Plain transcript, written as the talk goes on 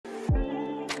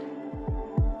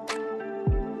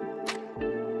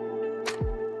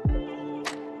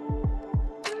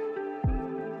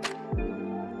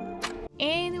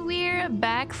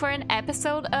back for an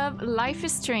episode of Life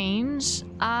is Strange.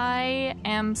 I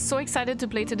am so excited to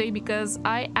play today because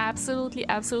I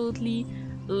absolutely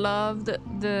loved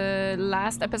the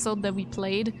last episode that we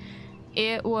played.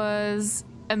 It was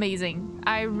amazing.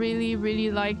 I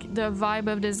really like the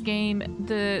vibe of this game.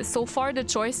 So far the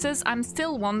choices, I'm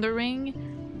still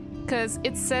wondering, because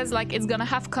it says like it's gonna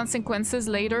have consequences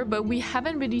later, but we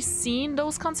haven't really seen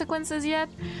those consequences yet.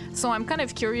 So I'm kind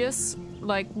of curious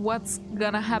like what's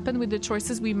gonna happen with the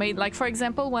choices we made. Like for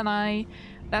example, when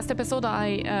last episode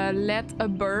I let a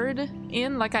bird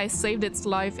in, like I saved its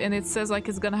life, and it says like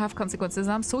it's gonna have consequences.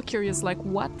 I'm so curious, like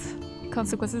what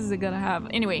consequences is it gonna have?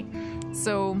 Anyway,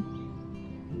 so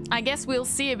I guess we'll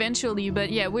see eventually.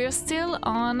 But yeah, we're still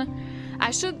on.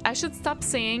 I should stop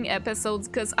saying episodes,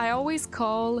 because I always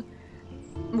call,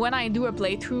 when I do a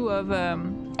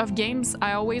playthrough of games,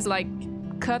 I always like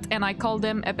cut and I call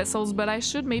them episodes, but I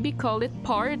should maybe call it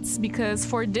parts, because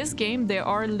for this game there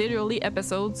are literally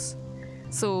episodes.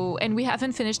 So, and we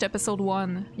haven't finished episode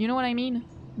 1, you know what I mean?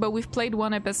 But we've played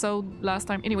 1 episode last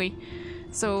time anyway,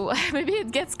 so maybe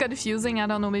it gets confusing, I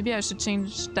don't know, maybe I should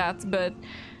change that. But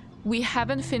we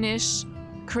haven't finished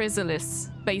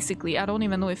Chrysalis, basically. I don't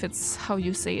even know if it's how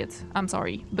you say it, I'm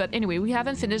sorry, but anyway, we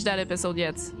haven't finished that episode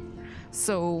yet.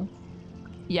 So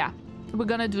yeah, we're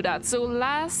gonna do that. So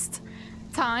last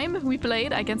time we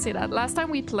played, I can say that last time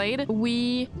we played,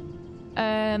 we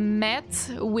met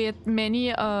with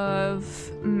many of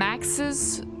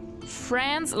Max's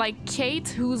friends, like Kate,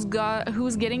 who's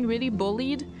getting really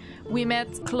bullied. We met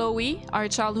Chloe, our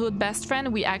childhood best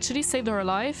friend. We actually saved her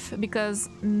life because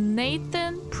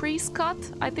Nathan Prescott,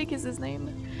 I think is his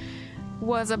name,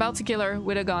 was about to kill her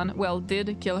with a gun. Well,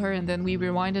 did kill her, and then we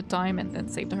rewinded time and then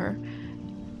saved her.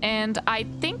 And I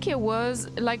think it was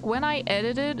like when I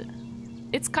edited,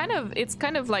 it's kind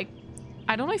of like,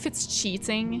 I don't know if it's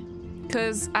cheating,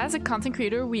 because as a content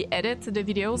creator we edit the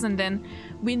videos and then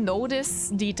we notice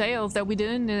details that we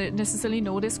didn't necessarily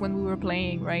notice when we were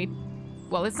playing, right?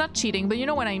 Well, it's not cheating, but you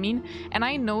know what I mean. And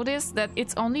I noticed that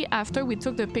it's only after we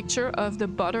took the picture of the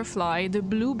butterfly, the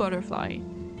blue butterfly,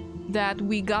 that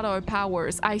we got our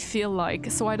powers, I feel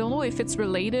like. So I don't know if it's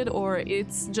related or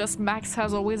it's just Max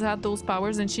has always had those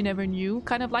powers and she never knew.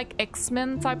 Kind of like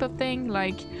X-Men type of thing,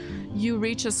 like you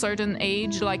reach a certain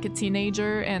age, like a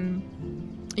teenager, and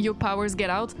your powers get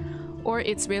out. Or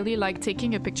it's really like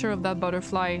taking a picture of that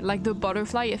butterfly, like the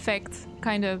butterfly effect,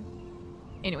 kind of.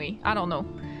 Anyway, I don't know.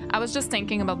 I was just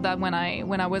thinking about that when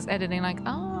I was editing, like,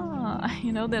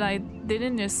 you know, that I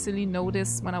didn't necessarily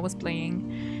notice when I was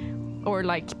playing, or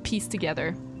like piece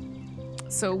together.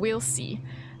 So we'll see.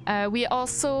 We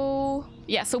also,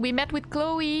 yeah, so we met with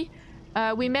Chloe.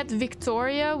 We met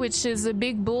Victoria, which is a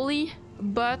big bully,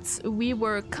 but we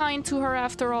were kind to her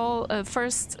after all.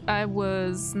 First I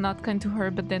was not kind to her,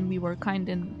 but then we were kind,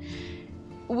 and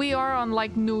we are on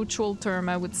like neutral term,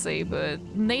 I would say. But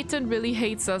Nathan really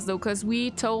hates us though, because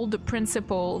we told the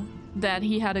principal that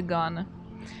he had a gun,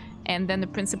 and then the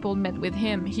principal met with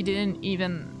him. He didn't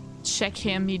even check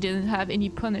him, he didn't have any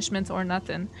punishment or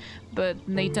nothing. But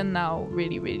Nathan now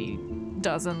really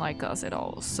doesn't like us at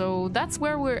all. So that's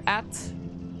where we're at.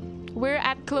 We're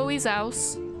at Chloe's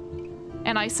house,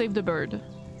 and I saved the bird.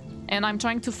 And I'm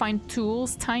trying to find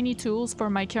tools, tiny tools for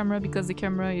my camera, because the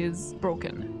camera is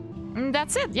broken. And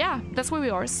that's it, yeah, that's where we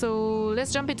are. So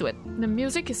let's jump into it. The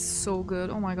music is so good,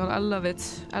 oh my god, I love it,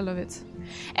 I love it.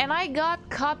 And I got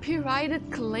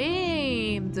copyrighted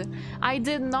claimed. I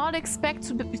did not expect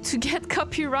to get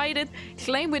copyrighted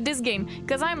claim with this game,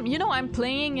 because I'm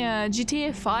playing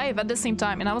GTA 5 at the same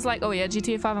time, and I was like, oh yeah,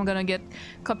 GTA 5, I'm gonna get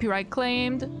copyright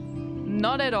claimed.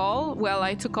 Not at all. Well,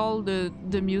 I took all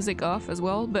the music off as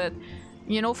well, but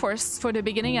you know, for the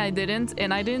beginning I didn't,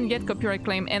 and I didn't get copyright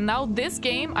claim. And now this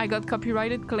game I got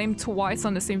copyrighted claim twice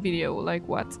on the same video. Like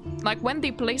what? Like when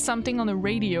they play something on the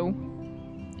radio,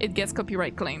 it gets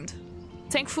copyright claimed.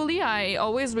 Thankfully, I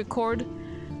always record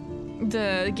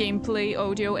the gameplay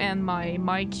audio and my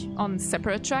mic on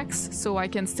separate tracks, so I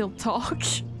can still talk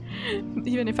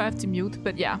even if I have to mute.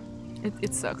 But yeah,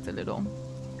 it sucked a little.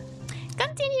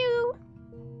 Continue!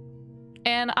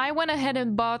 And I went ahead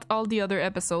and bought all the other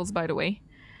episodes, by the way,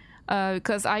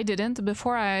 because I didn't.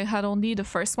 Before I had only the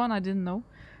first one, I didn't know.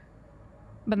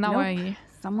 But now nope.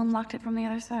 Someone locked it from the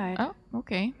other side. Oh,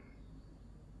 okay.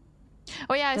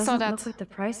 Oh yeah, I saw that. Doesn't look like the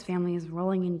Price family is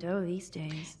rolling in dough these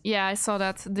days. Yeah, I saw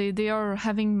that. They are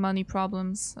having money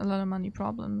problems. A lot of money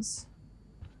problems.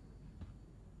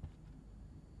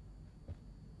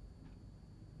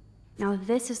 Now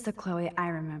this is the Chloe I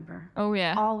remember. Oh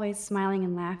yeah. Always smiling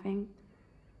and laughing.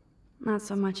 Not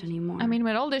so much anymore. I mean,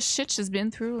 with all this shit she's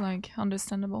been through, like,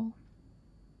 understandable.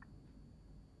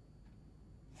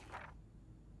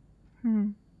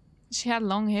 She had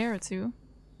long hair too,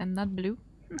 and not blue.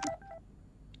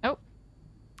 Oh.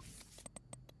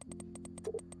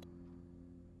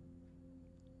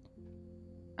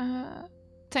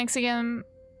 Thanks again,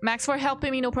 Max, for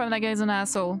helping me. No problem, that guy's an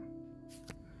asshole.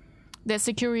 The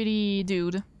security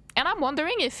dude. And I'm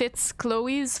wondering if it's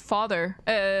Chloe's stepfather.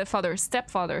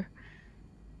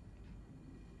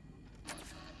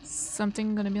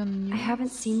 Something gonna be on the news? I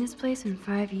haven't seen this place in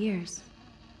 5 years.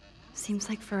 Seems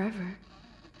like forever.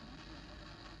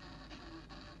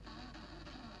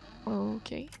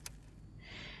 Okay.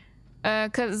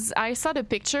 Cause I saw the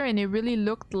picture and it really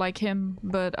looked like him,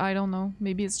 but I don't know.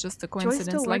 Maybe it's just a coincidence,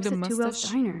 Joyce still like works the at mustache. 2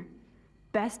 Well's Diner.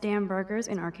 Best damn burgers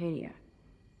in Arcadia.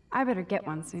 I better get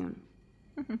one soon.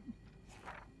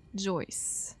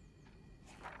 Joyce.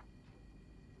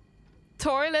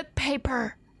 Toilet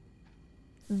paper.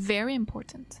 Very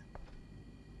important.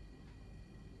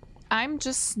 I'm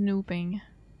just snooping.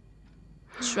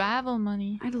 Travel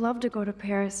money. I'd love to go to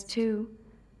Paris too.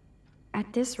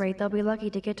 At this rate, they'll be lucky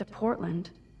to get to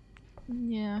Portland.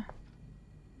 Yeah.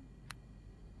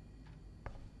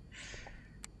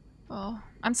 Well,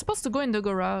 I'm supposed to go in the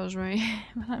garage, right?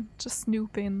 But I'm just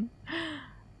snooping.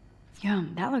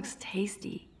 Yum, that looks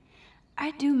tasty.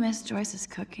 I do miss Joyce's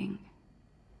cooking.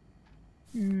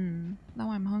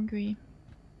 Now I'm hungry.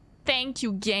 Thank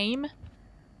you, game.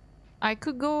 I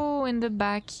could go in the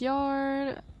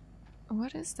backyard.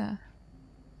 What is that?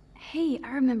 Hey,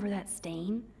 I remember that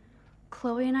stain.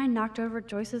 Chloe and I knocked over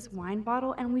Joyce's wine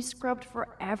bottle and we scrubbed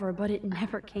forever, but it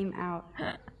never came out.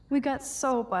 We got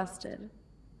so busted.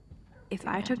 If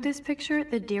I took this picture,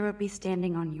 the deer would be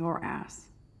standing on your ass.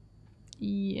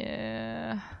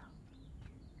 Yeah.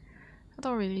 I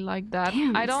don't really like that.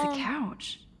 Damn, I it's don't... the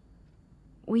couch.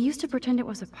 We used to pretend it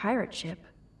was a pirate ship.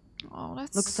 Oh,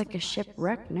 that's... Looks like a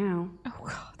shipwreck now. Oh,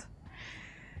 God.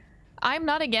 I'm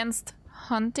not against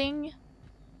hunting,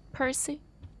 per se.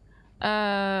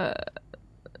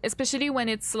 Especially when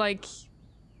it's like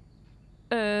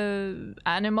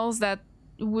animals that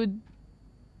would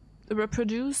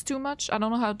reproduce too much. I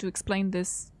don't know how to explain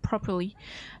this properly.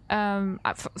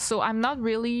 So I'm not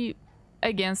really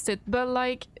against it, but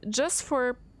like just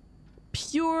for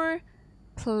pure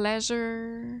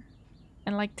pleasure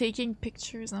and like taking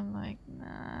pictures, I'm like,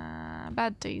 nah,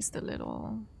 bad taste a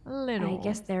little. I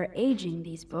guess they're aging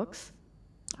these books.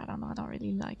 I don't know, I don't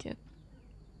really like it.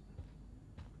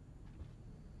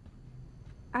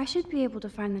 I should be able to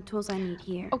find the tools I need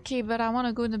here. Okay, but I want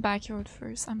to go in the backyard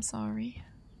first. I'm sorry.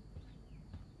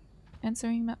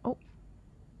 Answering my... Oh.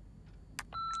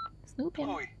 Snooping.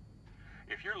 Chloe,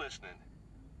 if you're listening,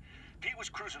 Pete was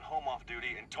cruising home off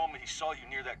duty and told me he saw you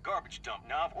near that garbage dump.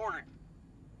 Now I've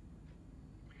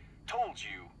told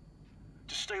you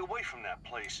to stay away from that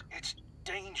place. It's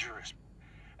dangerous.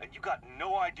 And you got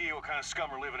no idea what kind of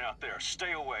scum are living out there.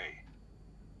 Stay away.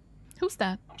 Who's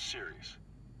that? I'm serious.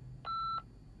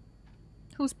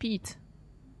 Who's Pete?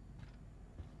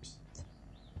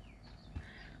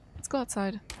 Let's go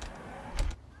outside.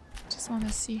 Just want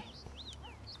to see.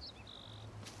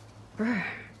 Brr.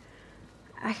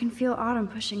 I can feel autumn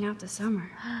pushing out the summer.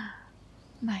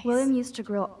 Nice. William used to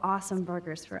grill awesome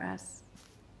burgers for us.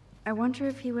 I wonder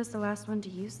if he was the last one to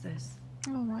use this.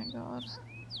 Oh my god.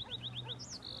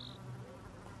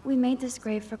 We made this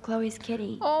grave for Chloe's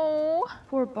kitty. Oh.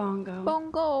 Poor Bongo.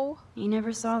 Bongo. He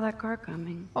never saw that car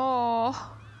coming.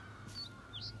 Oh.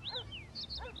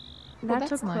 That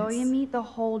took Chloe and me the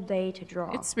whole day to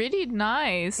draw. It's really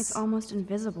nice. It's almost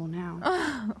invisible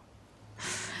now.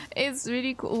 It's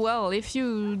really cool. Well, if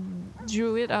you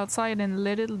drew it outside and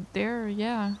let it there,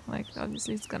 yeah. Like,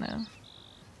 obviously it's gonna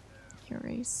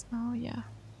erase. Oh, yeah.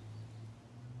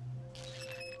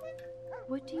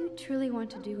 What do you truly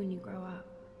want to do when you grow up?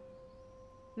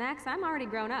 Max, I'm already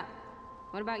grown up.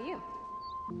 What about you?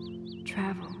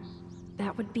 Travel.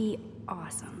 That would be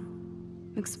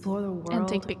awesome. Explore the world. And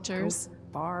take pictures. Go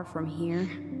far from here.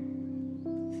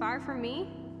 Far from me?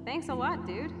 Thanks a lot,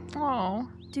 dude. Oh.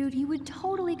 Dude, you would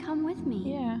totally come with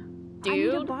me. Yeah. I need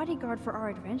a bodyguard for our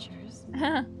adventures.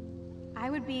 I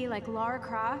would be like Lara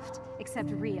Croft, except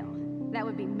real. That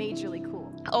would be majorly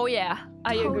cool. Oh yeah,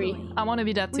 I agree. I want to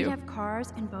be that too. We'd have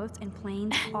cars and boats and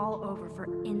planes all over for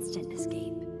instant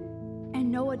escape. And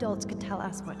no adults could tell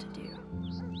us what to do.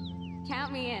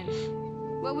 Count me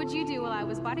in. What would you do while I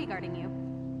was bodyguarding you?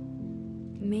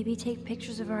 Maybe take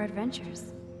pictures of our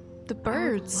adventures. The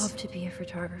birds. I would love to be a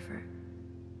photographer.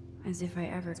 As if I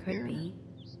ever could be.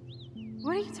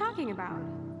 What are you talking about?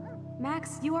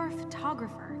 Max, you are a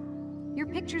photographer. Your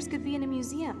pictures could be in a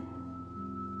museum.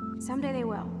 Someday they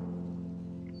will.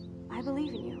 I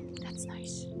believe in you. That's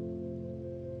nice.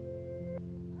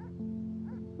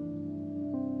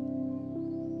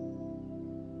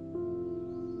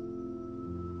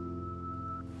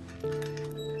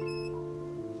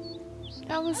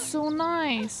 That was so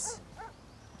nice.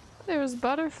 There's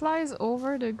butterflies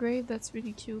over the grave. That's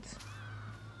really cute.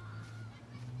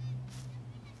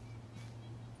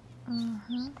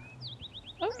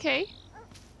 Okay.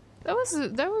 That was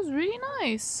really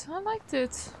nice. I liked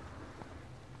it.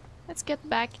 Let's get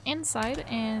back inside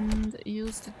and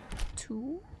use the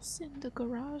tools in the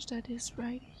garage that is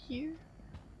right here.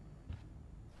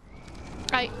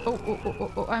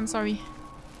 Oh, I'm sorry.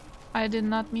 I did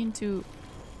not mean to.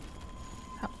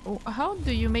 How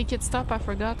do you make it stop? I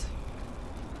forgot.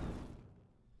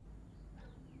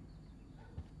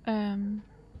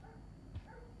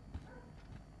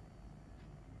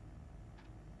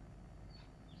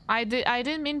 I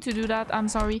didn't mean to do that. I'm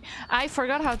sorry. I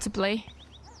forgot how to play.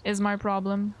 Is my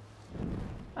problem.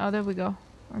 Oh, there we go.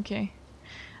 Okay.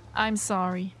 I'm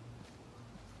sorry.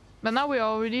 But now we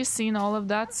already seen all of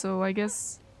that, so I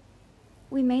guess...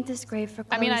 We made this grave for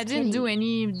Chloe's I mean, I didn't kitty. do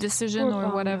any decision Poor or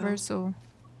whatever, Bongo. so...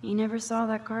 He never saw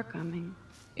that car coming.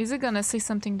 Is it gonna say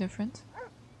something different?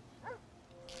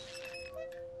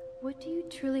 What do you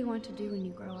truly want to do when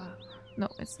you grow up? No,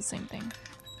 it's the same thing.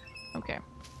 Okay.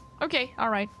 Okay,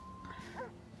 alright.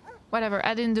 Whatever,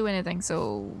 I didn't do anything,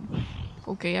 so...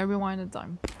 Okay, I rewinded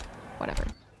time. Whatever.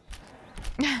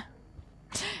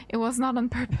 It was not on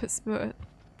purpose, but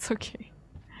it's okay.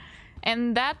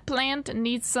 And that plant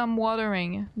needs some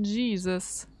watering.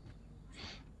 Jesus.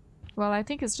 Well, I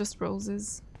think it's just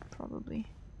roses, probably.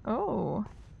 Oh.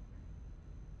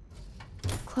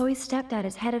 Chloe's stepdad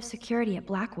is head of security at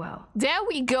Blackwell. There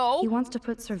we go! He wants to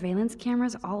put surveillance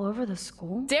cameras all over the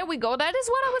school? There we go, that is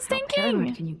what I was How paranoid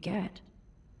thinking! can you get?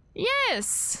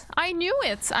 Yes! I knew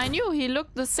it! I knew he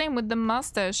looked the same with the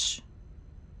mustache.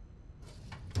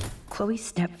 Chloe's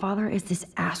stepfather is this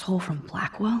asshole from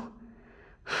Blackwell?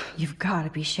 You've got to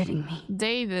be shitting me.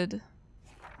 David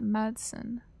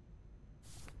Madsen.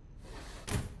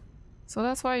 So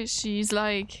that's why she's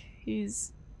like,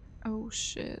 he's... Oh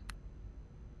shit.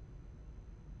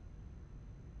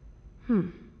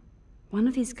 One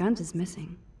of these guns is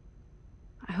missing.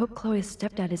 I hope Chloe's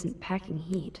stepdad isn't packing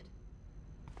heat.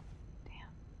 Damn.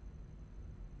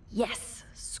 Yes!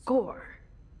 Score!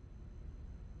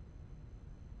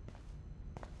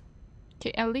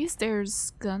 Okay, at least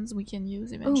there's guns we can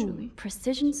use eventually. Ooh,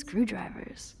 precision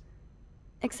screwdrivers.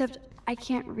 Except I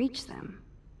can't reach them.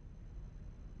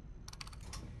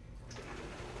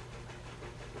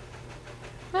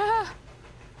 Ah!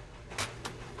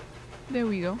 There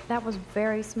we go. That was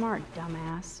very smart,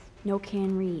 dumbass. No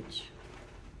can reach.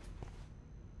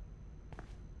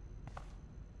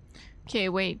 Okay,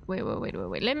 wait.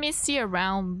 Let me see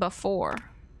around before.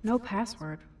 No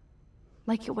password.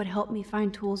 Like it would help me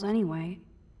find tools anyway.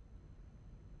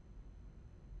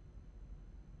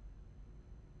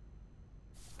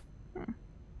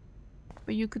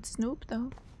 But you could snoop though.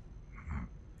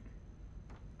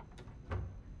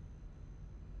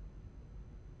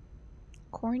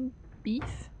 Corned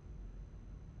beef?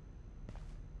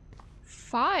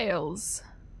 Files.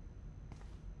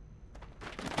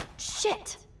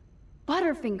 Shit!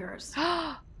 Butterfingers!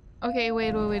 Okay,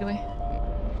 wait.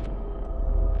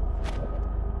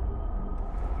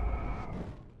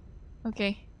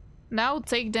 Okay. Now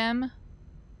take them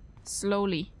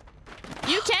slowly.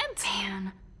 You can't!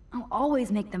 Man, I'll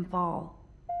always make them fall.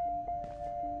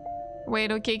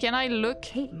 Wait, okay, can I look?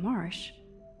 Kate Marsh?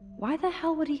 Why the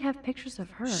hell would he have pictures of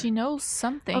her? She knows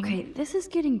something. Okay, this is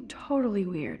getting totally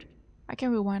weird. I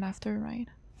can rewind after, right?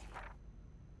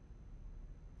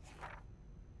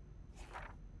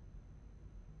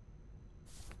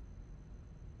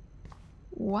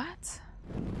 What?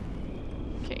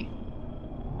 Okay.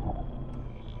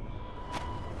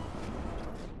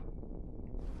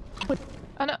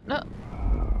 Oh, no.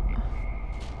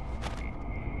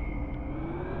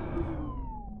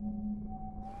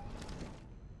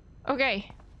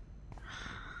 Okay.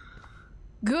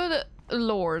 Good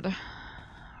lord.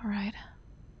 Alright.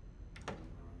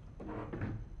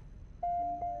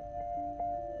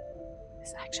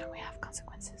 This action will have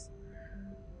consequences.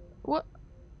 What?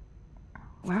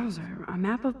 Wowzer, a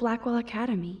map of Blackwell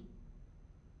Academy.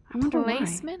 I wonder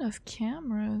Placement of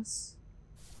cameras.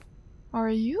 Are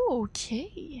you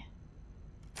okay?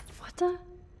 why. What the?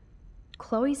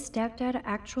 Chloe's stepdad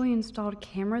actually installed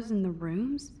cameras in the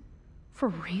rooms? For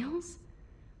reals?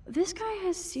 This guy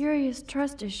has serious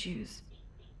trust issues.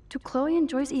 Do Chloe and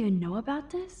Joyce even know about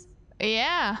this?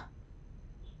 Yeah.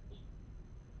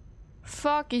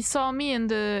 Fuck, he saw me in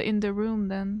the room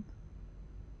then.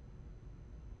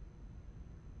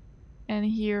 And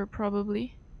here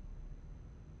probably.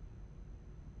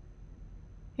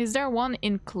 Is there one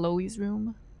in Chloe's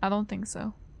room? I don't think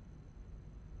so.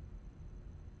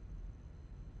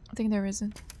 I think there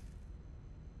isn't.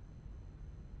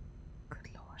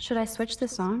 Good lord. Should I switch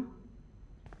this on?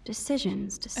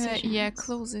 Decisions. Yeah,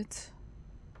 close it.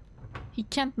 He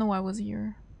can't know I was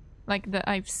here. Like that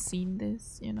I've seen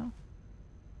this, you know.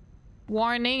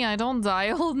 Warning, I don't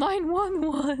dial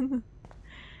 911.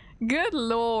 Good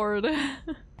lord.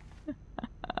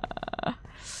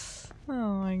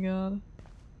 Oh my god.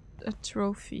 A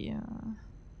trophy.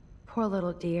 Poor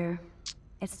little dear.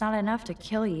 It's not enough to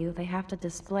kill you, they have to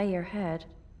display your head.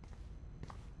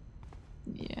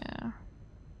 Yeah.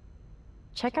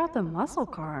 Check out the muscle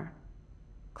car.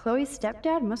 Chloe's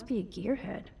stepdad must be a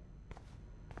gearhead.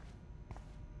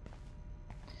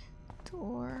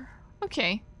 Door.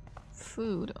 Okay.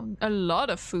 Food. A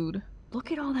lot of food.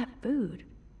 Look at all that food.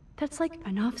 That's like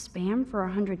enough spam for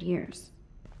 100 years.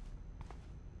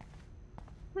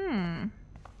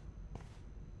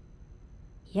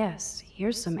 Yes,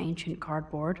 here's some ancient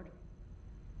cardboard.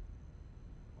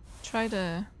 Try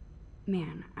to...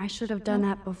 Man, I should have done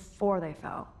that before they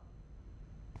fell.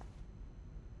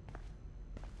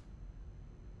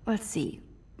 Let's see.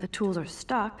 The tools are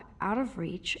stuck, out of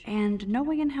reach, and no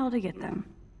way in hell to get them.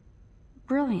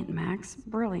 Brilliant, Max.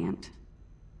 Brilliant.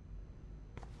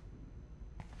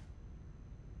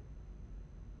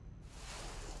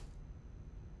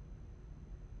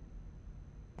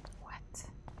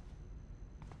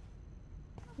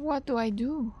 What do I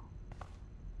do?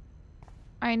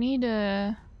 I need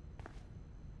a...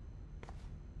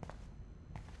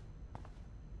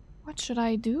 What should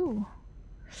I do?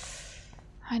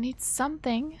 I need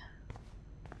something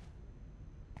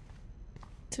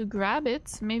to grab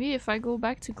it. Maybe if I go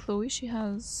back to Chloe, she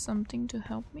has something to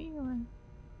help me, or...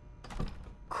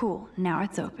 Cool, now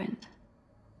it's opened.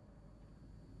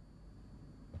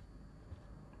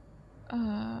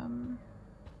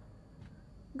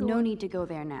 No need to go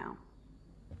there now.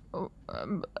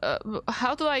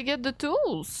 How do I get the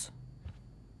tools?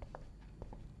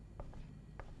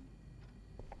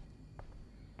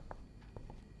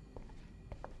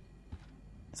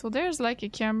 So there's like a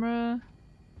camera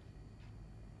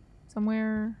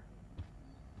somewhere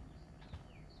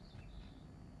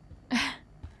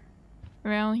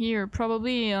around here,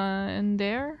 probably in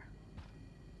there.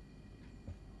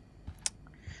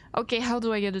 Okay, how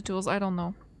do I get the tools? I don't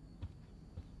know.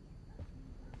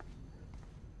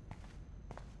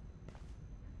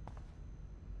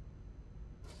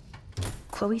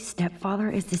 Chloe's stepfather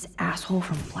is this asshole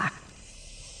from Black.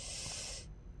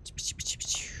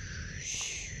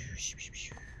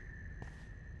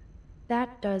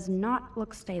 That does not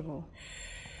look stable.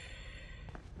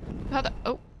 How the...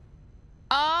 Oh.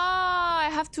 Ah, I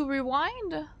have to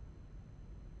rewind?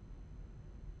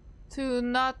 To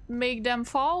not make them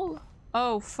fall?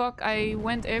 Oh, fuck, I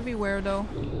went everywhere though.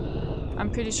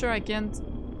 I'm pretty sure I can't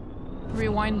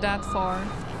rewind that far.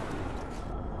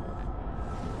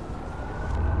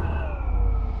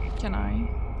 Can I?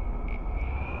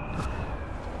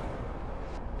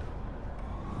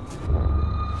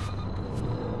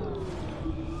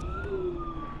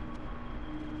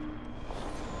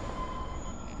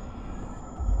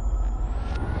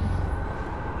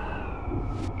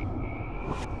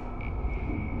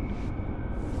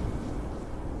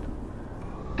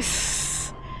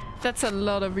 That's a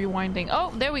lot of rewinding.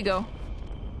 Oh, there we go.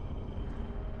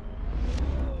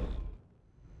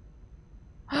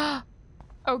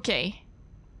 Okay.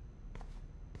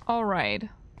 All right.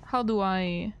 How do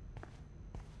I...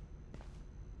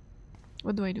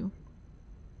 What do I do?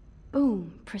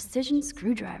 Boom, precision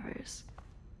screwdrivers.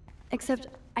 Except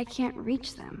I can't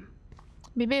reach them.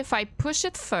 Maybe if I push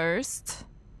it first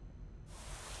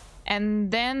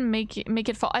and then make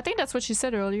it fall. I think that's what she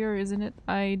said earlier, isn't it?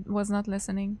 I was not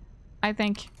listening. I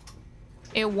think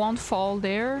it won't fall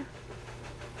there.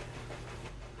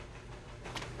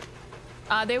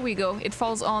 Ah, there we go. It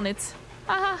falls on it.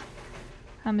 Aha!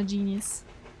 I'm a genius.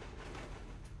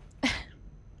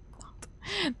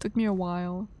 Took me a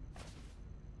while.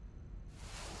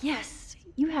 Yes,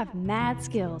 you have mad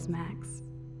skills, Max.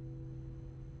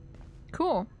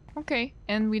 Cool. Okay.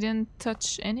 And we didn't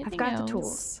touch anything I've got else. the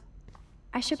tools.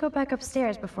 I should go back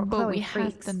upstairs before But Chloe we have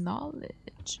freaks. the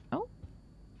knowledge. Oh.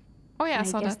 Oh yeah, I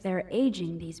saw guess that. they're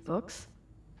aging these books.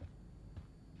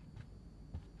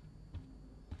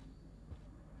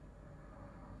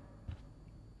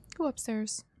 Go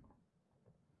upstairs.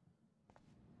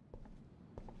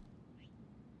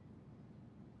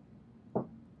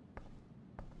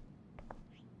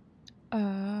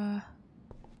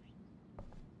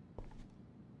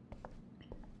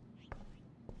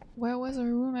 Where was our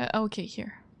room at? Okay,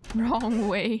 here. Wrong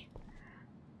way.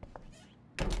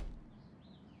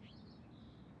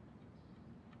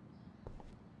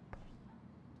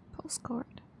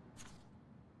 postcard.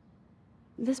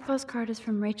 This postcard is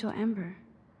from Rachel Ember.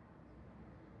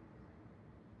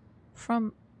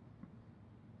 From...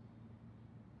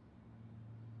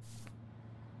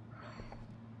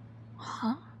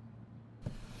 Huh?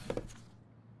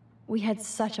 We had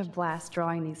such a blast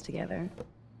drawing these together.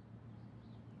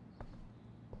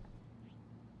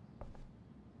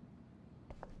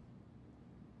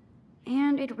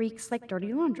 And it reeks like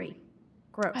dirty laundry.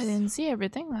 Gross. I didn't see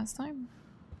everything last time.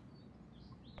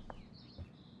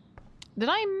 Did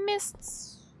I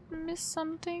miss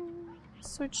something?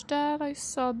 Search that, I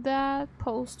saw that.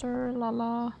 Poster,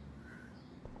 la.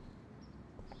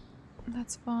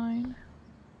 That's fine.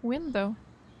 Window.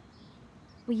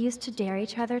 We used to dare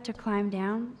each other to climb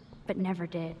down, but never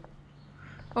did.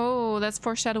 Oh, that's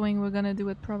foreshadowing. We're gonna do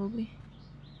it probably.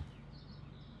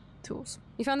 Tools.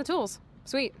 You found the tools.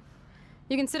 Sweet.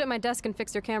 You can sit at my desk and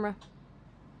fix your camera.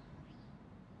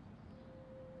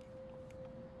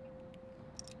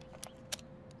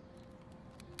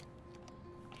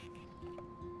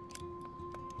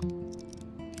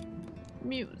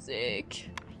 Music.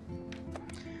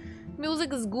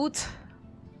 Music is good.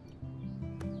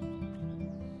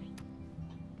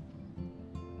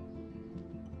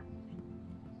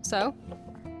 So?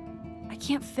 I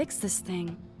can't fix this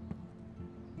thing.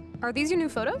 Are these your new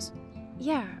photos?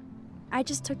 Yeah, I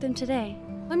just took them today.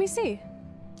 Let me see.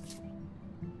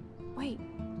 Wait,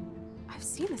 I've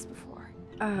seen this before.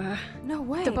 No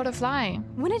way. The butterfly.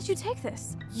 When did you take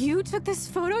this? You took this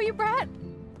photo, you brat?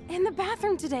 In the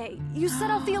bathroom today. You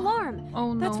set off the alarm.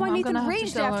 Oh no, That's why I'm Nathan gonna have to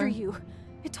raged tell after her. you.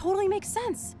 It totally makes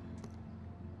sense.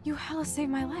 You hella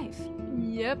saved my life.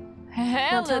 Yep. Now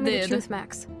Hell tell me the did. truth,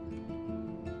 Max.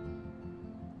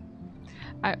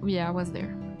 Yeah, I was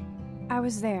there. I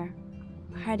was there,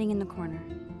 hiding in the corner.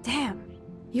 Damn,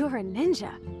 you were a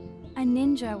ninja. A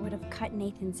ninja would have cut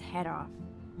Nathan's head off.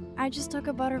 I just took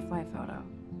a butterfly photo.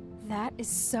 That is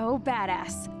so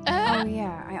badass. Oh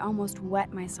yeah, I almost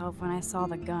wet myself when I saw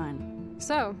the gun.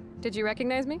 So, did you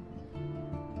recognize me?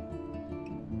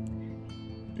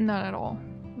 Not at all.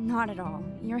 Not at all.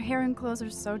 Your hair and clothes are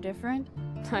so different.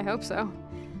 I hope so.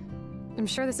 I'm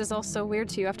sure this is all so weird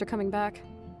to you after coming back.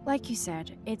 Like you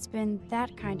said, it's been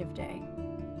that kind of day.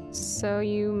 So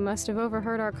you must have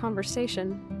overheard our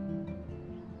conversation.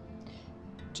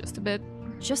 Just a bit.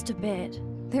 Just a bit.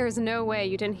 There is no way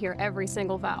you didn't hear every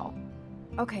single vowel.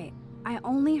 Okay, I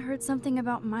only heard something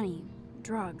about money,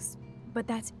 drugs, but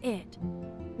that's it.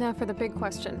 Now for the big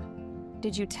question.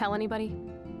 Did you tell anybody?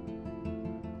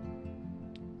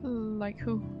 Like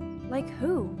who? Like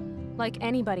who? Like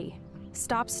anybody.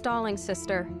 Stop stalling,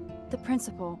 sister. The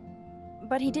principal.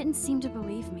 But he didn't seem to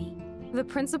believe me. The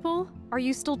principal? Are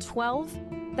you still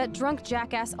 12? That drunk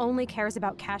jackass only cares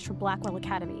about cash for Blackwell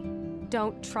Academy.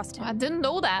 Don't trust him. I didn't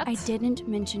know that. I didn't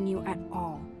mention you at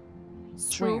all.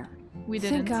 True. Swear. We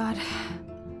didn't. Thank God.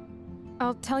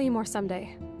 I'll tell you more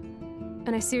someday.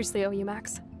 And I seriously owe you,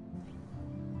 Max.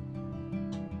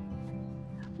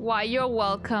 Why, you're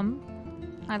welcome.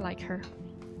 I like her.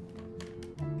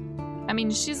 I mean,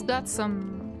 she's got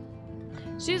some...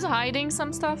 She's hiding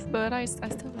some stuff, but I still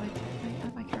like her.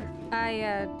 I like her.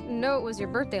 I know it was your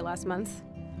birthday last month.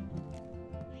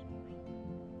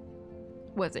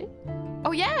 Was it?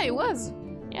 Oh yeah, it was.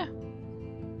 Yeah.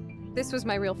 This was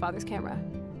my real father's camera.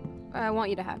 I want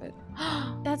you to have it.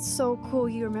 That's so cool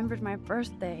you remembered my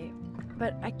birthday.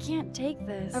 But I can't take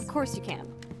this. Of course you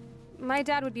can. My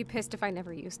dad would be pissed if I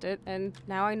never used it, and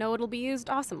now I know it'll be used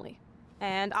awesomely.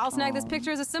 And I'll snag this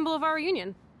picture as a symbol of our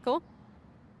reunion. Cool?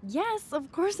 Yes,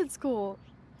 of course it's cool.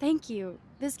 Thank you.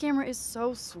 This camera is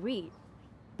so sweet.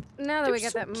 Now that They're we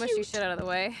got so that mushy cute. shit out of the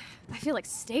way, I feel like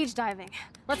stage diving.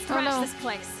 Let's thrash no. this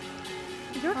place.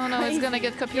 You're Oh no, it's crazy. gonna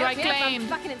get copyright I'm claimed.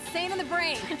 fucking insane in the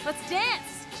brain. Let's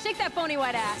dance. Shake that bony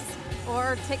white ass.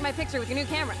 Or take my picture with your new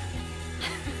camera.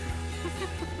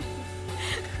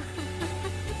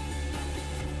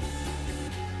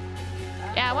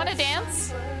 Yeah, I wanna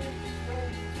dance.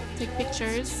 Take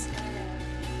pictures.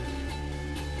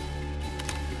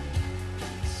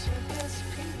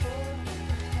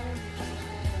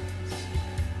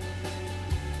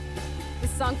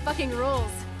 This song fucking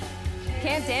rules.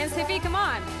 Can't dance, hippie? Come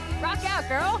on. Rock out,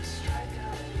 girl.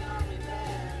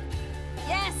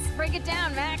 Yes, break it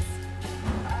down, Max.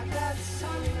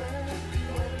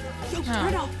 Yo, turn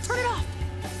it off! Turn it off!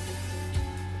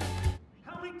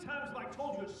 How many times have I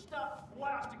told you to stop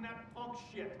blasting that punk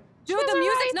shit? Dude, the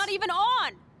music's not even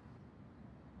on.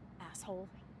 Asshole.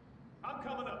 I'm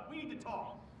coming up. We need to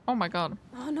talk. Oh my god.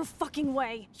 Oh, no fucking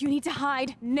way. You need to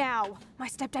hide now. My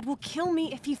stepdad will kill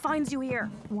me if he finds you here.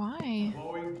 Why?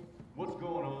 Chloe, what's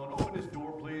going on? Open this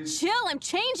door, please. Chill, I'm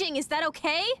changing. Is that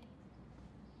okay?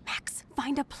 Max,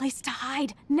 find a place to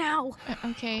hide now.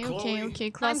 Okay, Chloe, okay.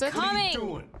 Closet. I'm coming. What are you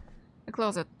doing? A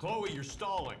closet. Chloe, you're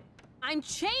stalling. I'm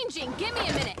changing. Give me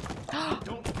a minute.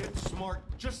 Don't get smart.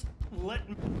 Just let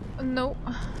me. No.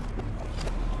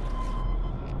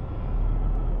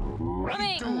 What are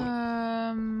you doing?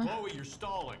 Um. Chloe, you're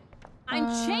stalling. I'm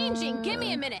changing. Give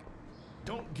me a minute.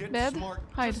 Don't get Bed. smart.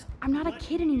 Hide. Just I'm not a let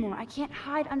kid anymore. I can't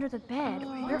hide under the bed.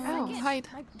 Where else? Hide.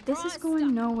 This is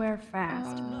going nowhere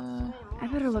fast. Uh, I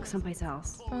better look someplace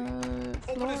else. Open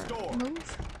this floor. door.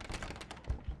 Move.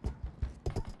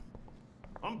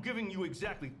 I'm giving you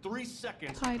exactly 3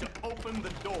 seconds Hide. to open the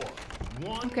door.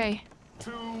 1, Okay.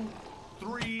 2,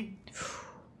 3.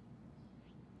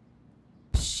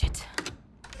 Shit.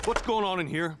 What's going on in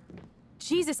here?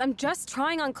 Jesus, I'm just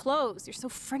trying on clothes. You're so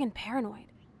friggin' paranoid.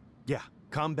 Yeah,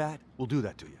 combat will do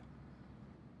that to you.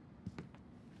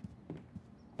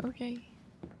 Okay.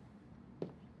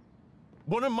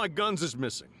 One of my guns is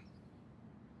missing.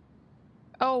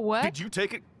 Oh, what? Did you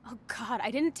take it? Oh God, I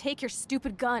didn't take your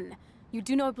stupid gun. You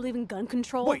do know I believe in gun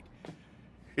control? Wait,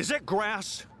 is that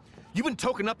grass? You been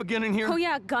token up again in here? Oh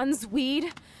yeah, guns,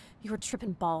 weed. You were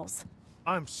tripping balls.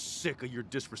 I'm sick of your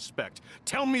disrespect.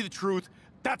 Tell me the truth.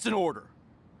 That's an order.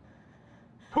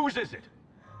 Whose is it?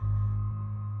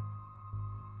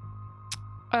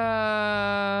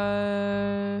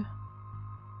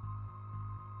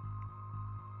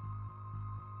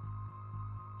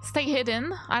 Stay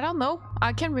hidden. I don't know.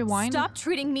 I can rewind. Stop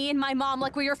treating me and my mom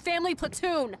like we're your family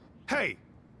platoon. Hey,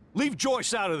 leave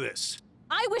Joyce out of this.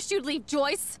 I wish you'd leave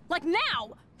Joyce, like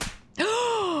now.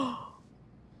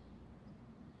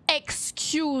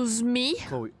 Excuse me.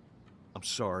 Chloe, I'm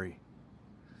sorry.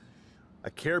 I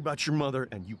care about your mother,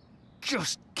 and you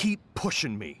just keep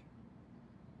pushing me.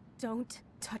 Don't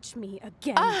touch me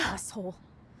again, asshole.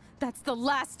 That's the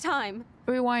last time.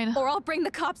 Rewind. Or I'll bring the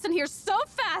cops in here so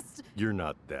fast. You're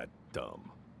not that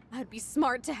dumb. I'd be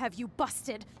smart to have you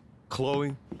busted.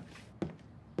 Chloe,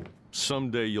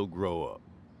 someday you'll grow up.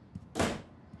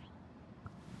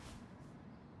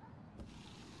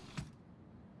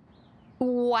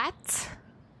 What?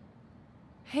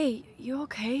 Hey, you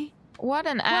okay? What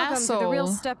an Welcome asshole. to the real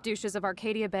step douches of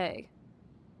Arcadia Bay.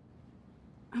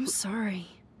 I'm sorry.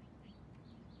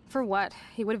 For what?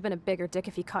 He would have been a bigger dick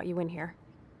if he caught you in here.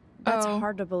 That's Oh.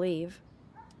 hard to believe.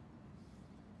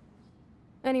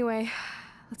 Anyway,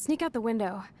 let's sneak out the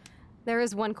window. There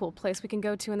is one cool place we can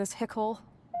go to in this hick hole.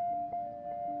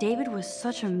 David was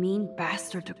such a mean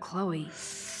bastard to Chloe.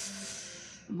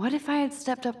 What if I had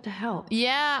stepped up to help?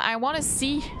 Yeah, I want to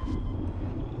see.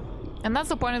 And that's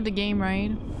the point of the game,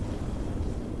 right?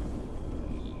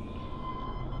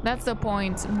 That's the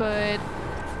point, but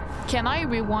can I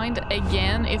rewind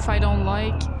again if I don't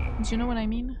like? Do you know what I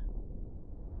mean?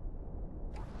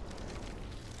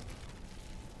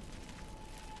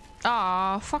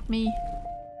 Ah, fuck me.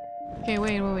 Okay,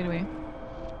 wait.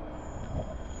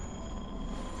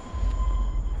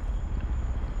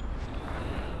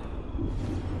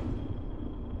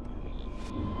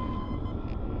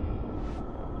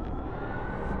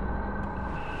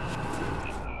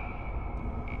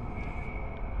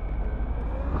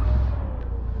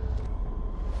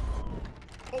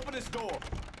 Open this door.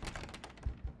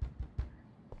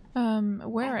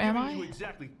 Where am I'm giving you I?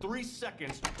 exactly 3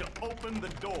 seconds to open the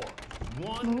door.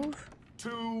 1, Move.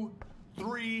 2,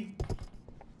 3.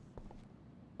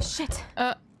 Shit.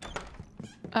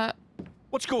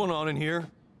 What's going on in here?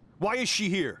 Why is she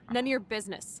here? None of your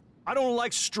business. I don't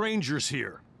like strangers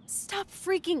here. Stop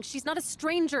freaking. She's not a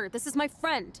stranger. This is my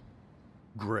friend.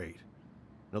 Great.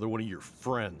 Another one of your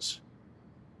friends.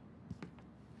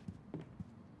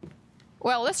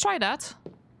 Well, let's try that.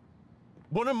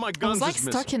 One of my I guns was like is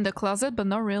stuck missing. in the closet, but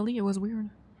not really. It was weird.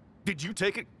 Did you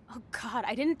take it? Oh God,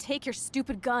 I didn't take your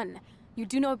stupid gun. You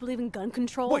do know I believe in gun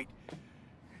control? Wait,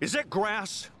 is that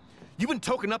grass? You been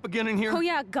token up again in here? Oh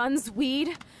yeah, guns,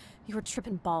 weed. You were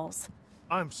tripping balls.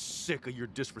 I'm sick of your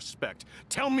disrespect.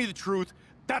 Tell me the truth.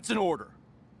 That's an order.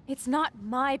 It's not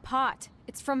my pot.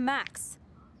 It's from Max.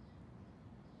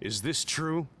 Is this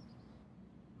true?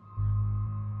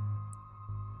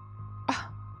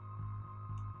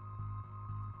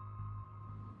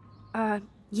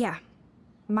 Yeah.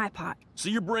 My pot. So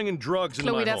you're bringing drugs into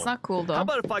Chloe, my that's home. not cool, though. How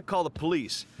about if I call the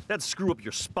police? That'd screw up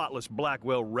your spotless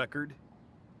Blackwell record.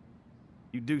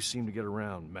 You do seem to get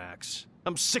around, Max.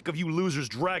 I'm sick of you losers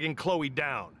dragging Chloe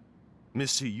down.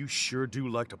 Missy, you sure do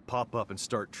like to pop up and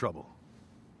start trouble.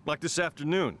 Like this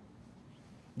afternoon.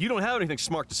 You don't have anything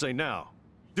smart to say now,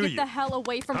 do Get you? the hell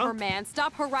away from Huh? her, man.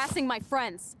 Stop harassing my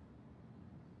friends.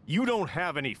 You don't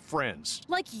have any friends.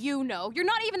 Like you know. You're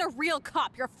not even a real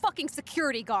cop. You're a fucking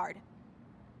security guard.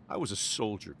 I was a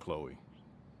soldier, Chloe.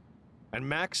 And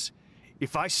Max,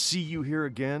 if I see you here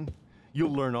again,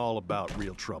 you'll learn all about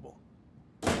real trouble.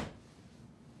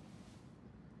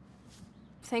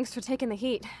 Thanks for taking the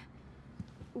heat.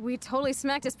 We totally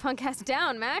smacked his punk ass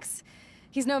down, Max.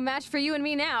 He's no match for you and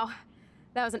me now.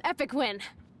 That was an epic win.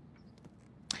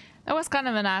 That was kind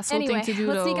of an asshole Anyway, thing to do,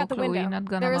 let's though, sneak out the Chloe, window. not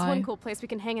gonna There is lie. one cool place we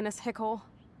can hang in this hick hole.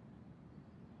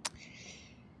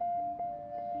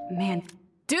 Man,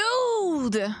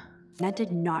 Dude! that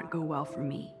did not go well for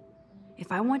me.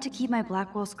 If I want to keep my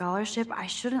Blackwell scholarship, I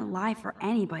shouldn't lie for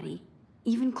anybody,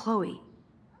 even Chloe.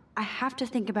 I have to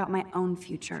think about my own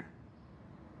future.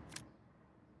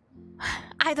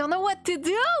 I don't know what to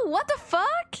do! What the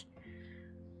fuck?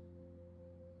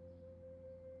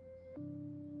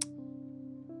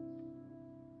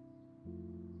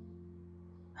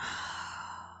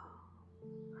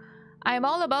 I'm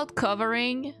all about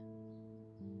covering.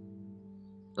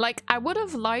 Like, I would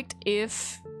have liked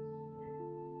if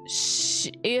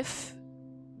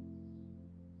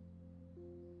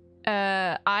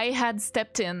I had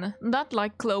stepped in, not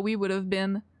like Chloe would have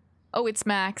been. Oh, it's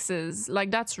Max's.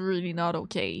 Like, that's really not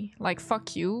okay. Like,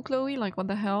 fuck you, Chloe. Like, what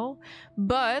the hell?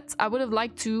 But I would have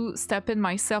liked to step in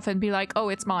myself and be like, oh,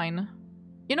 it's mine.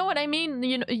 You know what I mean?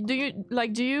 You know,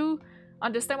 do you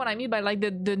understand what I mean by like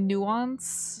the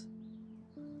nuance?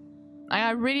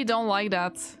 I really don't like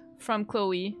that from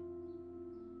Chloe.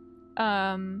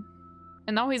 And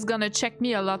now he's gonna check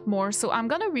me a lot more, so I'm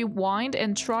gonna rewind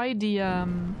and try the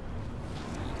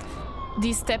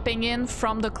stepping in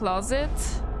from the closet.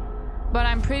 But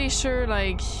I'm pretty sure,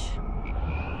 like,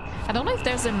 I don't know if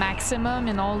there's a maximum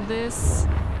in all this.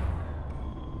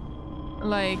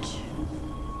 Like,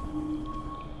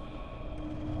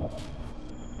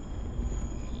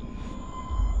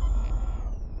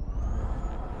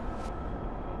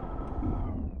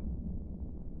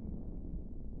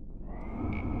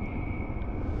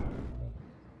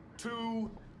 Two,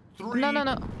 three.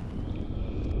 no.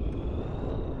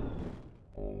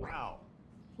 Wow.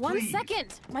 One Please.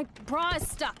 second! My bra is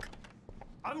stuck.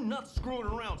 I'm not screwing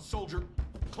around, soldier.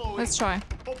 Chloe, Let's try.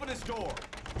 open this door.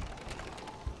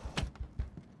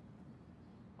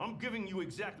 I'm giving you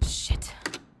exactly. Shit.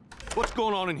 What's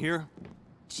going on in here?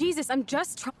 Jesus, I'm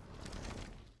just trying.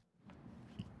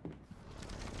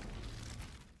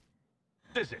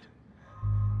 What is it?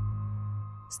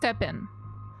 Step in.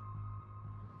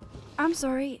 I'm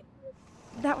sorry.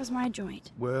 That was my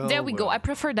joint. Well, There we go. I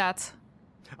prefer that.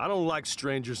 I don't like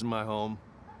strangers in my home,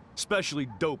 especially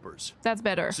dopers. That's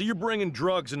better. So you're bringing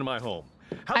drugs into my home.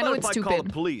 How I know about if it's I call the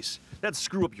stupid. police? That'd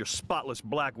screw up your spotless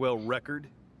Blackwell record.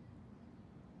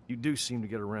 You do seem to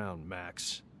get around,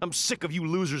 Max. I'm sick of you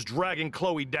losers dragging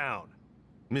Chloe down.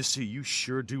 Missy, you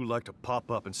sure do like to pop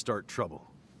up and start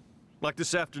trouble. Like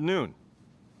this afternoon.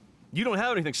 You don't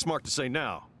have anything smart to say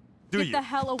now, do Get you? the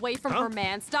hell away from Huh? her,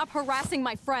 man. Stop harassing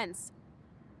my friends.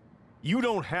 You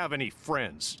don't have any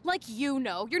friends. Like you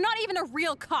know. You're not even a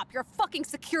real cop. You're a fucking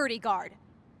security guard.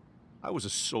 I was a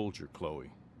soldier,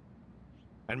 Chloe.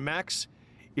 And Max,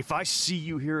 if I see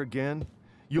you here again,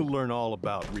 you'll learn all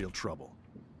about real trouble.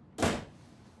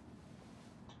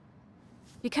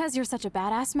 Because you're such a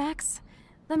badass, Max,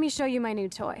 let me show you my new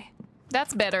toy.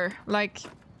 That's better. Like,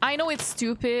 I know it's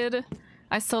stupid.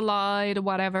 I still lied,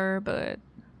 whatever, but...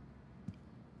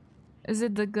 Is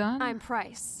it the gun? I'm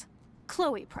Price.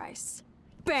 Chloe Price.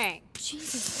 Bang!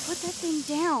 Jesus, put that thing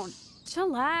down.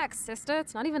 Chillax, sister.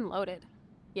 It's not even loaded.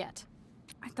 Yet.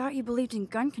 I thought you believed in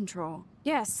gun control.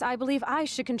 Yes, I believe I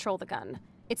should control the gun.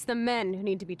 It's the men who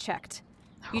need to be checked.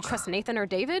 You trust Nathan or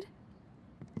David?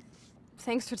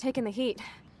 Thanks for taking the heat.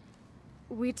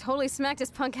 We totally smacked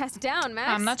his punk ass down, Max.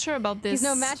 I'm not sure about this. He's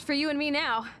no match for you and me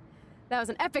now. That was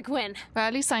an epic win. But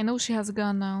at least I know she has a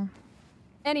gun now.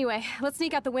 Anyway, let's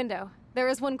sneak out the window. There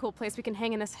is one cool place we can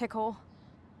hang in this hick hole.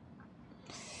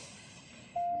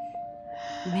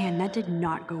 Man, that did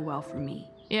not go well for me.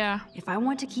 Yeah. If I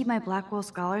want to keep my Blackwell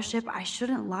scholarship, I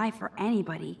shouldn't lie for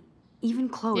anybody, even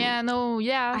Chloe. Yeah, no,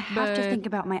 yeah, I have but to think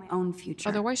about my own future.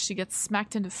 otherwise she gets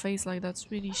smacked in the face like that's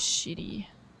really shitty.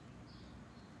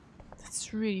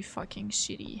 That's really fucking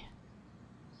shitty.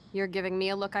 You're giving me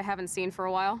a look I haven't seen for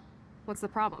a while. What's the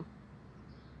problem?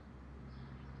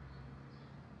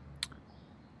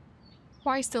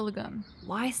 Why steal a gun?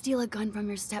 Why steal a gun from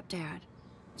your stepdad?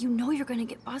 You know you're gonna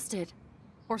get busted.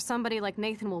 Or somebody like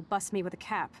Nathan will bust me with a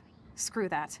cap. Screw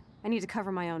that. I need to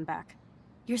cover my own back.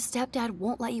 Your stepdad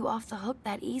won't let you off the hook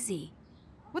that easy.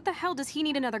 What the hell does he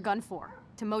need another gun for?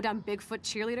 To mow down Bigfoot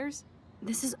cheerleaders?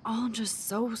 This is all just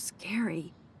so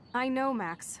scary. I know,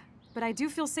 Max. But I do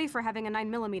feel safer having a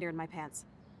 9mm in my pants.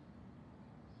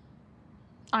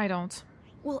 I don't.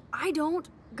 Well, I don't.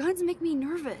 Guns make me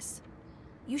nervous.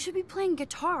 You should be playing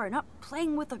guitar, not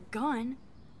playing with a gun.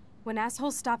 When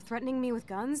assholes stop threatening me with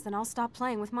guns, then I'll stop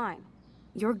playing with mine.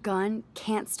 Your gun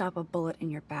can't stop a bullet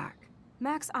in your back.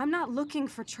 Max, I'm not looking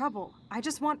for trouble. I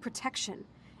just want protection.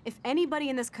 If anybody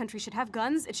in this country should have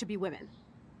guns, it should be women.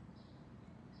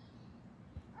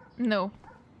 No.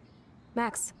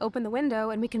 Max, open the window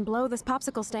and we can blow this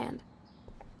popsicle stand.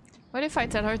 What if I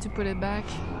tell her to put it back?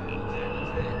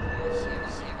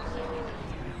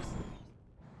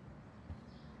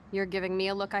 You're giving me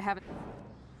a look I haven't...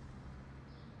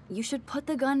 You should put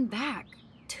the gun back.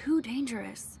 Too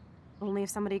dangerous. Only if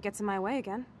somebody gets in my way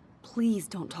again. Please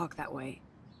don't talk that way.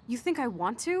 You think I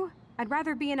want to? I'd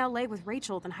rather be in LA with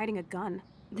Rachel than hiding a gun.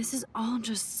 This is all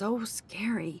just so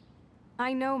scary.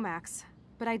 I know, Max.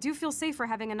 But I do feel safer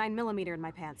having a 9mm in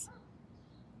my pants.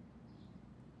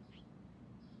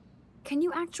 Can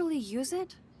you actually use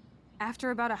it?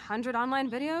 After about 100 online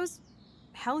videos?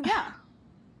 Hell yeah.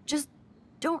 Just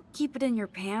don't keep it in your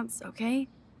pants, okay?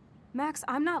 Max,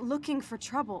 I'm not looking for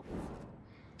trouble.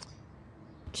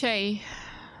 Okay.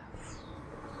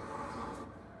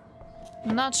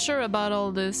 I'm not sure about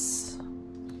all this.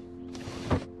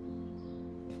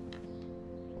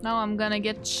 Now I'm gonna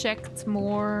get checked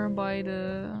more by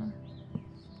the...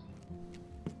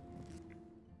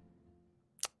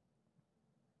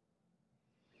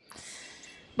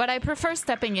 But I prefer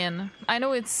stepping in. I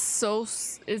know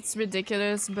it's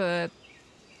ridiculous, but...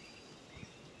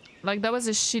 Like, that was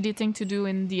a shitty thing to do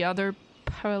in the other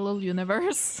parallel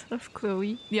universe of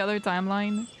Chloe. The other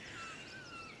timeline.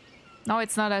 Now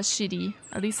it's not as shitty.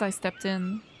 At least I stepped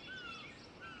in.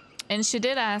 And she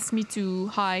did ask me to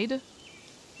hide.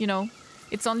 You know,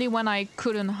 it's only when I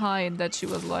couldn't hide that she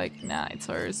was like, nah, it's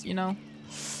hers, you know?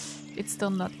 It's still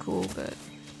not cool, but...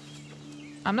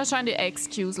 I'm not trying to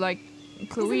excuse, like,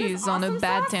 Chloe is on a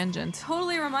bad tangent.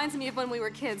 Totally reminds me of when we were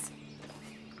kids.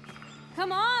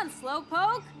 Come on,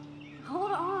 Slowpoke!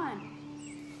 Hold on.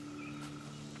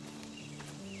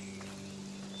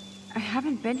 I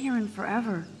haven't been here in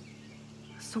forever.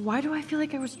 So why do I feel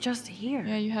like I was just here?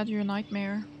 Yeah, you had your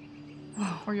nightmare.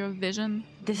 Or your vision.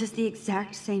 This is the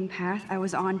exact same path I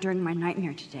was on during my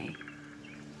nightmare today.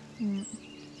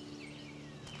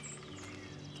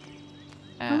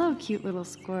 Hello, cute little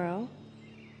squirrel.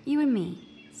 You and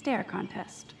me. Stare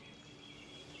contest.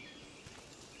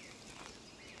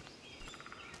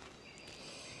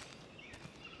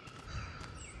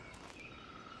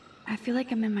 I feel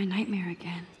like I'm in my nightmare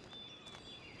again.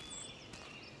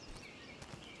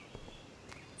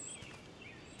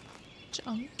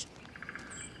 Junk.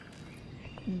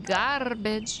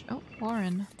 Garbage. Oh,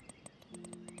 Warren.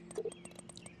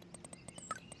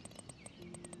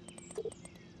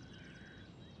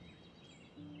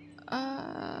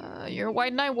 Your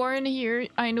White Knight Warren here.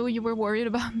 I know you were worried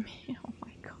about me. Oh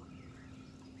my god.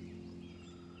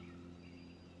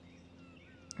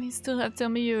 You still have to tell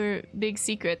me your big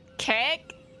secret.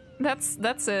 Kek?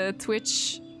 That's a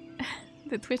Twitch.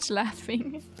 The Twitch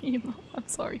laughing emo. I'm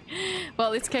sorry.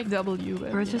 Well, it's Kek W.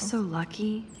 But, birds are so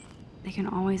lucky. They can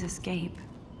always escape.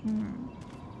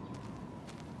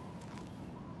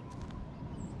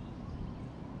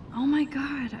 Oh my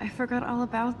god, I forgot all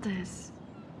about this.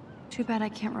 Too bad I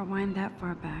can't rewind that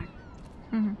far back.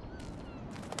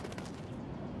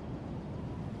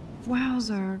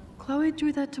 Wowzer, Chloe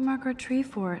drew that to mark our tree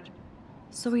fort,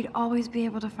 so we'd always be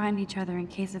able to find each other in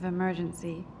case of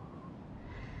emergency.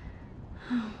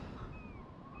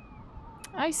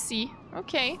 I see.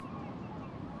 Okay.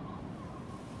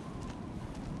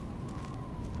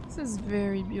 This is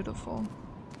very beautiful.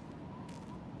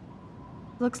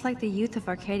 Looks like the youth of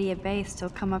Arcadia Bay still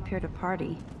come up here to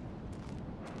party.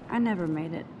 I never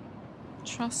made it.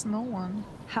 Trust no one.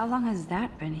 How long has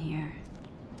that been here?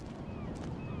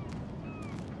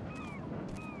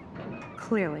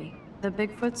 Clearly, the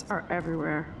Bigfoots are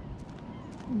everywhere.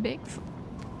 Bigfoot.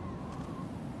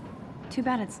 Too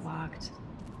bad it's locked.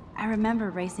 I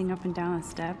remember racing up and down the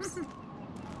steps.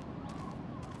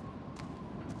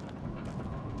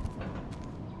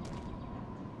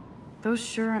 Those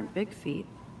sure aren't big feet.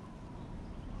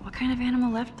 What kind of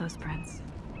animal left those prints?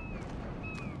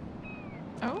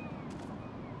 Oh.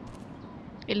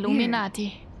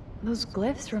 Illuminati. Weird. Those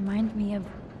glyphs remind me of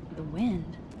the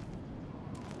wind.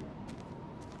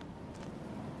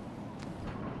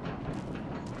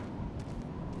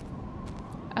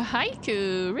 A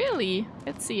haiku, really?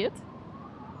 Let's see it.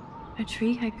 A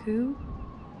tree haiku?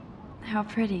 How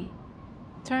pretty.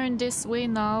 Turn this way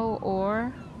now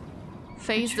or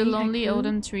face the lonely haiku?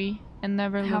 Odin tree and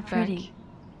never How look pretty. back.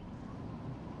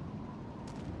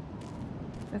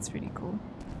 That's pretty cool.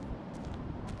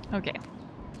 Okay.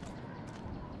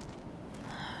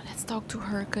 Let's talk to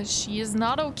her because she is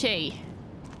not okay.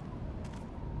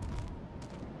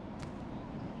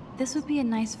 This would be a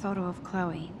nice photo of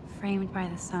Chloe, framed by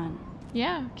the sun.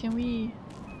 Yeah, can we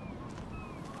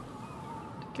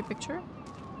take a picture?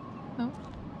 No?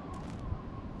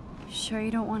 Sure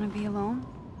you don't want to be alone?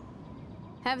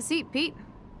 Have a seat, Pete.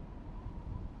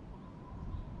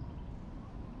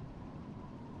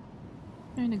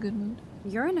 You're in a good mood.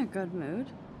 You're in a good mood.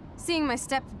 Seeing my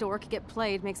step dork get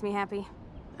played makes me happy.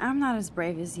 I'm not as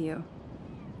brave as you.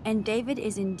 And David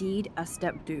is indeed a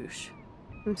step douche.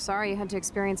 I'm sorry you had to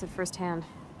experience it firsthand.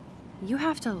 You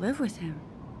have to live with him.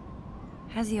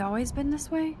 Has he always been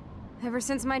this way? Ever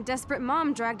since my desperate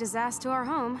mom dragged his ass to our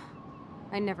home,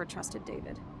 I never trusted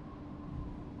David.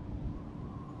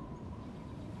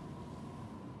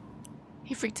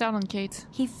 He freaked out on Kate.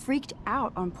 He freaked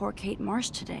out on poor Kate Marsh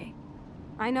today.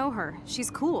 I know her. She's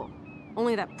cool.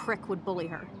 Only that prick would bully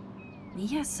her. He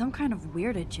has some kind of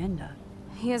weird agenda.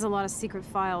 He has a lot of secret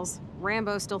files.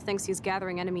 Rambo still thinks he's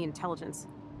gathering enemy intelligence.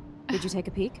 Did you take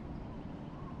a peek?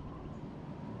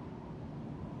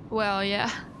 Well,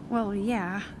 yeah. Well,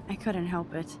 yeah, I couldn't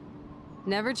help it.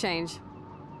 Never change.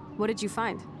 What did you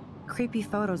find? Creepy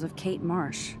photos of Kate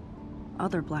Marsh.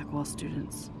 Other Blackwell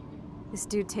students. This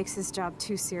dude takes his job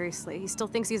too seriously. He still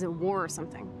thinks he's at war or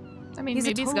something. I mean, He's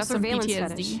maybe a he's total got some surveillance PTSD.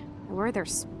 fetish. Where are there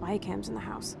spy cams in the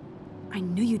house? I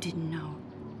knew you didn't know.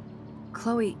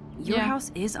 Chloe, your Yeah.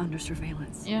 house is under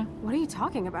surveillance. Yeah. What are you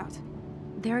talking about?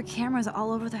 There are cameras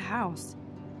all over the house.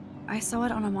 I saw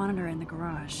it on a monitor in the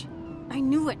garage. I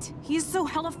knew it. He's so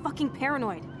hella fucking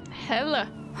paranoid. Hella.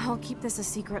 I'll keep this a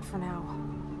secret for now.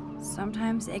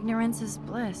 Sometimes ignorance is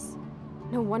bliss.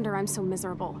 No wonder I'm so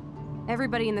miserable.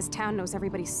 Everybody in this town knows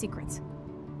everybody's secrets.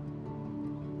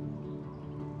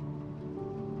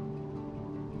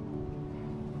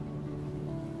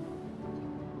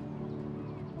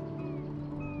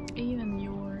 Even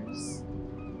yours.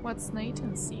 What's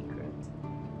Nathan's secret?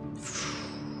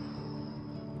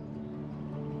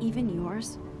 Even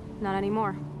yours? Not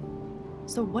anymore.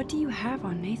 So what do you have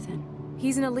on Nathan?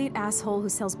 He's an elite asshole who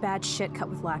sells bad shit cut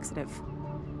with laxative.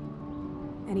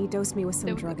 And he dosed me with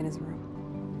some drug in his room.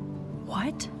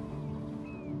 What?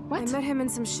 What? I met him in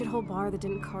some shithole bar that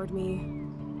didn't card me.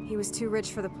 He was too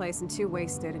rich for the place and too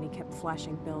wasted, and he kept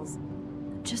flashing bills.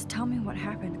 Just tell me what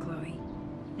happened, Chloe.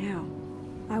 Now.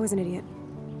 I was an idiot.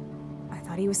 I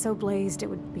thought he was so blazed it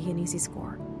would be an easy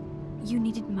score. You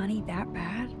needed money that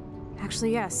bad?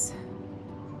 Actually, yes.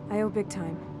 I owe big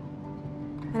time.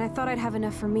 And I thought I'd have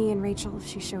enough for me and Rachel if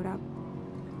she showed up.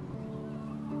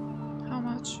 How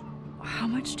much? How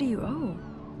much do you owe?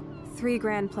 $3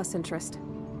 grand plus interest.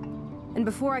 And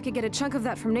before I could get a chunk of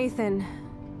that from Nathan,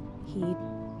 he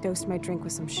dosed my drink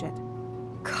with some shit.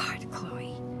 God,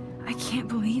 Chloe. I can't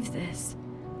believe this.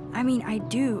 I mean, I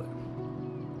do.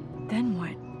 Then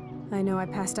what? I know I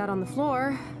passed out on the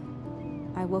floor.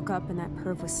 I woke up and that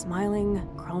perv was smiling,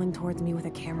 crawling towards me with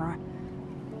a camera.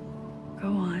 Go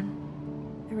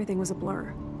on. Everything was a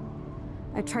blur.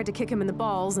 I tried to kick him in the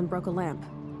balls and broke a lamp.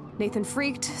 Nathan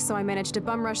freaked, so I managed to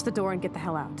bum rush the door and get the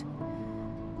hell out.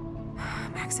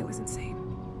 Max, it was insane.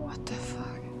 What the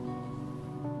fuck?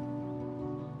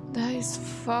 That is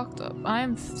fucked up.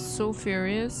 I'm so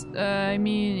furious. I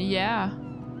mean, yeah.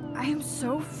 I am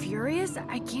so furious,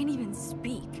 I can't even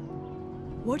speak.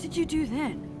 What did you do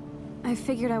then? I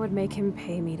figured I would make him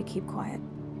pay me to keep quiet.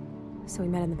 So we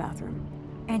met in the bathroom.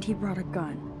 And he brought a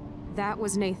gun. That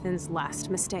was Nathan's last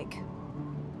mistake.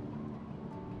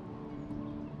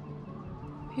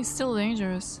 He's still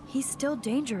dangerous. He's still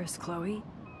dangerous, Chloe.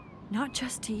 Not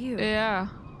just to you. Yeah.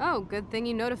 Oh, good thing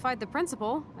you notified the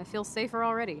principal. I feel safer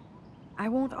already. I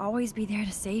won't always be there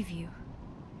to save you.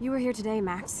 You were here today,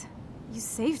 Max. You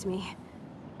saved me.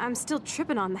 I'm still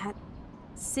tripping on that.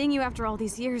 Seeing you after all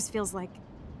these years feels like...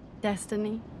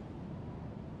 Destiny.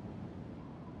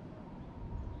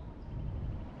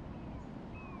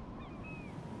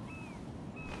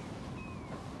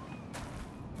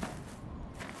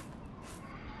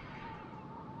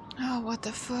 Oh, what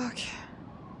the fuck?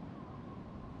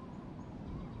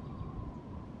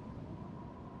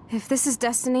 If this is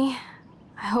destiny,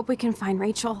 I hope we can find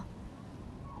Rachel.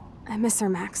 I miss her,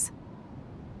 Max.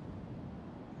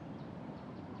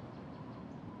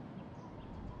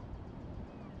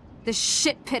 This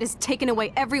shit pit has taken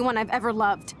away everyone I've ever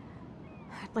loved.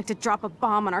 I'd like to drop a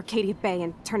bomb on Arcadia Bay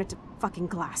and turn it to fucking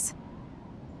glass.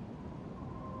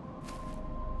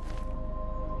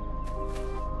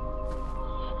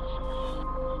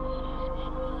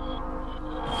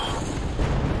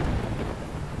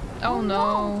 Oh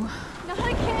no. No,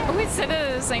 I can't. Oh, we said it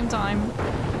at the same time.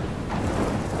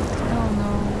 Oh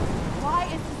no. Why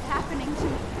is this happening to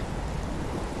me?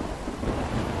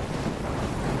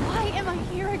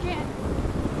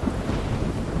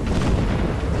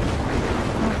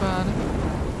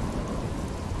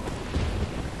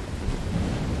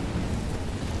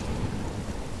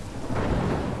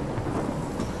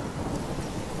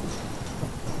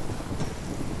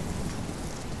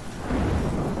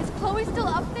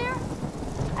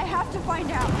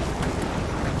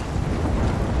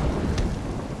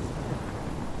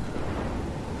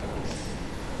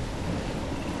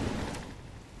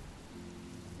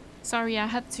 Sorry, I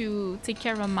had to take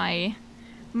care of my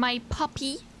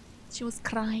puppy. She was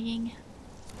crying.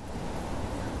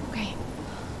 Okay.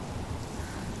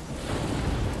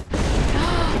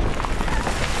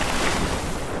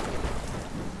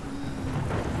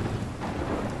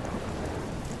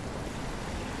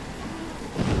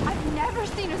 I've never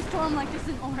seen a storm like this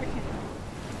in Oregon.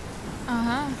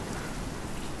 Uh-huh.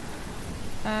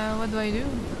 What do I do?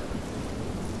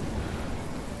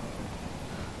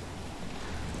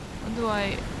 What do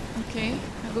I... Okay,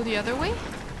 I go the other way?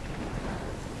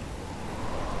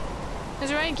 Is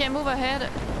there any can't move ahead?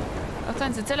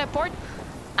 Attends, c'est teleport?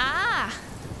 Ah!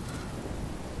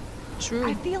 True.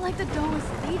 I feel like the dough is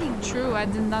feeding me. True, I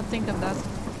did not think of that.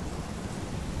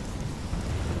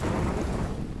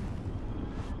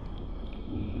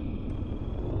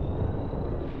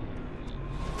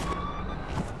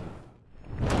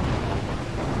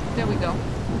 There we go.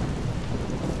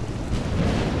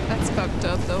 That's fucked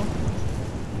up though.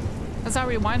 As I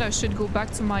rewind, I should go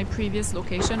back to my previous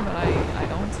location, but I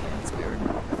don't. It's weird.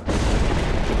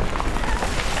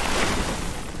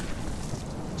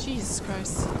 Jesus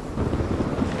Christ.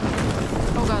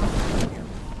 Oh god.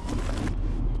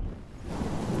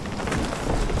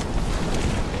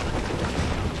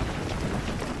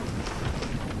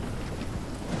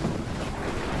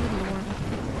 Good lord.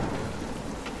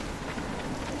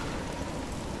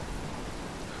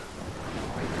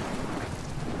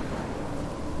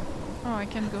 Oh, I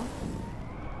can't go.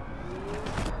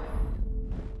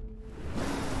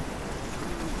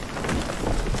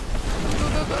 Go,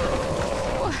 go,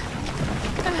 go!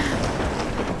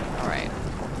 Alright.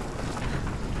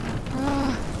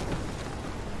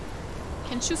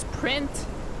 Can't you sprint?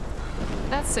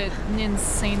 That's it. An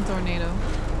insane tornado.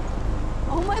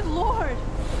 Oh my lord!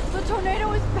 The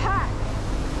tornado is back!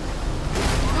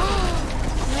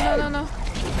 No, no, no.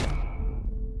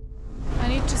 I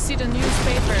need to see the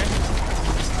newspaper.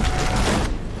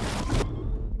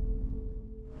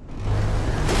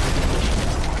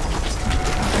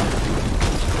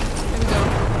 There we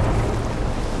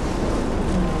go.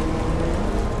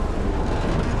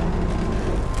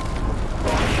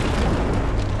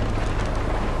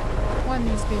 One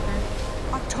newspaper.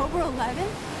 October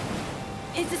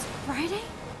 11th? Is this Friday?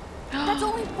 That's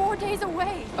only 4 days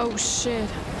away! Oh shit.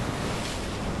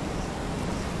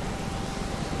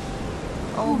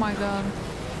 Oh my god.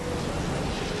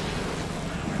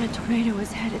 The tornado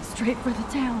is headed straight for the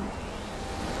town.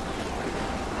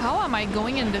 How am I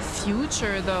going in the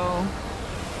future though?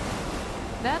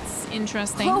 That's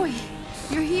interesting. Chloe,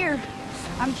 you're here.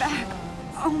 I'm back.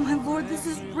 Oh my lord, this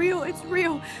is real. It's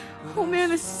real. Oh man,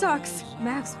 this sucks.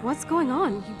 Max, what's going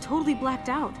on? You totally blacked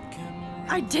out.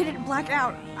 I didn't black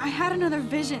out. I had another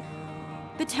vision.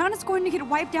 The town is going to get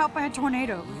wiped out by a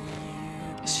tornado.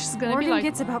 She's gonna Oregon be like,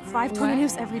 gets about 5 what?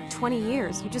 tornadoes every 20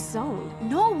 years. You just zoned.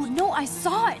 No, I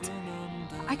saw it.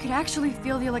 I could actually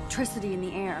feel the electricity in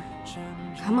the air.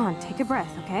 Come on, take a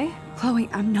breath, okay? Chloe,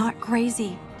 I'm not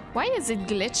crazy. why is it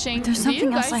glitching? There's Do you something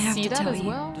guys else I have see to that tell as you.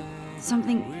 well?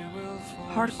 Something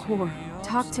hardcore.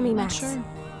 Talk to me, Not Max. sure.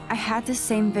 I had this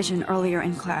same vision earlier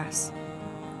in class.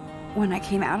 When I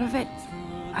came out of it,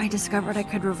 I discovered I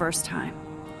could reverse time.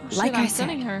 Oh, Like shit, I I'm said,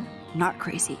 telling her. not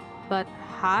crazy. But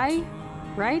high,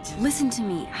 right? Listen to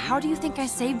me. How do you think I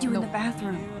saved you in the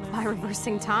bathroom? By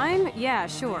reversing time? Yeah,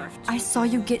 sure. I saw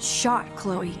you get shot,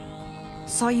 Chloe.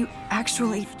 Saw you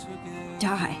actually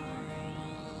die.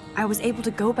 I was able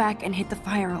to go back and hit the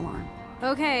fire alarm.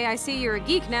 Okay, I see you're a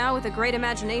geek now with a great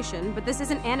imagination, but this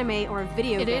isn't anime or a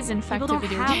video game. It is, in fact, People a don't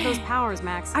video have game. those powers,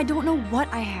 Max. I don't know what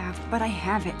I have, but I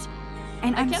have it.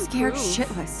 And I'm can scared prove.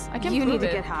 shitless. I can You prove need to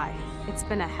it. get high. It's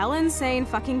been a hell insane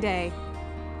fucking day.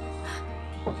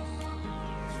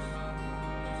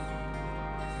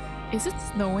 Is it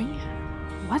snowing?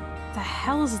 What the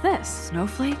hell is this?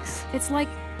 Snowflakes? It's like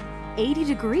 80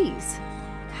 degrees.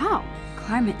 How?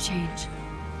 Climate change.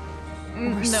 Or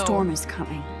a No, storm is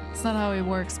coming. it's not how it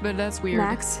works, but that's weird.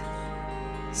 Max,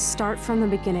 start from the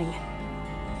beginning.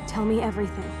 Tell me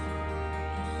everything.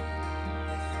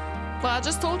 Well, I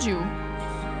just told you.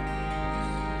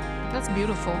 That's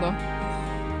beautiful, though.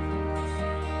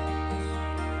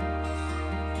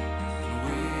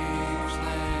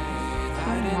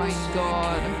 Oh my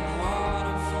god.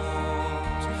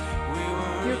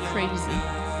 You're crazy.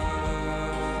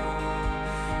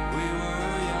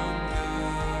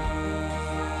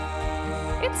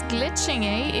 It's glitching,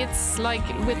 eh? It's like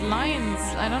with lines.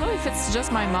 I don't know if it's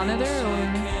just my monitor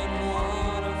or...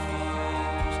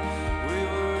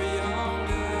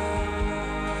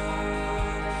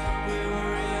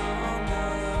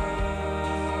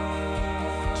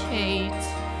 Kate.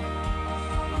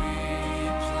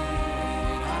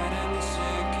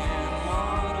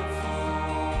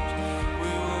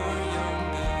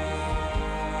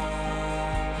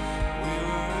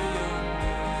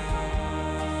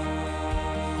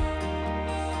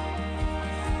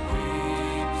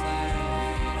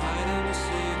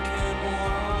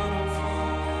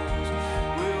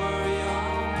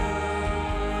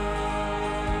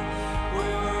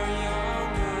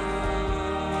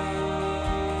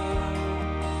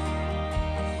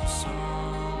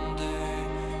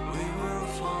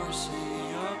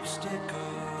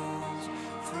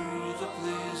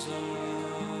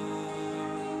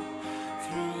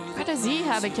 does he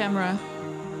have a camera?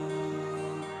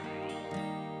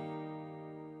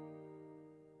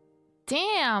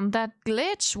 Damn, that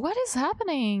glitch. What is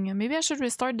happening? Maybe I should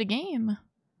restart the game.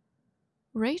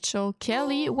 Rachel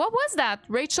Kelly. What was that?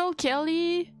 Rachel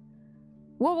Kelly.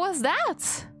 What was that?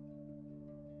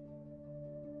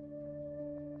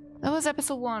 That was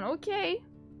episode 1. Okay.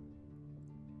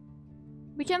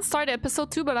 We can start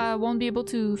episode 2, but I won't be able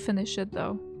to finish it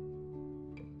though.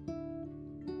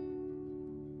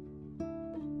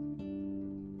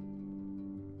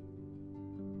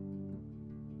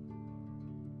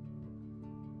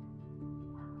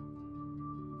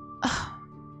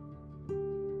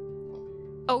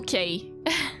 Okay.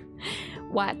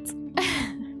 What?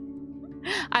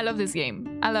 I love this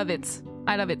game. I love it.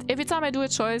 I love it. Every time I do a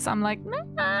choice, I'm like,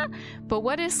 nah. But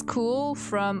what is cool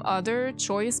from other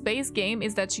choice-based game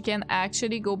is that you can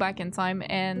actually go back in time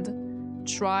and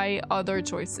try other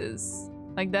choices.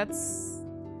 Like that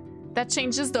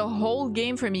changes the whole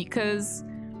game for me, because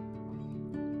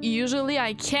usually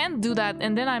I can't do that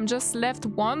and then I'm just left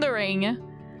wondering,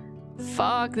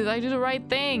 fuck, did I do the right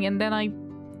thing?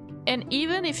 And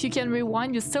even if you can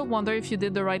rewind, you still wonder if you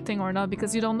did the right thing or not,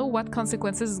 because you don't know what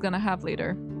consequences it's gonna have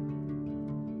later.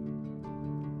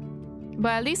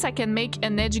 But at least I can make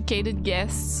an educated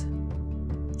guess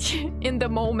in the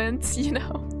moment, you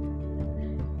know?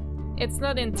 It's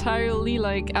not entirely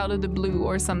like out of the blue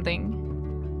or something.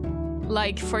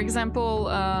 Like, for example,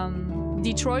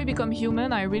 Detroit Become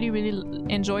Human, I really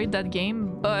enjoyed that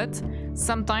game, but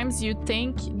sometimes you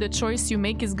think the choice you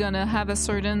make is gonna have a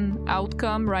certain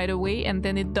outcome right away, and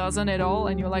then it doesn't at all,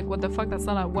 and you're like, what the fuck, that's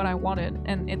not what I wanted,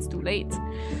 and it's too late.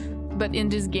 But in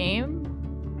this game,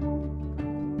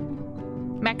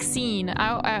 Maxine,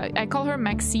 I call her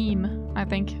Maxime, I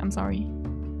think, I'm sorry.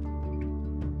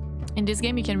 In this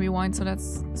game you can rewind, so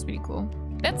that's pretty cool.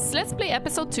 Let's play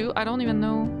episode 2, I don't even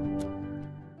know.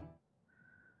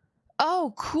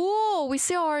 Oh, cool! We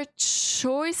see our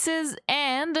choices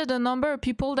and the number of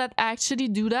people that actually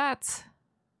do that.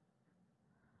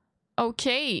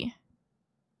 Okay.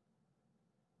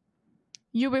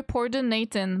 You reported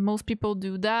Nathan. Most people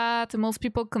do that. Most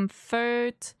people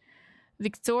comfort.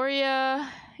 Victoria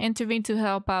intervened to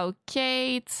help out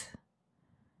Kate.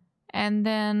 And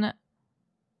then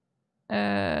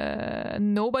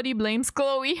nobody blames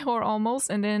Chloe, or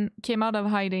almost, and then came out of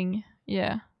hiding.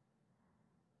 Yeah.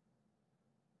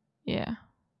 Yeah.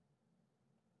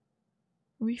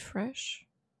 Refresh.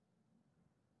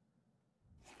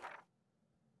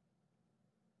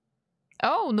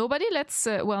 Oh, nobody lets...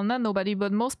 well, not nobody,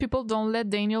 but most people don't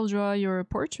let Daniel draw your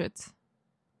portrait.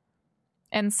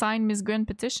 And sign Miss Grant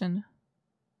petition.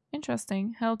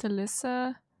 Interesting. Helped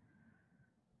Alyssa.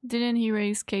 Didn't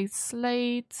erase Kate's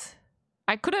slate.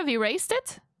 I could have erased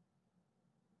it?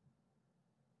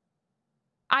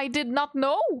 I did not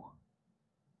know!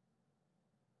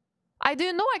 I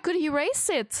didn't know I could erase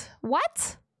it.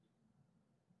 What?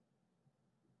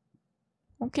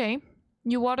 Okay.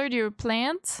 You watered your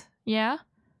plant? Yeah.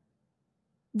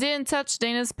 Didn't touch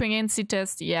Dana's pregnancy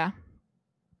test? Yeah.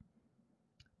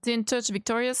 Didn't touch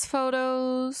Victoria's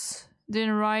photos?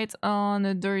 Didn't write on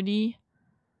a dirty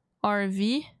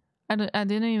RV? I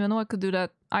didn't even know I could do that.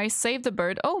 I saved the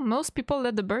bird. Oh, most people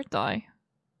let the bird die.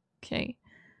 Okay.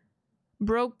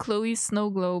 Broke Chloe's snow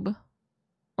globe.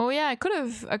 Oh yeah, I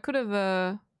could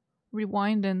have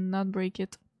rewind and not break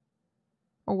it.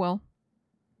 Oh well.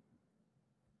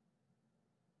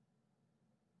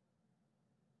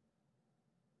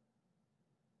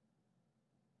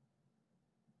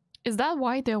 Is that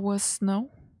why there was snow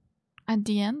at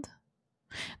the end?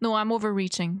 No, I'm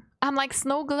overreaching. I'm like,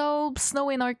 snow globe, snow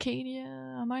in Arcadia.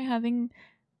 Am I having,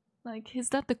 like, is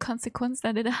that the consequence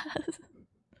that it has?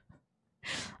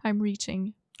 I'm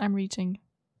reaching. I'm reaching.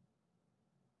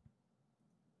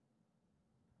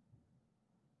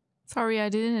 Sorry, I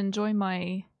didn't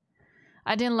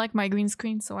like my green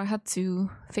screen, so I had to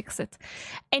fix it.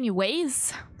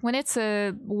 Anyways, when it's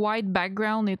a white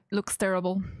background, it looks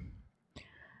terrible.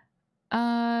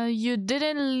 You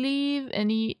didn't leave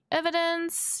any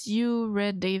evidence. You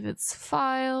read David's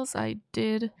files. I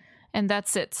did. And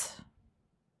that's it.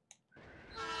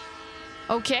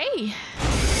 Okay.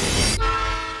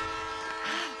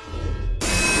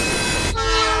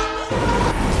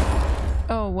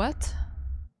 Oh, what?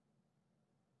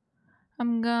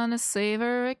 I'm gonna save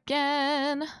her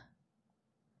again.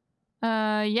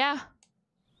 Yeah.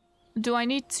 Do I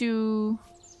need to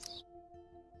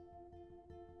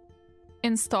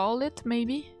install it,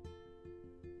 maybe?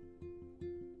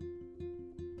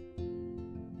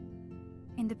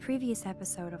 In the previous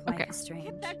episode of Life is Strange.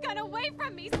 Get that gun away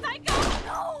from me, psycho!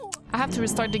 No! I have to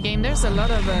restart the game. There's a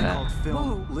lot of called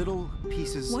film little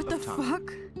pieces What the of time.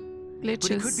 fuck? glitches. But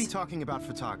he could be talking about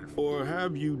photography. Or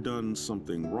have you done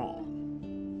something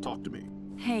wrong? Talk to me.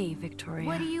 Hey, Victoria.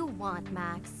 What do you want,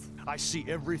 Max? I see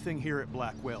everything here at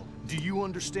Blackwell. Do you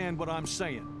understand what I'm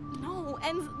saying? No,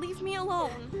 and leave me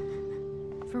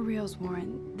alone. For reals,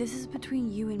 Warren, this is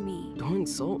between you and me. Don't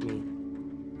insult me.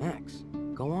 Max,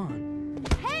 go on.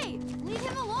 Hey, leave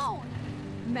him alone.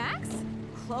 Max?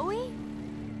 Chloe?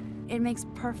 It makes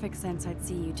perfect sense I'd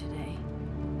see you today.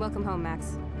 Welcome home,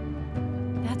 Max.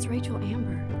 That's Rachel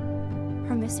Amber.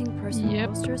 Her missing person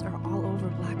posters are all over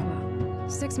Blackwell.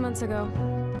 6 months ago.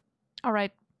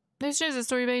 Alright. This is a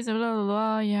story based, blah, blah,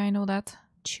 blah. Yeah, I know that.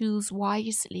 Choose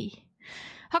wisely.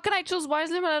 How can I choose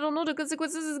wisely when I don't know the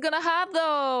consequences it's gonna have,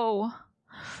 though?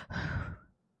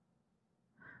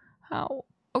 How?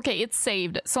 Okay, it's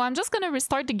saved. So I'm just gonna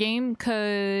restart the game,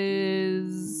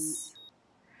 cause...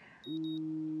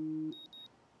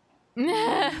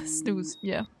 Snooze,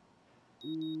 yeah.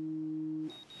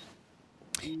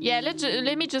 Yeah,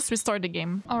 let me just restart the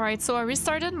game. Alright, so I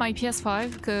restarted my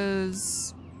PS5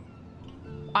 because...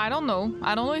 I don't know.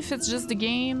 I don't know if it's just the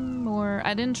game or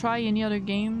I didn't try any other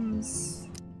games.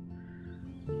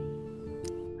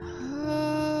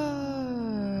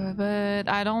 But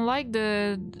I don't like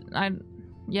the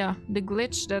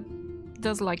glitch that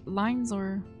does like lines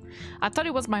or... I thought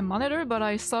it was my monitor, but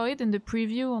I saw it in the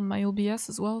preview on my OBS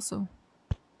as well, so...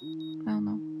 I don't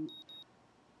know.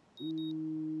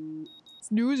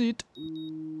 Snooze it.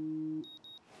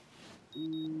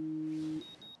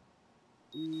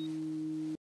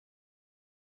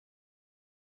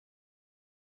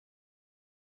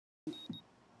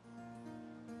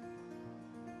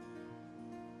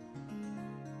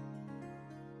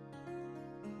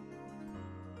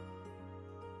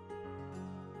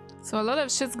 So a lot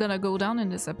of shit's gonna go down in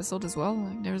this episode as well.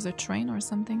 Like there's a train or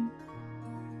something.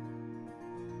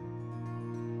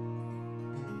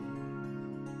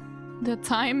 The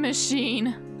time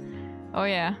machine. Oh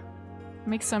yeah.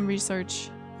 Make some research.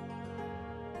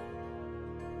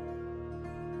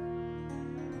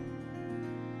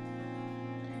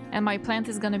 And my plant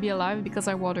is gonna be alive because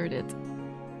I watered it.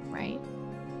 Right?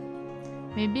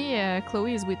 Maybe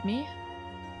Chloe is with me.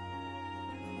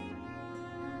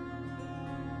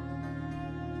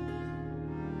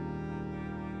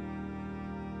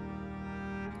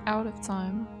 Out of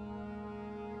time.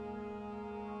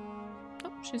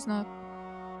 Oh, she's not.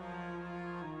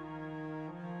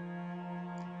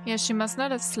 Yeah, she must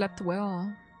not have slept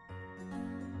well.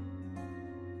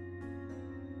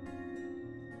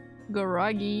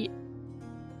 Goragi.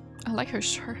 I like her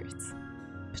shirt.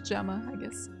 Pajama, I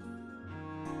guess.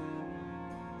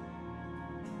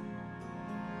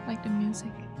 I like the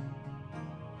music.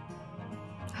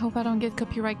 I hope I don't get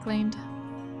copyright claimed.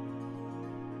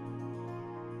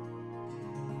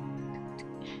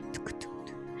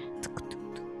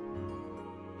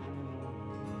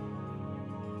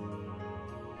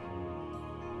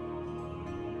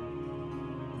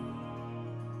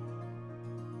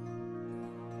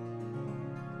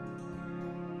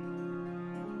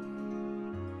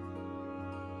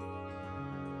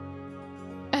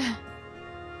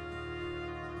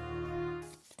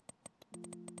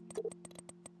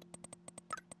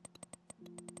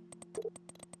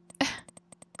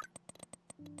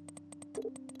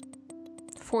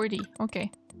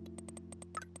 Okay.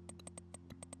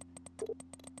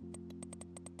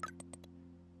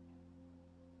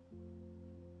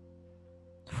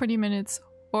 "40 minutes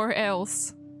or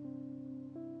else."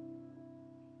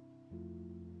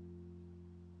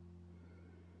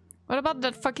 What about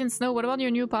that fucking snow? What about your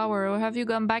new power? Or have you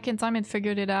gone back in time and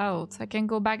figured it out? I can't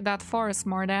go back that far,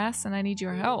 smartass, and I need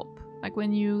your help. Like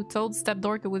when you told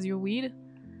Stepdork it was your weed?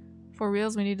 For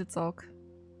reals, we need to talk.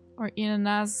 Or in an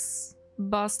ass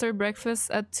buster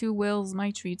breakfast at 2 whales, my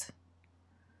treat.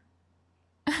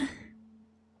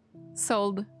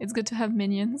 Sold. It's good to have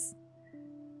minions.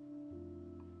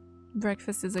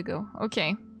 Breakfast is a go.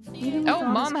 Okay. Oh,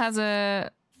 mom has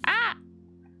a... Ah!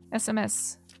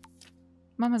 SMS.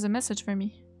 Mom has a message for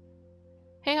me.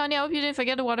 "Hey honey, I hope you didn't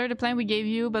forget to water the plant we gave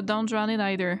you, but don't drown it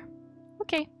either."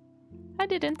 Okay. I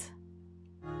didn't.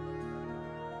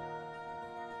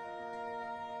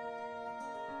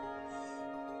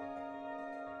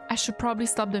 I should probably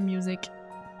stop the music.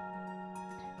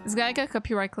 This guy got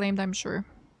copyright claimed, I'm sure.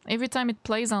 Every time it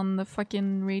plays on the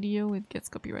fucking radio, it gets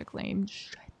copyright claimed.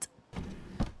 Shit.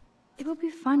 It would be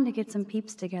fun to get some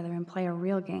peeps together and play a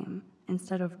real game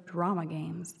instead of drama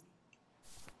games.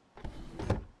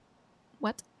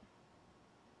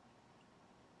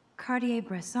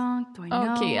 Cartier-Bresson,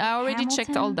 Doisneau, Okay, I already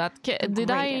checked all Hamilton, that. the Did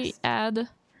I greatest. add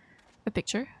a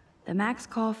picture? The Max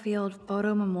Caulfield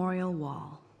Photo Memorial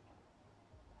Wall.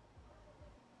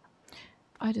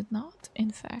 I did not,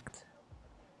 in fact.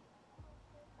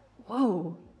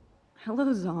 Whoa.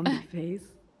 Hello, zombie face.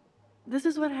 This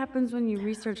is what happens when you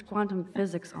research quantum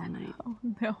physics all night. Oh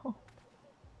no.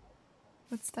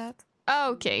 What's that?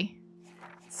 Oh, okay.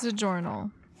 It's a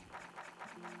journal.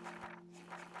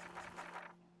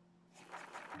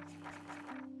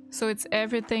 So it's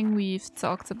everything we've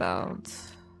talked about.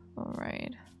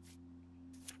 Alright.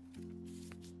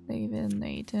 David,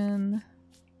 Nathan,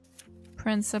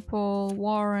 Principal,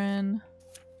 Warren.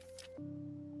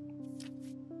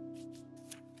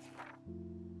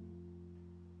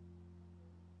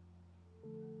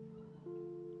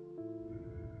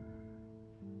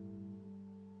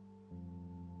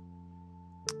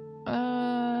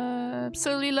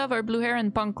 Absolutely love her blue hair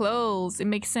and punk clothes. It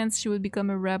makes sense she would become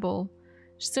a rebel.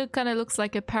 She still kind of looks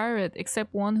like a pirate,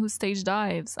 except one who stage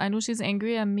dives. I know she's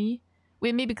angry at me,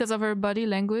 with me because of her body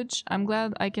language. I'm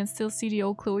glad I can still see the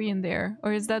old Chloe in there.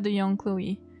 Or is that the young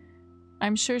Chloe?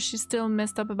 I'm sure she's still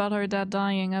messed up about her dad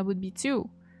dying. I would be too.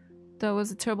 That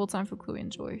was a terrible time for Chloe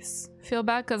and Joyce. Feel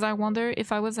bad because I wonder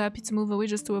if I was happy to move away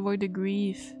just to avoid the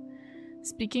grief.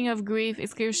 Speaking of grief,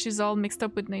 it's clear she's all mixed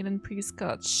up with Nathan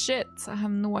Prescott. Shit, I have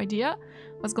no idea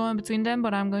what's going on between them,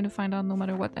 but I'm going to find out no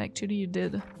matter what actually you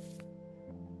did.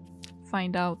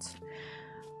 Find out.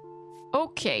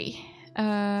 Okay.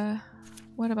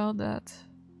 What about that?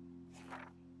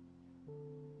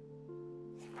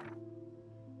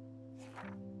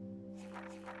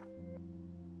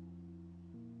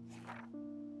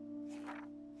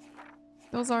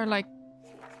 Those are like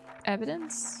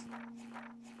evidence?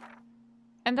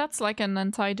 And that's like an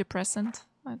antidepressant,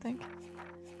 I think.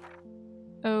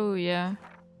 Oh, yeah.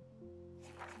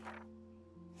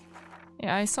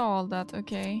 Yeah, I saw all that,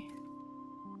 okay.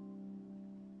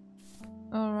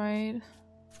 Alright.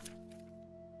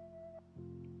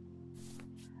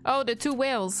 Oh, the two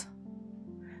whales.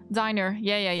 Diner.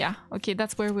 Yeah. Okay,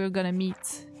 that's where we're gonna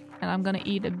meet. And I'm gonna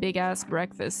eat a big-ass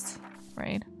breakfast,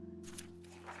 right?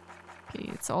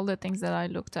 Okay, it's all the things that I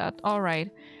looked at.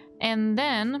 Alright. And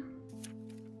then...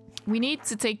 we need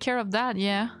to take care of that,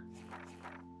 yeah.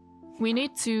 We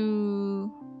need to...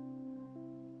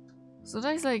 so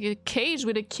that's like a cage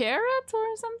with a carrot or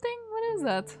something? What is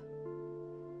that?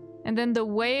 And then the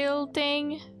whale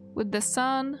thing with the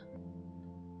sun.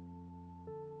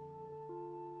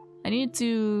 I need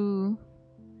to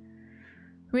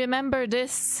remember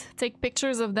this. Take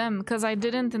pictures of them, because I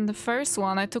didn't in the first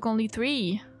one. I took only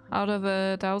 3 out of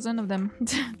 1,000 of them.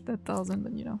 That 1,000,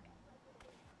 but you know.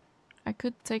 I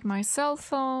could take my cell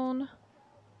phone.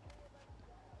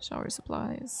 Shower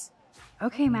supplies.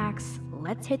 Okay, Max,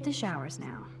 let's hit the showers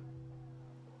now.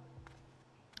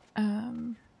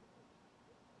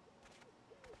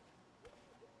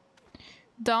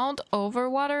 Don't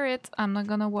overwater it. I'm not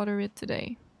gonna water it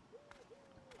today.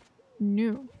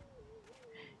 No.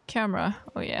 Camera.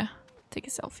 Oh yeah. Take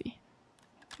a selfie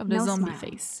of the No zombie smile.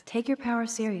 face. Take your power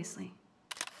seriously.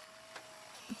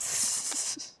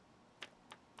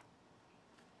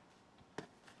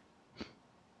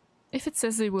 If it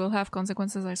says it will have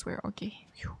consequences, I swear. Okay.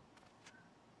 Phew.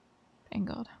 Thank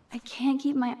God. I can't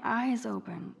keep my eyes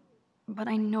open, but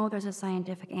I know there's a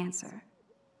scientific answer.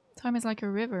 Time is like a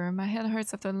river. My head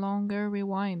hurts after a longer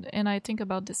rewind, and I think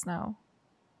about this now.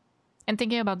 And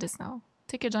thinking about this now.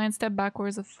 Take a giant step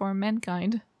backwards for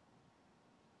mankind.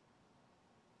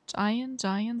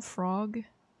 Giant frog.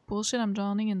 Bullshit, I'm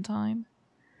drowning in time.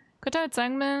 Quantum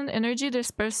entanglement, energy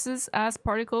disperses as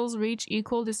particles reach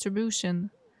equal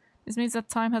distribution. This means that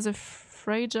time has a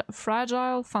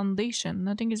fragile foundation.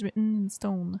 Nothing is written in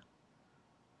stone.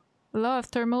 The law of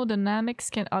thermodynamics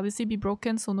can obviously be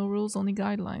broken, so no rules, only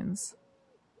guidelines.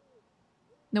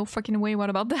 No fucking way, what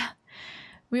about that?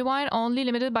 Rewind only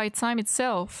limited by time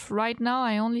itself. Right now,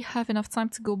 I only have enough time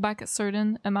to go back a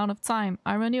certain amount of time.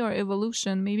 Irony or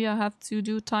evolution? Maybe I have to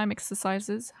do time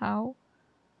exercises. How?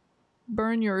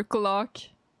 Burn your clock.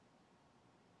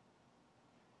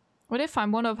 What if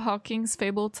I'm one of Hawking's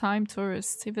fabled time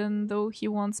tourists? Even though he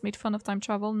once made fun of time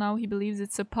travel, now he believes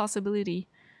it's a possibility.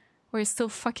 Or he's still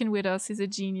fucking with us. He's a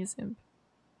genius imp.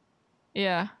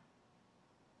 Yeah.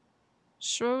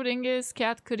 Schrodinger's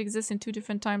cat could exist in 2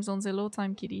 different time zones. Hello,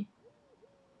 time kitty.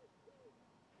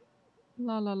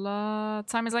 La la la.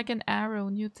 Time is like an arrow,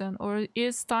 Newton. Or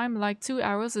is time like 2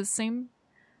 arrows the same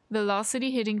velocity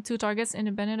hitting 2 targets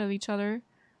independent of each other,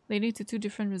 leading to 2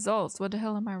 different results? What the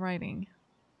hell am I writing?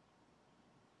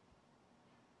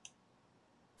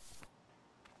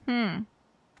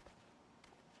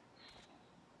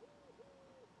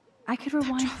 I could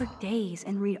rewind for days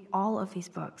and read all of these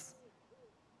books.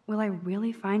 Will I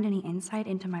really find any insight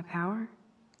into my power?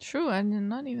 True, I did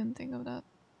not even think of that.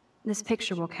 This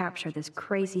picture will capture this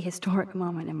crazy historic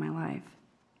moment in my life.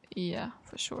 Yeah,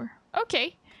 for sure.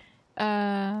 Okay.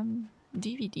 DVDs.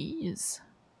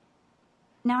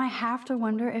 Now I have to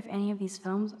wonder if any of these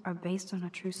films are based on a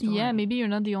true story. Yeah, maybe you're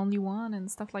not the only one and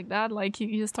stuff like that. Like,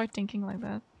 you start thinking like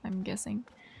that, I'm guessing.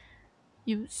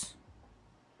 Use.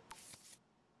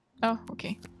 Oh,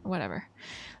 okay. Whatever.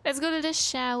 Let's go to the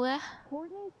shower.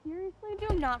 Courtney, seriously?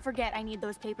 Do not forget I need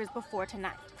those papers before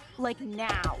tonight. Like,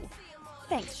 now.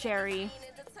 Thanks, Sherry.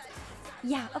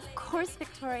 Yeah, of course,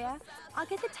 Victoria. I'll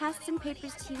get the tests and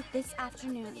papers to you this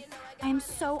afternoon. I am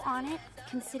so on it.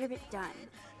 Consider it done.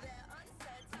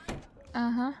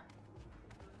 Uh-huh.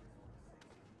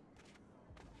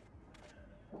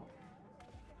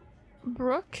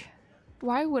 Brooke?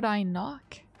 Why would I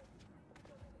knock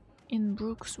in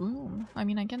Brooke's room? I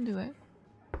mean, I can do it.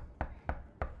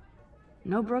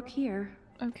 No Brooke here.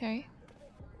 Okay.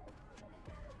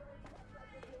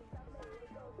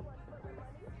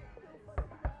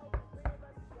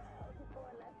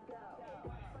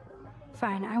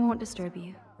 Fine, I won't disturb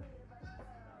you.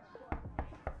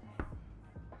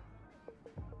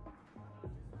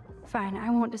 Fine, I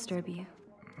won't disturb you.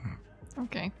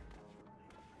 Okay.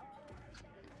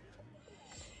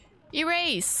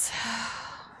 Erase.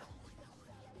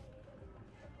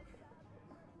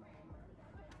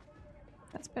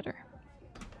 That's better.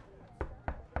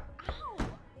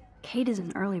 Kate is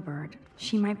an early bird.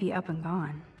 She might be up and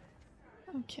gone.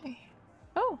 Okay.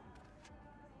 Oh.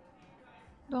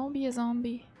 Don't be a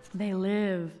zombie. They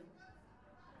live.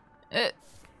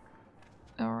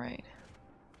 Alright.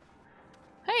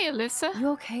 Hey, Alyssa. You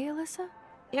okay, Alyssa?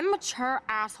 Immature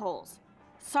assholes.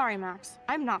 Sorry, Max.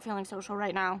 I'm not feeling social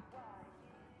right now.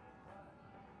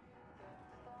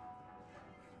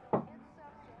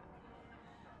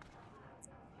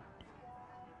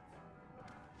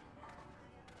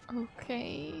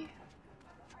 Okay.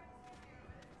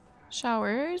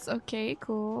 Showers. Okay,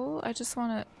 cool. I just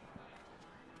wanna...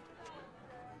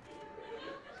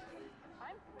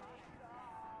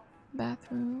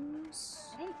 Bathrooms.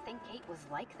 I didn't think Kate was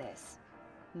like this.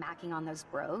 Macking on those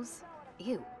bros?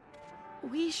 Ew.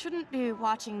 We shouldn't be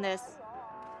watching this.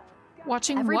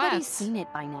 Watching Everybody's what? seen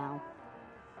it by now.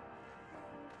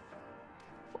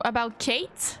 About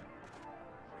Kate?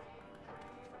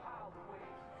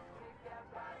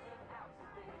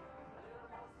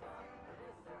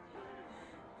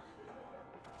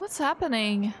 What's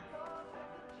happening?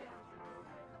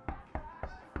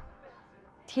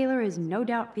 Taylor is no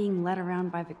doubt being led around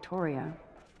by Victoria,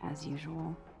 as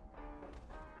usual.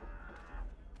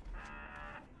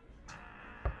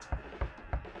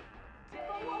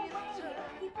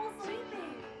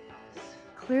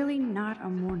 Clearly not a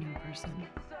morning person.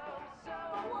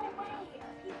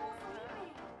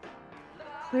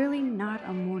 Clearly not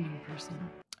a morning person.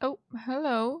 Oh,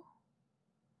 hello.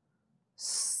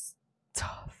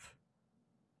 Stuff.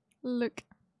 Look.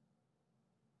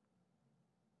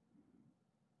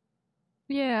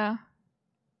 Yeah.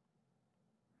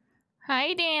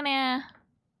 Hi, Dana.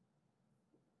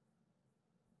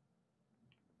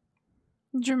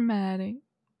 Dramatic.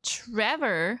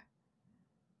 Trevor?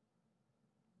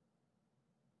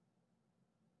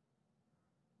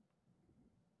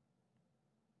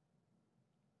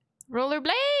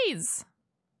 Rollerblades!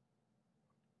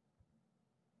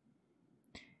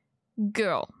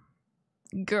 Girl.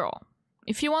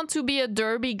 If you want to be a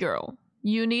derby girl,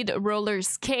 you need roller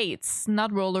skates,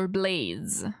 not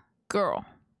rollerblades. Girl.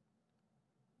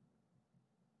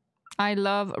 I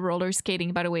love roller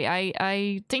skating, by the way.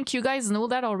 I think you guys know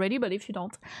that already, but if you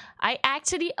don't, I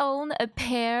actually own a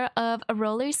pair of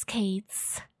roller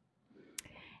skates.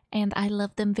 And I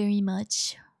love them very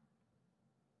much.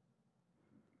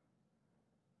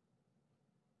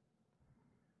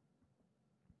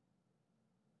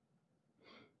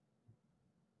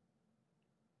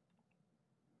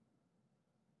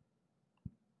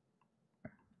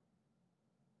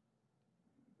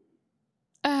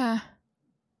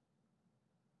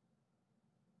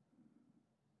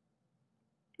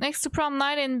 Next to prom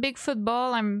night and big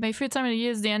football, my favorite time of the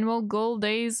year is the annual Gold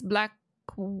Days Black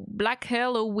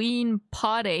Halloween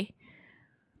party.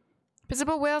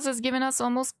 Principal Wells has given us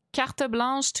almost carte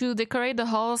blanche to decorate the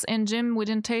halls and gym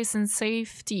within taste and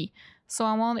safety. So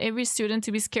I want every student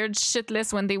to be scared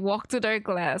shitless when they walk to their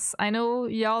class. I know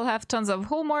y'all have tons of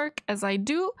homework, as I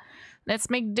do. Let's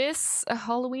make this a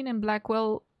Halloween and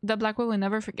Blackwell will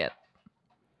never forget.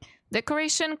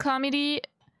 Decoration committee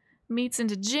meets in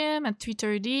the gym at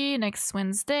 3:30 next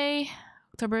Wednesday,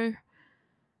 October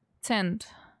 10th.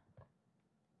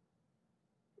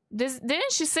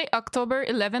 Didn't she say October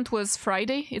 11th was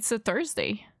Friday? It's a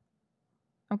Thursday.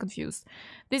 I'm confused.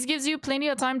 This gives you plenty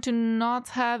of time to not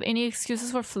have any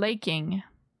excuses for flaking.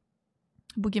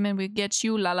 Boogeyman will get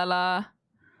you, la la la.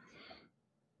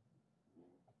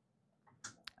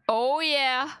 Oh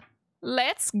yeah,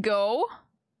 let's go.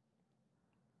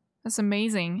 That's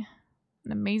amazing.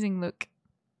 An amazing look.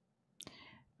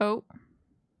 Oh.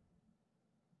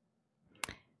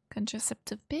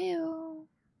 Contraceptive pill.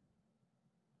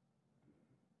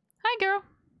 Hi, girl.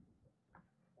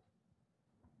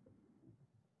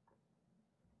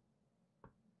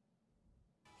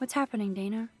 What's happening,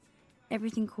 Dana?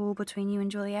 Everything cool between you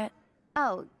and Juliet?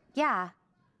 Oh, yeah.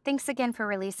 Thanks again for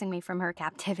releasing me from her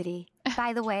captivity.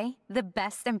 By the way, the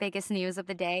best and biggest news of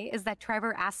the day is that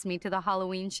Trevor asked me to the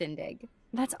Halloween shindig.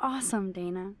 That's awesome,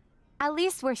 Dana. At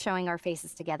least we're showing our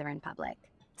faces together in public.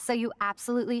 So you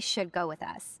absolutely should go with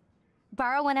us.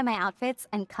 Borrow one of my outfits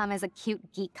and come as a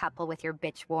cute geek couple with your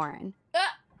bitch Warren.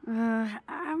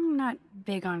 I'm not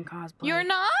big on cosplay. You're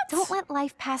not? Don't let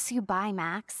life pass you by,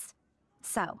 Max.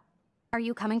 So, are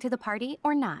you coming to the party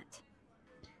or not?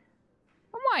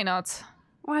 Why not?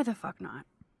 Why the fuck not?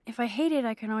 If I hate it,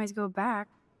 I can always go back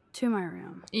to my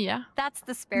room. Yeah. That's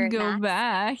the spirit, Go Max.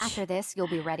 back. After this, you'll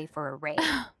be ready for a raid.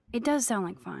 It does sound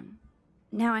like fun.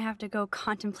 Now I have to go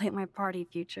contemplate my party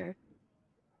future.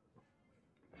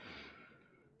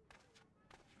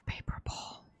 Paper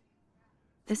ball.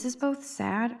 This is both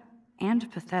sad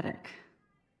and pathetic.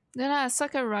 Then I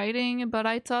suck at writing, but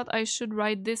I thought I should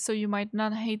write this so you might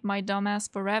not hate my dumbass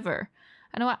forever.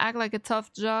 I know I act like a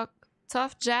tough jock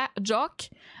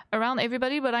around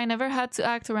everybody, but I never had to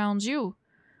act around you.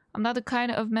 I'm not the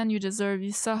kind of man you deserve.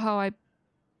 You saw how I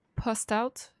pussed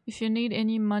out. If you need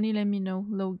any money, let me know.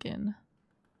 Logan.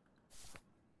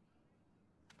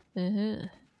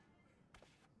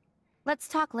 Let's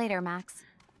talk later, Max.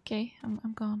 Okay, I'm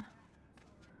gone.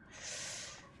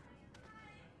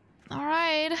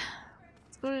 Alright.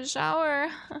 Let's go to the shower.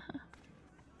 I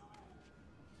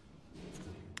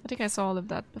think I saw all of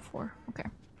that before. Okay.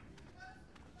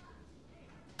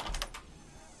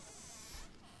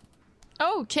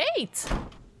 Oh, Kate!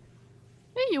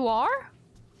 There you are!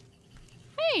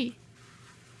 Hey!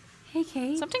 Hey,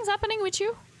 Kate. Something's happening with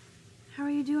you? How are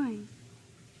you doing?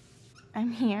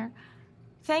 I'm here.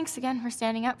 Thanks again for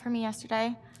standing up for me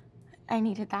yesterday. I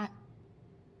needed that.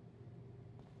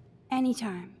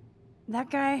 Anytime. That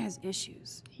guy has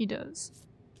issues. He does.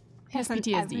 He has Isn't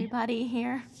PTSD. everybody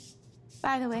here?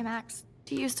 By the way, Max,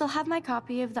 do you still have my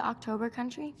copy of the October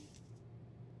Country?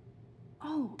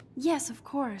 Oh, yes, of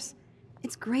course.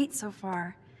 It's great so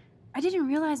far. I didn't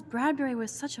realize Bradbury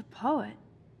was such a poet.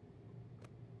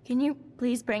 Can you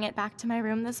please bring it back to my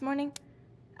room this morning?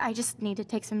 I just need to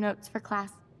take some notes for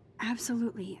class.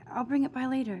 Absolutely. I'll bring it by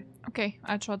later. Okay,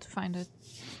 I tried to find it.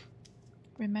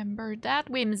 Remember that,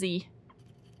 Whimsy.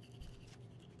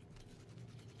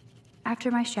 After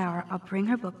my shower, I'll bring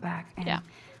her book back, and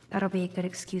that'll be a good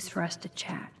excuse for us to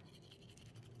chat.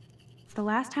 The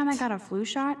last time I got a flu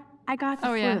shot, I got the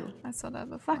flu. Yeah, I saw that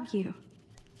before. Fuck you.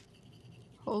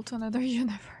 Hold to another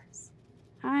universe.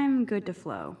 I'm good to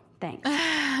flow. Thanks.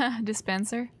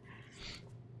 Dispenser.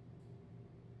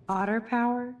 Otter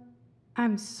power?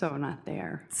 I'm so not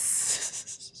there.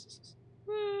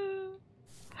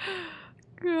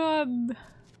 God.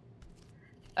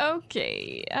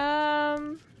 Okay.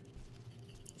 Let's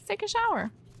take a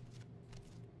shower.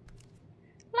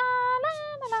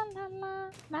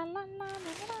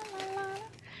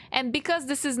 And because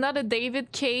this is not a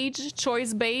David Cage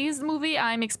choice-based movie,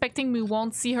 I'm expecting we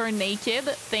won't see her naked.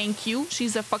 Thank you.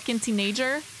 She's a fucking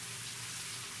teenager.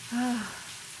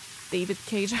 David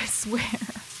Cage, I swear.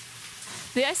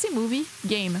 Did I say movie?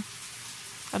 Game.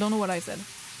 I don't know what I said.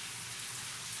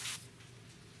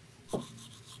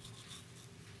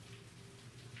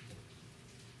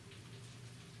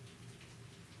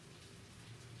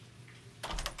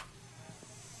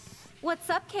 What's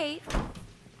up, Kate?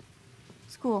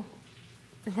 School.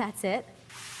 That's it?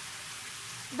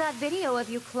 That video of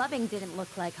you clubbing didn't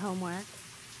look like homework.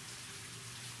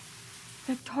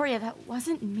 Victoria, that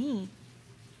wasn't me.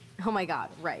 Oh my god,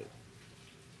 right.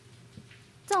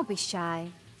 Don't be shy.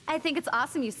 I think it's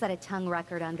awesome you set a tongue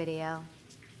record on video.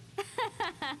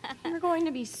 You're going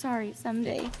to be sorry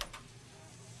someday.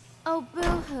 Oh,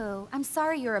 boo-hoo. I'm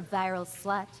sorry you're a viral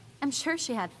slut. I'm sure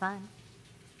she had fun.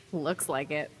 Looks like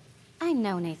it. I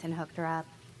know Nathan hooked her up.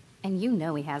 And you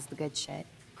know he has the good shit.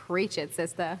 Preach it,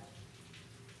 sister.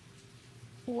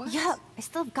 What? Yuck, I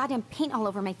still have goddamn paint all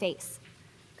over my face.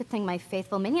 Good thing my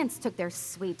faithful minions took their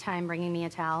sweet time bringing me a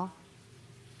towel.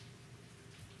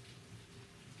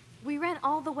 We ran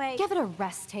all the way. Give it a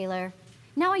rest, Taylor.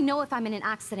 Now I know if I'm in an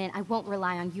accident, I won't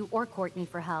rely on you or Courtney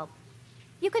for help.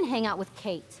 You can hang out with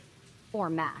Kate. Or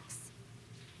Max.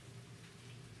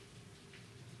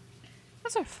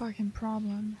 What's our fucking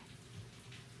problem?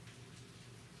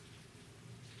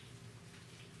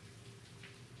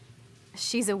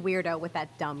 She's a weirdo with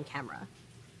that dumb camera.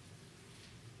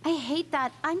 I hate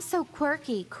that I'm so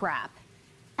quirky crap.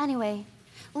 Anyway,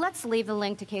 let's leave the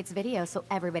link to Kate's video so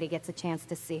everybody gets a chance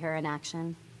to see her in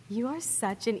action. You are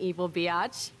such an evil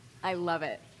biatch. I love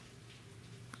it.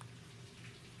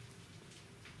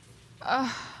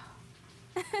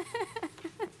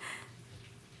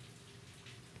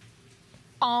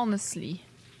 Honestly.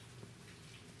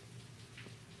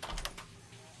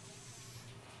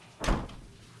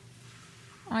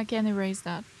 I can't erase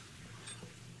that.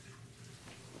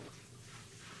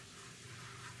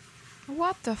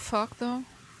 What the fuck though?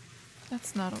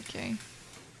 That's not okay.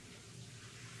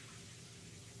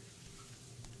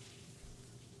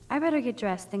 I better get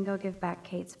dressed and go give back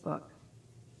Kate's book.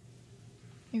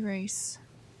 Erase.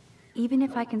 Even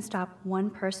if I can stop one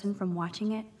person from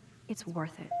watching it, it's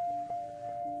worth it.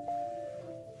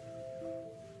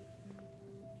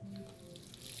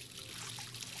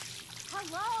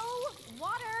 Hello?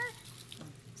 Water?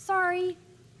 Sorry,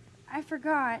 I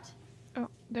forgot. Oh,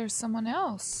 there's someone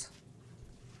else.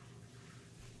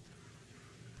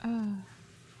 I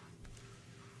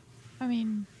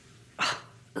mean...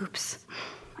 Oops.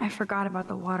 I forgot about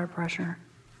the water pressure.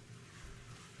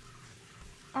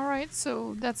 Alright,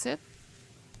 so that's it.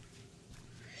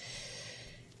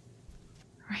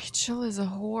 Rachel is a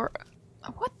whore.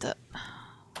 What the...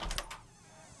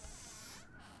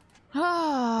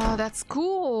 Ah, that's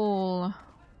cool.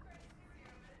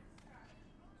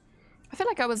 I feel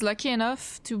like I was lucky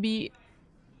enough to be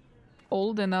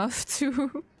old enough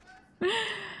to...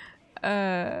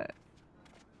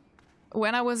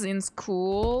 when I was in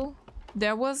school,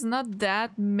 there was not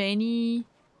that many...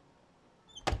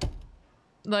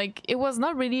 Like, it was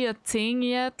not really a thing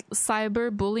yet,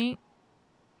 cyberbullying.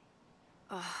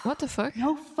 What the fuck?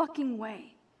 No fucking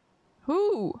way.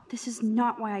 Who? This is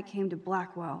not why I came to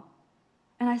Blackwell.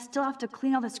 And I still have to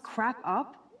clean all this crap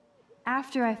up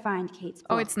after I find Kate's book.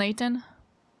 Oh, it's Nathan?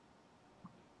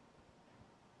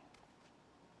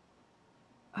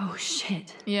 Oh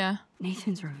shit. Yeah.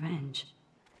 Nathan's revenge.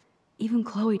 Even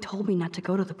Chloe told me not to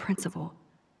go to the principal.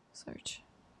 Search.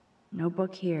 No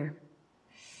book here.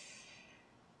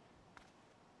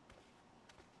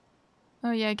 Oh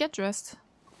yeah, get dressed.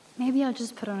 Maybe I'll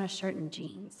just put on a shirt and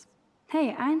jeans.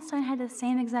 Hey, Einstein had the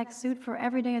same exact suit for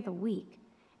every day of the week.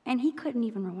 And he couldn't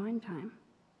even rewind time.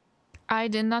 I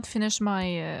did not finish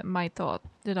my my thought,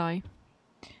 did I?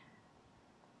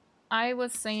 I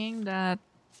was saying that...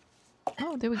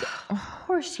 Oh, there we go. Of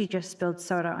course she just spilled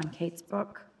soda on Kate's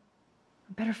book.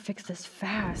 I better fix this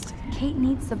fast. Kate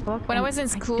needs the book. When I was in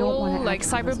school, like,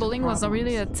 cyberbullying was not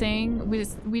really a thing.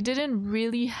 We didn't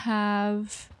really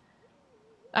have...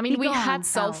 I mean, we had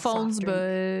cell phones,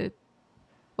 but...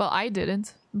 Well, I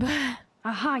didn't, but...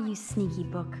 Aha, you sneaky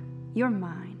book. You're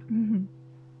mine.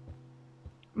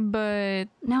 But...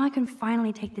 Now I can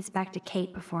finally take this back to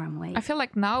Kate before I'm late. I feel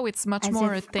like now it's much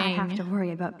more a thing. I have to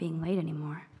worry about being late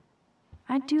anymore.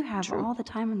 I do have all the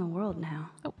time in the world now.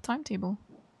 Oh, timetable.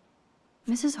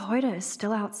 Mrs. Hoyda is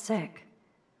still out sick.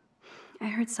 I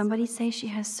heard somebody say she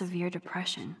has severe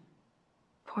depression.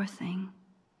 Poor thing.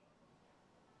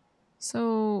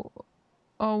 So,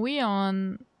 are we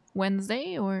on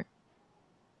Wednesday or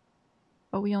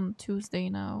are we on Tuesday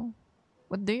now?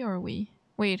 What day are we?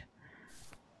 Wait.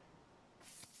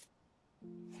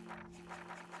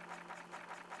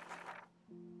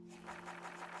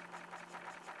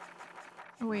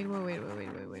 Wait.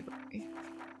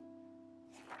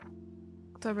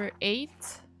 October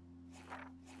 8th?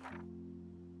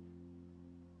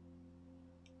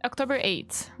 October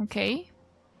 8th, okay.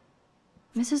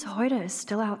 Mrs. Hoyda is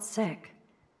still out sick.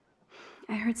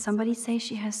 I heard somebody say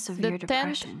she has severe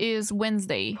depression. The 10th is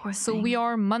Wednesday, so we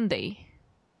are Monday.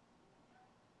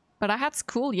 But I had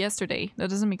school yesterday. That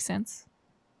doesn't make sense.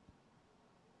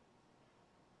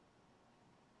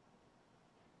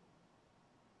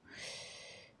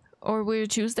 Or we're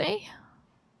Tuesday?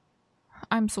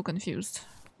 I'm so confused.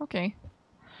 Okay.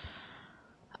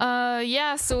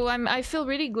 Yeah, so I feel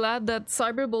really glad that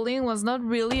cyberbullying was not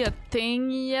really a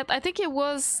thing yet. I think it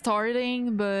was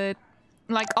starting, but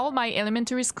like all my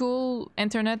elementary school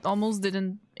internet almost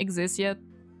didn't exist yet.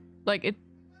 Like it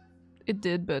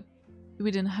did, but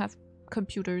we didn't have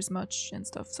computers much and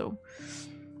stuff, so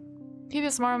keep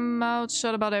your smart mouth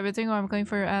shut about everything or I'm coming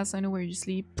for your ass. I know where you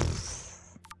sleep.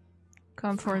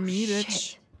 Come for me, bitch.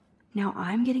 Shit. Now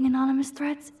I'm getting anonymous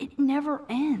threats? It never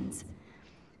ends.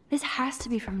 This has to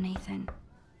be from Nathan.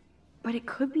 But it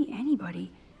could be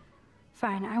anybody.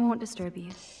 Fine, I won't disturb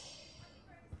you.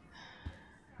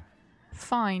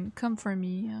 Fine, come for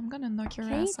me. I'm gonna knock your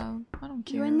ass out. I don't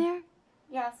care. You in there?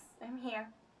 Yes, I'm here.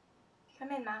 Come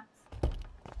in, Max.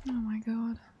 Oh my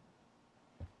god.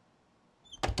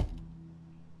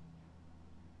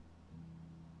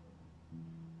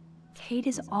 Kate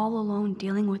is all alone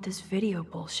dealing with this video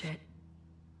bullshit.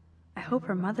 I hope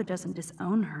her mother doesn't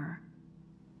disown her.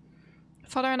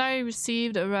 Father and I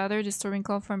received a rather disturbing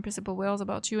call from Principal Wells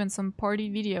about you and some party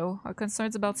video. Our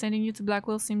concerns about sending you to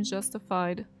Blackwell seem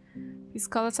justified. Please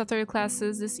call us after your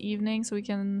classes this evening so we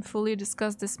can fully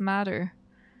discuss this matter.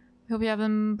 We hope you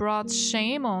haven't brought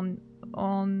shame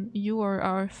on you or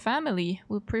our family.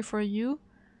 We'll pray for you.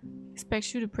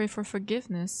 Expect you to pray for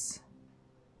forgiveness.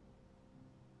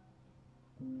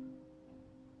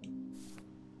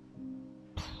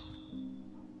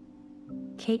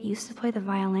 Kate used to play the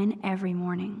violin every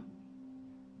morning.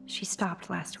 She stopped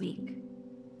last week.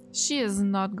 She is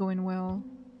not going well.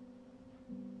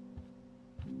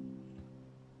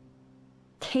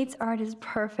 Kate's art is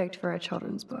perfect for a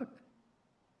children's book.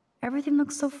 Everything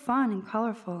looks so fun and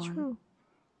colorful and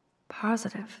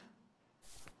positive.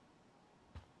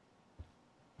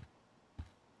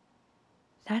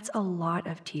 That's a lot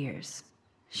of tears.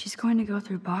 She's going to go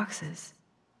through boxes.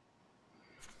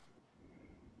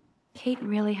 Kate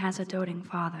really has a doting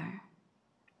father.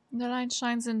 The light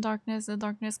shines in darkness, the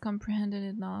darkness comprehended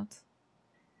it not.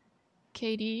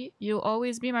 Katie, you'll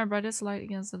always be my brightest light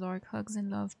against the dark. Hugs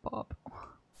and love, Bob.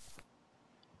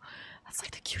 That's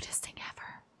like the cutest thing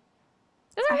ever.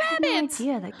 There's a rabbit! I had no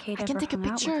idea that Kate I can ever take a hung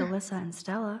out picture. with Alyssa and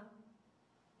Stella.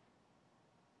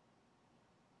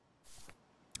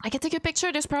 I can take a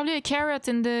picture. There's probably a carrot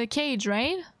in the cage,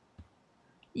 right?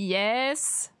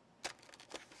 Yes.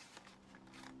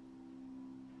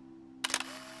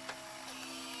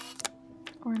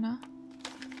 Or not.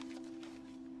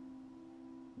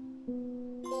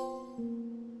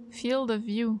 Feel the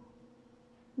view.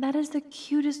 That is the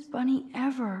cutest bunny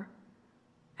ever.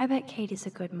 I bet Kate is a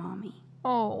good mommy.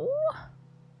 Oh.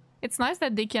 It's nice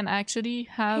that they can actually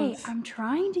have... Hey, I'm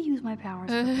trying to use my powers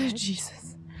for good.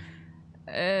 Jesus.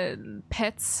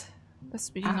 Pets.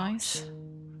 That's really nice.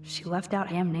 She left out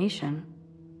Damnation.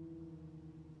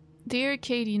 Dear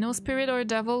Katie, no spirit or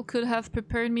devil could have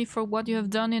prepared me for what you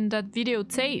have done in that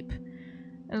videotape.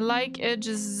 Like a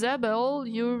Jezebel,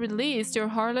 you released your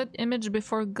harlot image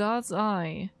before God's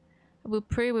eye. I will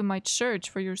pray with my church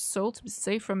for your soul to be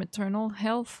safe from eternal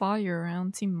hellfire,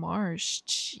 Auntie Marsh.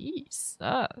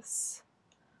 Jesus.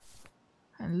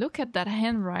 And look at that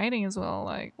handwriting as well,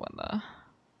 like, what the...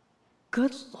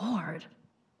 Good lord.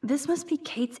 This must be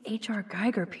Kate's H.R.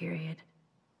 Geiger period.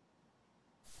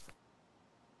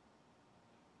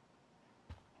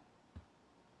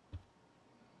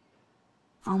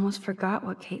 Almost forgot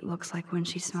what Kate looks like when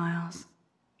she smiles.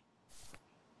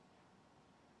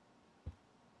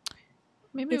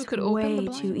 Maybe it's we could open way the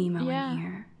blind. too emo Yeah. in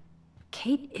here.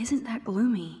 Kate isn't that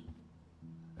gloomy.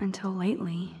 Until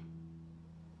lately.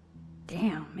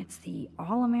 Damn, it's the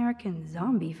all-American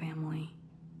zombie family.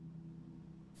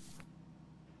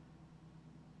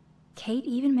 Kate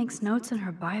even makes notes in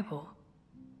her Bible.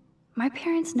 My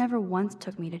parents never once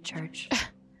took me to church.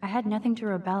 I had nothing to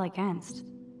rebel against.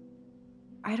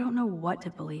 I don't know what to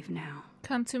believe now.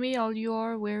 Come to me, all you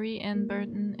are weary and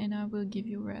burdened, and I will give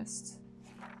you rest.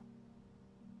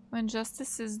 When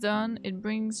justice is done, it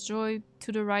brings joy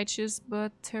to the righteous,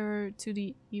 but terror to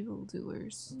the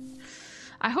evildoers.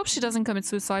 I hope she doesn't commit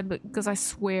suicide, because I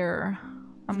swear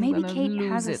I'm Maybe gonna Kate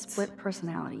lose has a it. split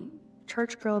personality.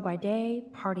 Church girl by day,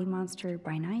 party monster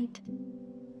by night.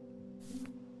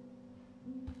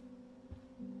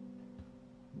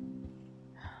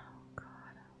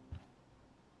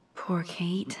 Poor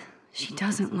Kate. She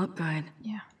doesn't look good.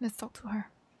 Yeah, let's talk to her.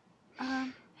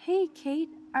 Hey, Kate.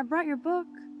 I brought your book.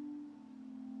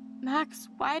 Max,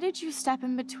 why did you step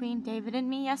in between David and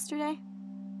me yesterday?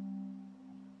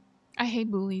 I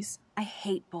hate bullies. I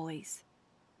hate bullies.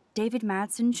 David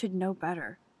Madsen should know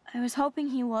better. I was hoping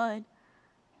he would.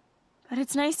 But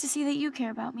it's nice to see that you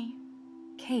care about me.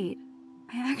 Kate,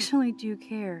 I actually do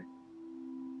care.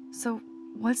 So,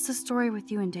 what's the story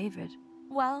with you and David?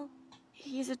 Well,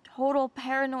 he's a total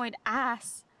paranoid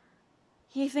ass.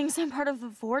 He thinks I'm part of the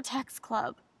Vortex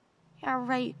Club. Yeah,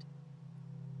 right.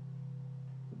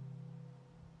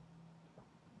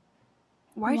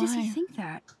 Why does he think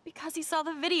that? Because he saw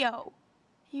the video.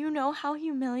 You know how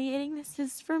humiliating this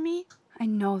is for me? I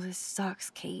know this sucks,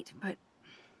 Kate, but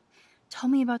tell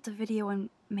me about the video and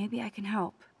maybe I can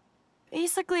help.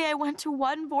 Basically, I went to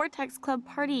one Vortex Club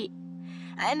party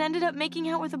and ended up making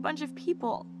out with a bunch of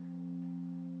people.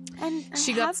 And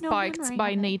She I got have no spiked memory by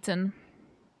of it. Nathan.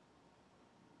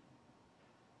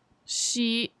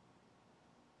 She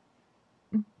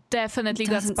definitely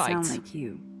got Doesn't spiked. sound like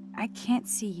you. I can't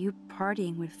see you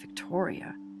partying with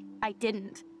Victoria. I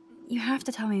didn't. You have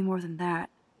to tell me more than that.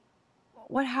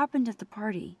 What happened at the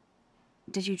party?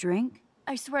 Did you drink?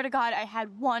 I swear to God, I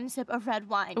had one sip of red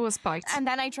wine. It was spiked. And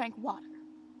then I drank water.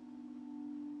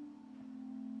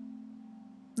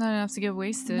 Not enough to get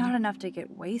wasted. Not enough to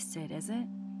get wasted, is it?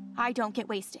 I don't get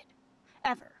wasted.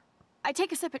 Ever. I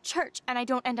take a sip at church and I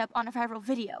don't end up on a viral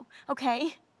video,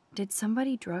 okay? Did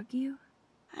somebody drug you?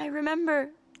 I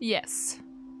remember... Yes.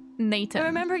 Nathan. I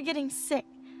remember getting sick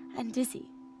and dizzy.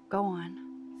 Go on.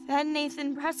 Then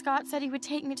Nathan Prescott said he would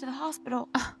take me to the hospital.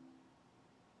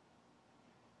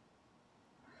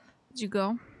 Did you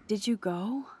go? Did you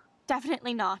go?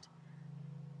 Definitely not.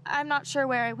 I'm not sure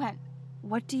where I went.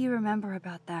 What do you remember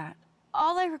about that?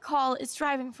 All I recall is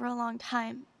driving for a long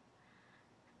time.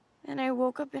 Then I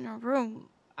woke up in a room.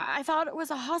 I thought it was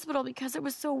a hospital because it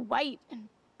was so white and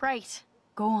bright.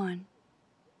 Go on.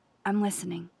 I'm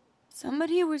listening.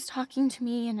 Somebody was talking to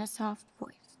me in a soft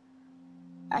voice.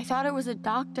 I thought it was a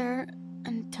doctor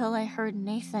until I heard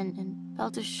Nathan and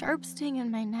felt a sharp sting in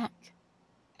my neck.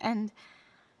 And...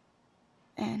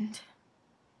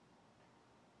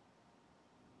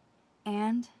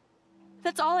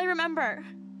 That's all I remember.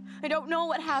 I don't know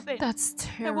what happened. That's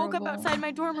terrible. I woke up outside my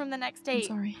dorm room the next day. I'm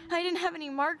sorry. I didn't have any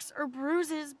marks or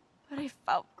bruises, but I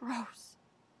felt gross.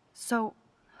 So,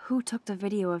 who took the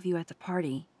video of you at the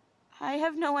party? I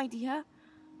have no idea.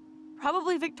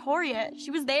 Probably Victoria. She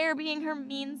was there being her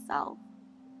mean self.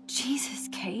 Jesus,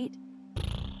 Kate.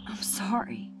 I'm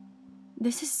sorry.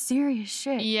 This is serious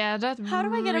shit. Yeah, that How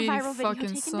do I get a really viral video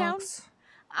fucking taken down? sucks.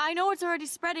 I know it's already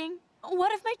spreading.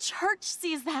 What if my church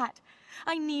sees that?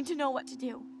 I need to know what to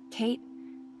do. Kate,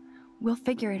 we'll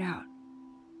figure it out.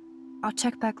 I'll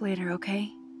check back later, okay?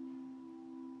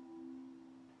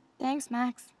 Thanks,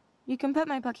 Max. You can put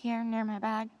my book here near my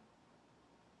bag.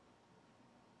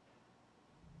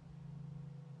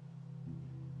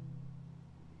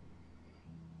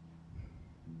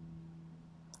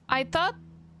 I thought...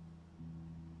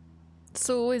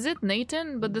 So is it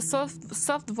Nathan? But the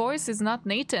soft voice is not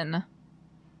Nathan.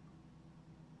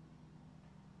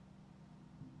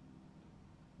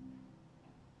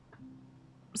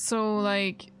 So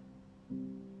like...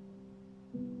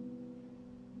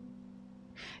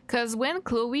 Cause when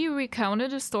Chloe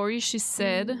recounted the story, she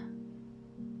said...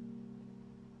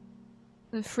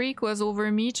 The freak was over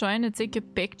me trying to take a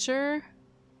picture.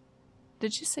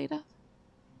 Did she say that?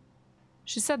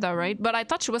 She said that, right? But I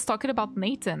thought she was talking about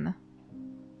Nathan.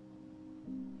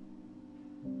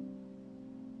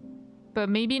 But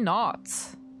maybe not.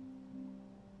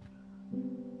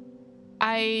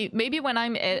 Maybe when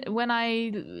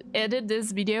I edit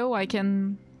this video, I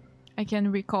can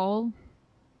recall.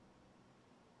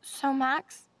 So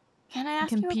Max, can I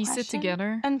ask you a question? Piece it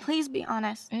together. And please be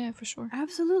honest. Yeah, for sure.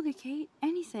 Absolutely, Kate.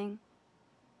 Anything.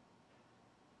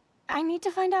 I need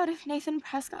to find out if Nathan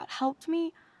Prescott helped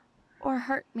me or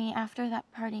hurt me after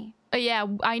that party. Yeah,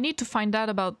 I need to find out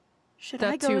about Should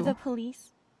that I go too. to the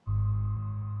police?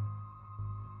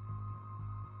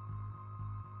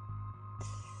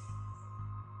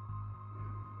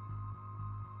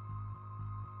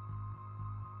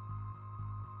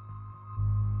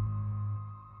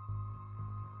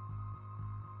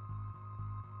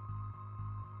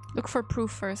 Look for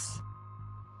proof first.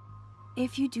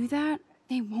 If you do that,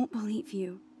 they won't believe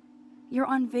you. You're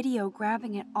on video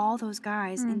grabbing at all those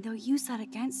guys, and they'll use that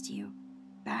against you.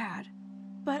 Bad.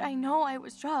 But I know I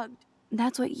was drugged.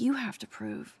 That's what you have to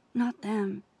prove, not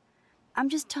them. I'm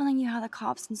just telling you how the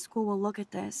cops in school will look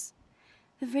at this.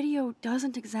 The video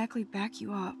doesn't exactly back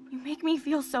you up. You make me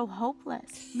feel so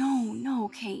hopeless. No,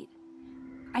 Kate.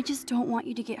 I just don't want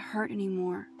you to get hurt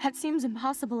anymore. That seems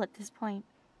impossible at this point.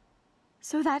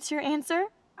 So that's your answer?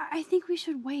 I think we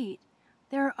should wait.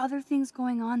 There are other things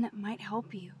going on that might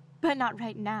help you. But not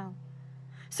right now.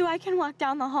 So I can walk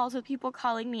down the halls with people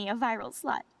calling me a viral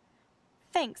slut.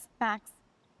 Thanks, Max.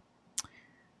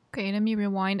 Okay, let me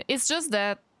rewind. It's just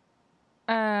that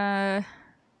I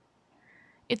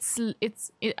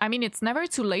mean, it's never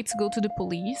too late to go to the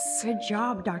police. Good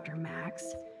job, Dr.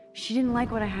 Max. She didn't like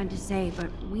what I had to say,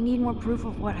 but we need more proof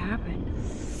of what happened.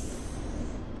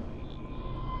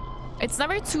 It's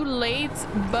never too late,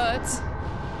 but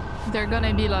they're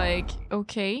gonna be like,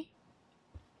 okay.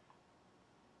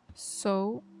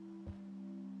 So,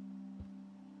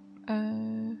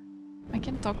 I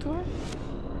can talk to her?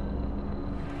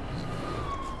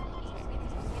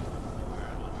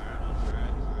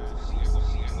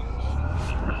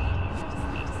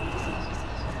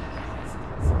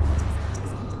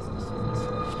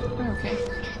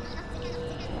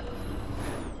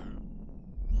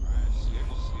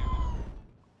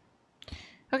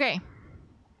 Okay.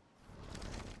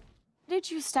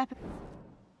 Did you step?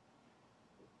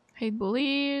 Hate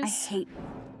bullies. I hate.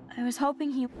 I was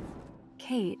hoping he.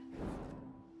 Kate.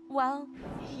 Well,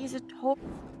 he's a total.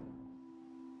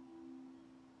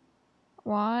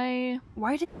 Why?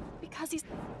 Why did? Because he's.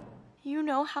 You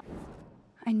know how.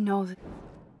 I know that.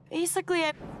 Basically,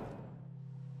 I.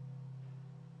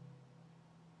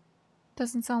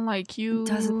 Doesn't sound like you.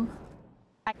 Doesn't.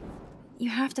 You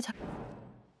have to.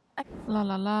 La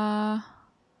la la.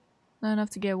 Not enough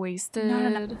to get wasted. Not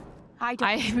enough. I don't.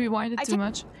 I rewinded too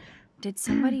much. Did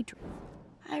somebody?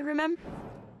 I remember.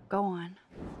 Go on.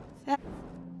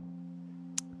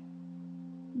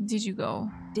 Did you go?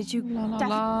 Did you? La la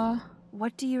la.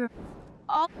 What do you?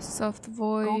 Soft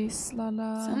voice. La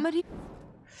la. Somebody.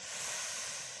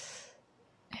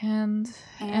 And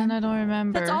I don't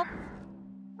remember. That's all.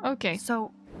 Okay.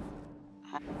 So.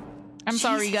 I'm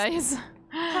sorry, guys.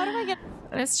 How do I get?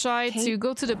 Let's try to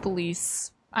go to the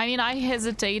police. I mean, I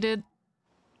hesitated.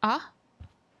 Ah?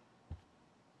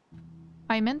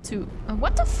 I meant to.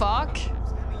 What the fuck?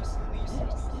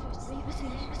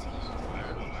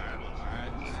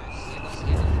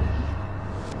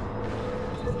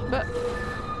 But.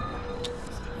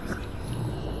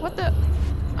 What the?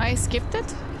 I skipped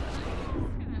it?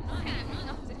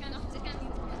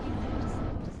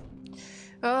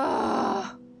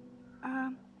 Ugh.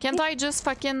 Can't I just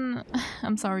fucking...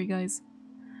 I'm sorry, guys.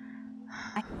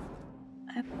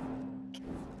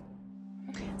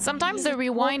 Sometimes the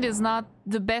rewind is not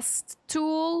the best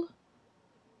tool.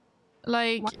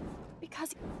 Like...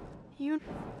 Because you...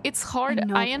 It's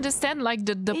hard. I understand, like,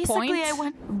 the point,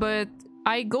 but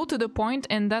I go to the point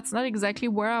and that's not exactly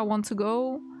where I want to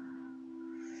go.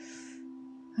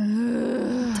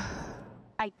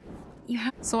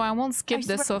 So I won't skip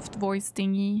the soft voice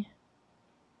thingy.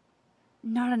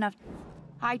 Not enough.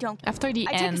 I don't. After the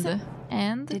end.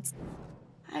 And?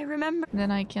 I remember.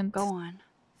 Then I can't... Go on.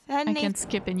 I can't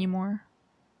skip anymore.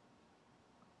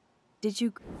 Did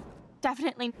you...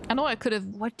 Definitely. I know I could have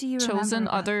chosen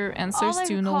other answers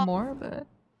to know more, but...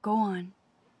 Go on.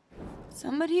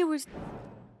 Somebody was...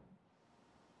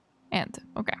 And.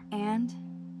 Okay. And?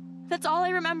 That's all I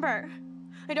remember.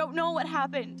 I don't know what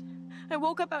happened. I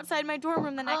woke up outside my dorm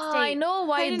room the next day. I know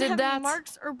why I didn't did have that. Any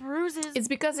marks or bruises. It's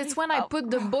because it's when I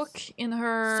put the book in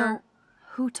her... So,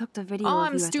 who took the video Oh, of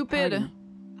I'm you at the stupid. party?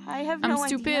 I have no I'm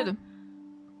stupid. idea.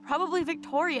 Probably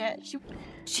Victoria.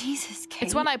 Jesus, Kate.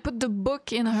 It's when I put the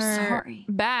book in her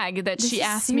bag that she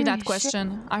asked me that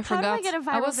question. I forgot. How do I get a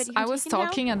viral video I was taken down?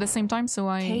 talking at the same time, so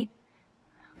I... Kate.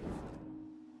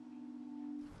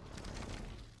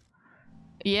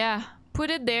 Yeah. Put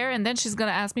it there and then she's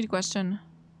gonna ask me the question.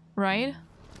 Right?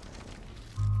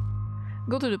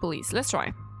 Go to the police. Let's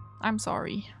try. I'm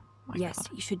sorry. Yes, God.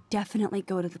 You should definitely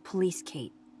go to the police,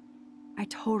 Kate. I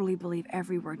totally believe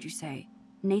every word you say.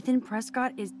 Nathan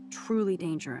Prescott is truly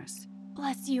dangerous.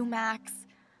 Bless you, Max.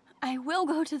 I will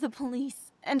go to the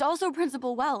police. And also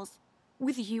Principal Wells.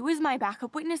 With you as my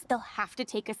backup witness, they'll have to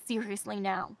take us seriously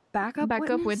now. Backup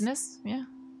witness? Yeah.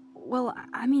 Well,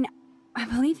 I mean, I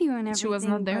believe you in everything. She was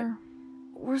not there.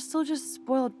 We're still just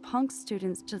spoiled punk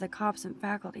students to the cops and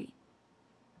faculty.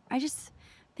 I just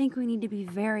think we need to be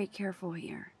very careful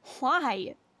here.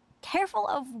 Why? Careful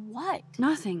of what?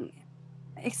 Nothing.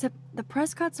 Except the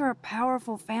Prescotts are a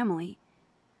powerful family.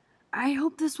 I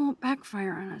hope this won't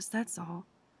backfire on us, that's all.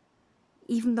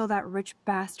 Even though that rich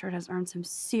bastard has earned some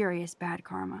serious bad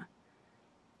karma.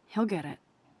 He'll get it.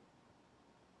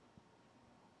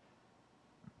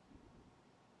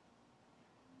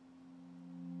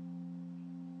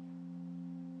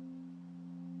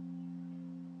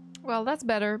 Well, that's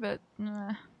better, but...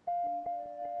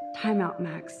 Time out,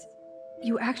 Max.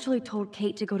 You actually told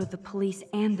Kate to go to the police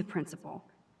and the principal.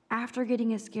 After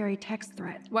getting a scary text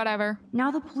threat. Whatever. Now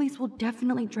the police will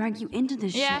definitely drag you into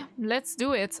this shit. Yeah, let's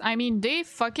do it. I mean, they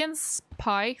fucking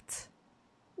spiked.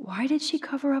 Why did she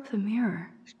cover up the mirror?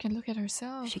 She can look at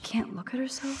herself. She can't look at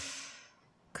herself?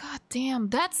 God damn,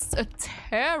 that's a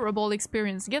terrible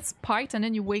experience. You get spiked and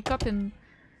then you wake up and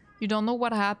you don't know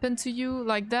what happened to you.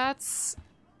 Like, that's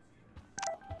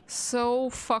so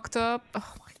fucked up.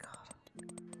 Oh my god.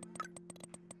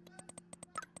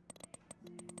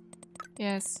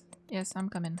 Yes, yes, I'm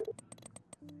coming.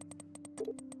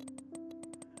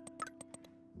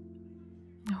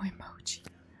 No emoji.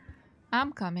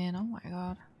 I'm coming, oh my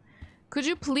god. Could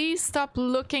you please stop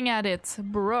looking at it,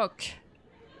 Brooke?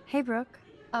 Hey, Brooke.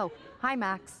 Oh, hi,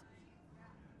 Max.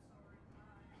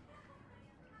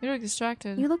 You look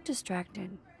distracted. You look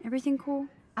distracted. Everything cool?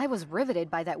 I was riveted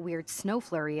by that weird snow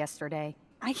flurry yesterday.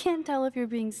 I can't tell if you're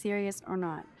being serious or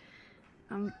not.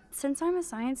 Since I'm a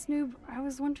science noob, I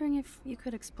was wondering if you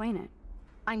could explain it.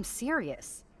 I'm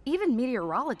serious. Even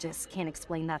meteorologists can't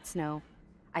explain that snow.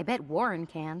 I bet Warren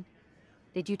can.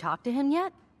 Did you talk to him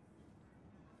yet?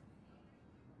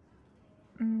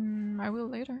 I will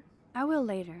later. I will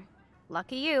later.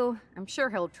 Lucky you. I'm sure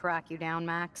he'll track you down,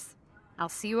 Max. I'll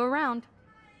see you around.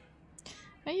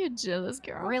 Are you jealous,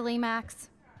 girl? Really, Max?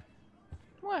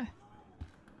 What?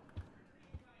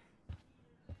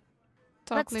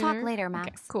 Let's talk later,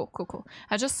 Max. Okay, cool.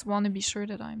 I just want to be sure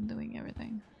that I'm doing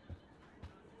everything.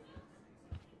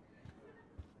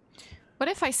 What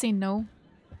if I say no?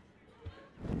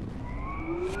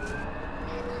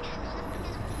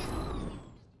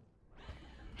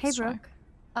 Hey, Brooke.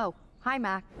 Oh, hi,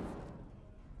 Mac.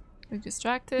 We're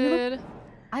distracted.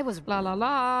 I was... La la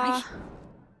la.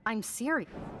 I'm serious.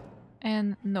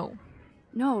 And no.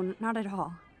 No, not at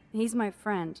all. He's my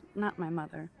friend, not my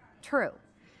mother. True.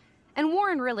 And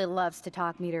Warren really loves to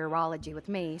talk meteorology with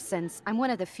me, since I'm one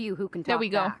of the few who can talk There we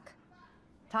go. back.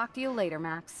 Talk to you later,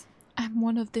 Max. I'm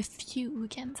one of the few who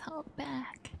can talk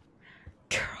back.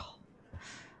 Girl.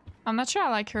 I'm not sure I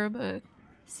like her, but...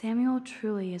 Samuel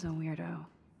truly is a weirdo.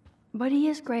 But he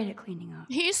is great at cleaning up.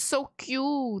 He's so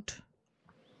cute.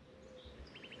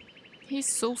 He's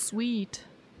so sweet.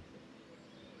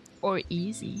 Or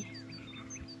easy.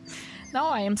 Now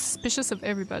I am suspicious of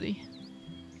everybody.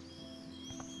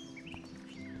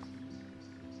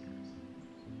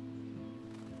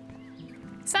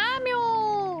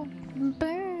 Samuel!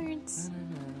 Birds.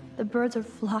 The birds are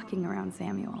flocking around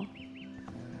Samuel.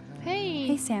 Hey.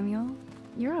 Hey, Samuel.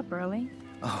 You're up early.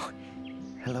 Oh,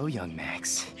 hello, young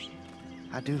Max.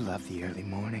 I do love the early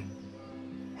morning.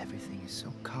 Everything is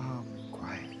so calm and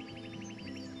quiet.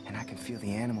 And I can feel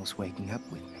the animals waking up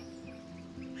with me.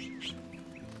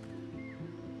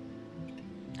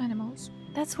 Animals.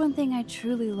 That's one thing I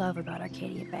truly love about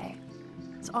Arcadia Bay.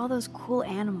 It's all those cool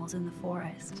animals in the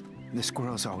forest. The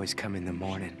squirrels always come in the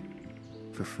morning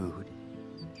for food.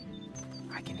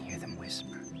 I can hear them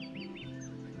whisper.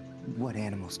 What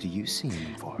animals do you see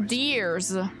in the forest?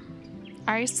 Deers.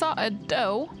 I saw a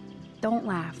doe. Don't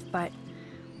laugh, but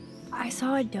I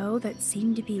saw a doe that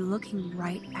seemed to be looking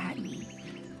right at me.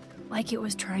 Like it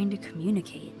was trying to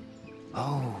communicate.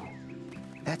 Oh,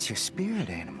 that's your spirit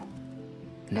animal.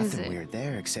 Nothing weird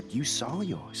there, except you saw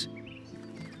yours.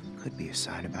 Could be a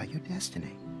sign about your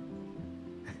destiny.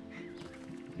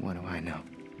 What do I know?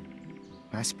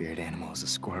 My spirit animal is a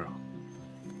squirrel.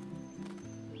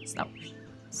 Snow.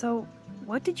 So,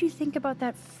 what did you think about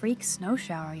that freak snow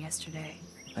shower yesterday?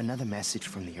 Another message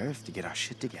from the Earth to get our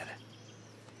shit together.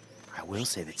 I will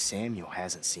say that Samuel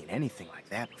hasn't seen anything like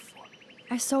that before.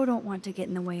 I so don't want to get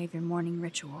in the way of your morning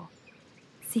ritual.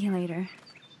 See you later.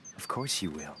 Of course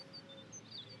you will.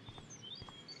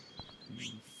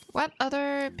 What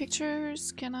other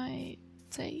pictures can I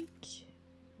take?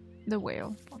 The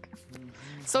whale. Okay.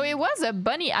 So it was a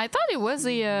bunny. I thought it was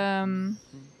a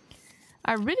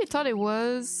I really thought it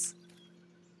was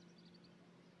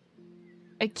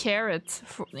a carrot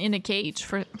in a cage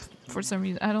for some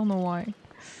reason. I don't know why.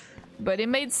 But it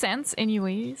made sense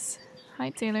anyways. Hi,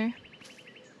 Taylor.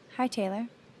 Hi, Taylor.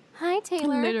 Hi,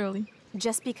 Taylor. Literally.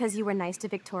 Just because you were nice to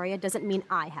Victoria doesn't mean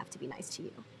I have to be nice to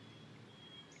you.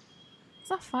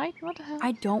 It's a fight? What the hell?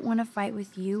 I don't want to fight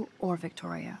with you or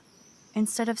Victoria.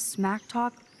 Instead of smack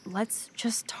talk, let's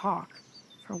just talk.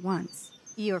 For once.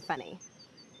 You're funny.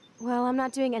 Well, I'm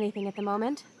not doing anything at the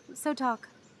moment, so talk.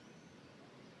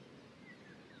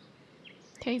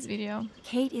 Kate's video.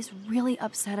 Kate is really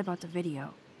upset about the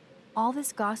video. All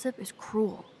this gossip is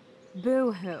cruel.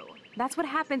 Boo-hoo. That's what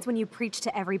happens when you preach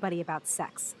to everybody about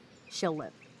sex. She'll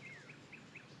live.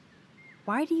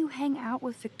 Why do you hang out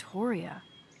with Victoria?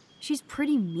 She's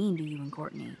pretty mean to you and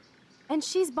Courtney. And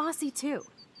she's bossy too.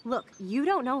 Look, you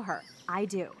don't know her. I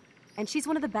do. And she's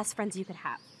one of the best friends you could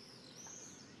have.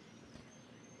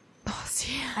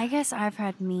 Bossy. I guess I've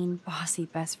had mean, bossy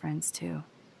best friends too.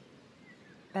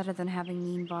 Better than having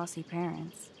mean, bossy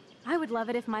parents. I would love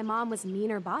it if my mom was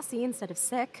mean or bossy instead of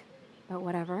sick. But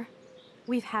whatever.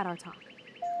 We've had our talk.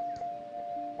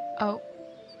 Oh.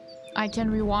 I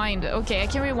can rewind. Okay, I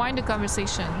can rewind the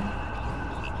conversation.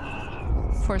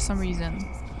 For some reason.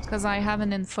 Because I have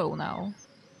an info now.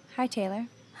 Hi, Taylor.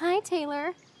 Hi,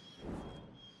 Taylor.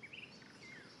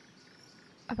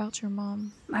 About your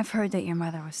mom. I've heard that your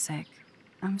mother was sick.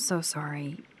 I'm so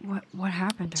sorry. What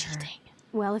happened to her?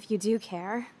 Well, if you do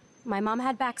care, my mom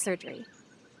had back surgery.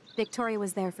 Victoria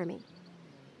was there for me.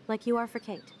 Like you are for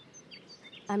Kate.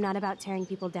 I'm not about tearing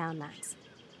people down, Max.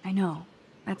 I know.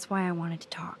 That's why I wanted to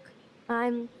talk.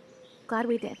 I'm glad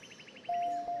we did.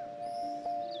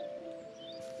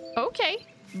 Okay.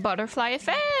 Butterfly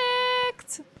effect!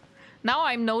 Now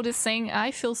I'm noticing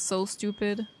I feel so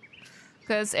stupid.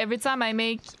 Because every time I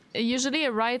make... Usually it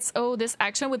writes, oh, this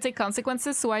action would take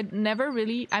consequences, so I never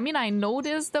really... I mean, I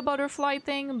noticed the butterfly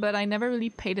thing, but I never really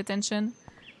paid attention.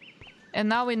 And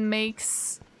now it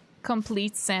makes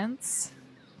complete sense.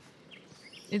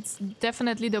 It's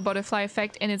definitely the butterfly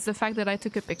effect, and it's the fact that I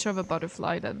took a picture of a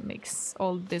butterfly that makes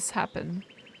all this happen.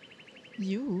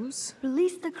 Use?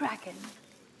 Release the Kraken.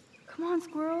 Come on,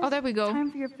 squirrel. Oh, there we go.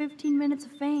 Time for your 15 minutes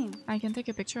of fame. I can take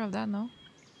a picture of that now.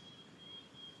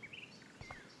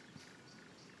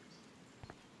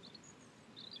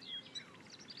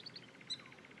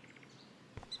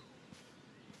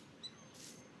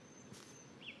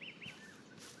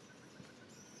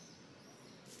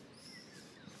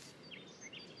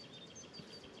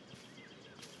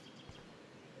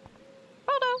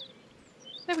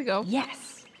 There we go.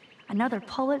 Yes! Another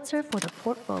Pulitzer for the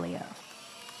portfolio.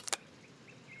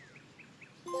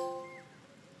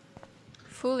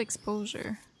 Full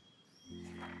exposure.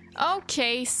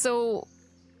 Okay, so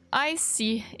I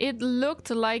see. It looked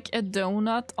like a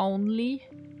donut only.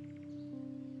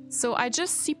 So I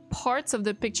just see parts of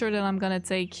the picture that I'm gonna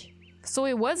take. So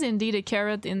it was indeed a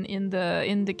carrot in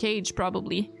the cage,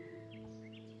 probably.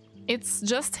 It's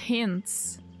just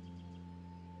hints.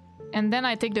 And then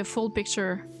I take the full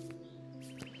picture.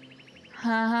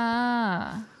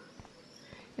 Haha.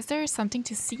 Is there something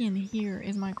to see in here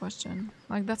is my question.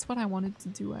 Like, that's what I wanted to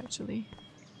do, actually.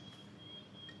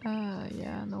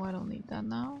 Yeah, no, I don't need that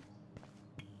now.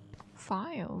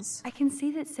 Files. I can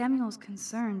see that Samuel's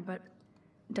concerned, but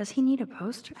does he need a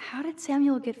poster? How did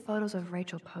Samuel get photos of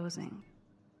Rachel posing?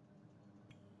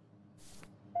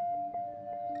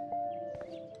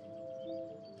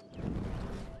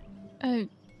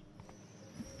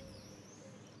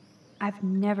 I've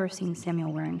never seen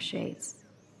Samuel wearing shades.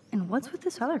 And what's with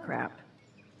this other crap?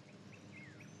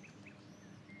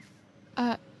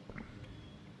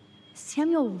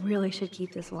 Samuel really should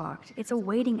keep this locked. It's a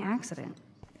waiting accident.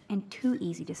 And too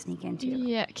easy to sneak into.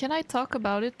 Yeah, can I talk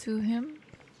about it to him?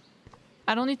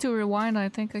 I don't need to rewind, I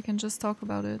think I can just talk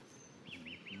about it.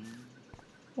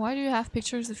 Why do you have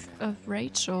pictures of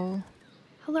Rachel?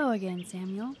 Hello again,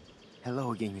 Samuel.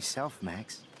 Hello again yourself,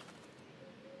 Max.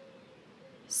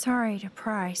 Sorry to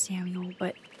pry, Samuel,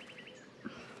 but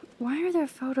why are there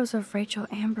photos of Rachel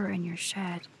Amber in your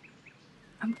shed?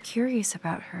 I'm curious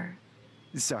about her.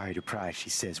 Sorry to pry, she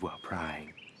says while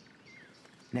prying.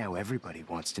 Now everybody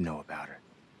wants to know about her.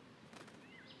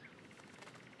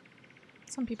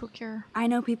 Some people care. I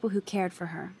know people who cared for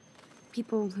her.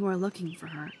 People who are looking for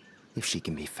her. If she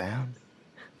can be found.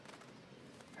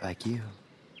 Like you.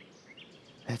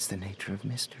 That's the nature of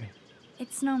mystery.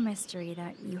 It's no mystery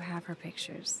that you have her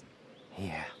pictures.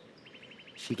 Yeah.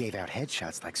 She gave out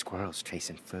headshots like squirrels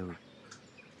chasing food.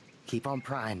 Keep on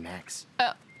prying, Max.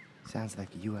 Sounds like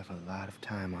you have a lot of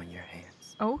time on your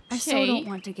hands. Okay. I so don't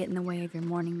want to get in the way of your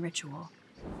morning ritual.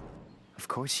 Of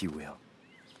course you will.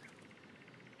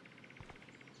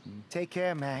 Take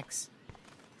care, Max.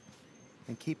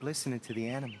 And keep listening to the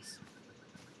animals.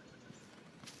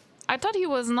 I thought he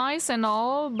was nice and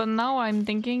all, but now I'm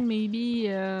thinking maybe,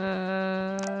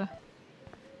 This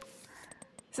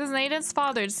is Nathan's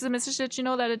father. This is a message that you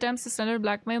know that attempts to slander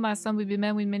blackmail my son will be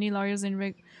met with many lawyers in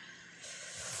rig.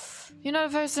 You're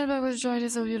not the first time I was trying to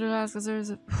so you to ask because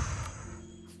there's a...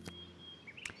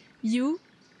 You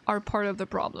are part of the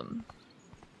problem.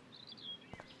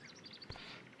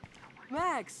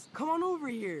 Max, come on over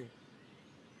here.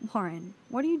 Warren,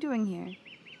 what are you doing here?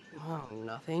 Oh,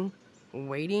 nothing.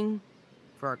 Waiting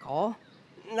for a call?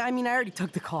 I mean, I already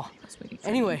took the call.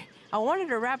 Anyway, I wanted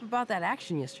to rap about that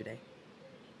action yesterday.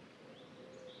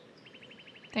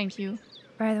 Thank you.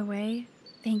 By the way,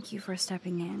 thank you for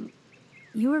stepping in.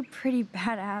 You were pretty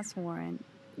badass, Warren.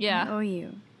 Yeah. I owe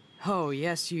you. Oh,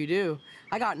 yes, you do.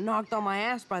 I got knocked on my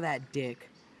ass by that dick.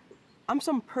 I'm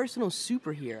some personal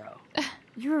superhero.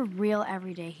 You're a real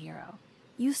everyday hero.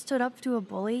 You stood up to a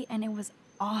bully, and it was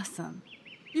awesome.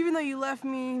 Even though you left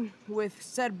me with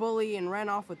said bully and ran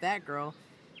off with that girl,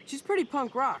 she's pretty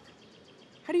punk rock.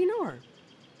 How do you know her?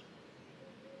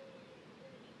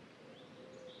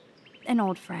 An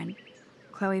old friend,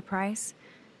 Chloe Price.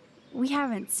 We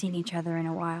haven't seen each other in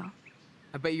a while.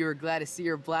 I bet you were glad to see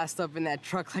her blast up in that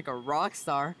truck like a rock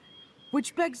star.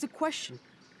 Which begs the question,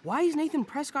 why is Nathan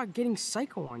Prescott getting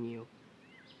psycho on you?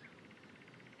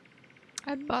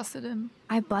 I busted him.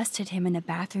 I busted him in the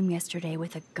bathroom yesterday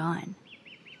with a gun.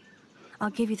 I'll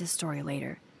give you the story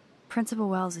later. Principal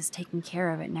Wells is taking care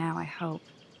of it now, I hope.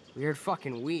 Weird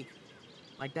fucking week.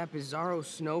 Like that bizarro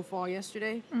snowfall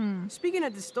yesterday. Speaking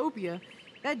of dystopia,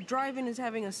 that drive-in is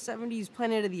having a 70s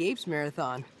Planet of the Apes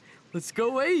marathon. Let's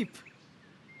go ape!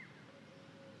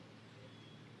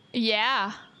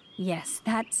 Yeah. Yes,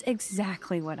 that's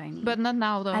exactly what I need. But not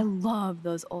now, though. I love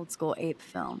those old school ape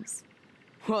films.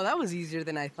 Well, that was easier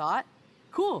than I thought.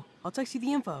 Cool. I'll text you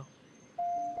the info.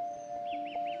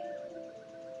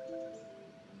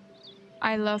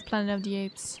 I love Planet of the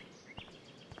Apes.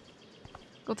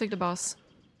 Go take the bus.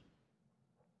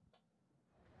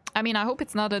 I mean, I hope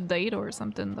it's not a date or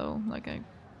something, though. Like,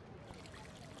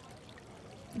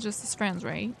 just as friends,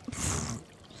 right?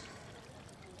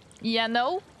 Yeah,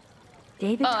 no?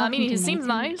 David I mean, he to seems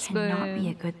Nathan nice, cannot but... be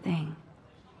a good thing.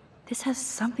 This has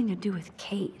something to do with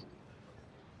Kate.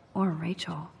 Or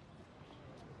Rachel.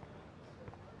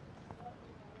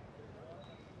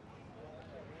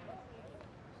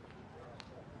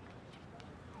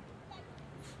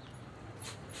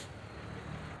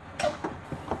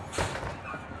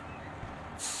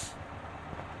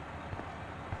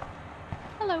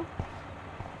 Hello.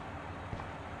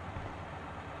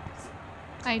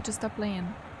 I need to stop playing.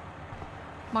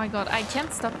 My god, I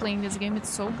can't stop playing this game, it's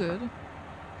so good.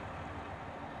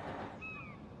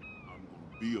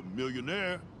 Be a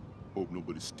millionaire. Hope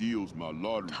nobody steals my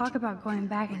lottery. Talk about going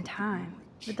back in time.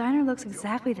 The diner looks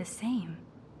exactly the same.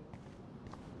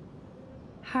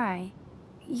 Hi.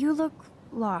 You look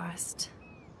lost.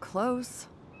 Close.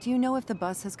 Do you know if the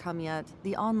bus has come yet?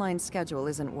 The online schedule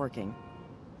isn't working.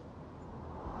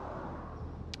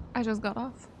 I just got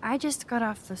off. I just got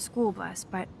off the school bus,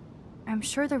 but I'm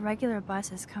sure the regular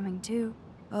bus is coming too.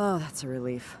 Oh, that's a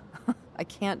relief. I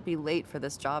can't be late for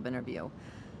this job interview.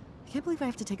 I can't believe I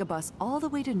have to take a bus all the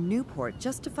way to Newport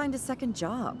just to find a second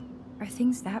job. Are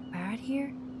things that bad here?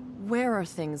 Where are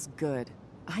things good?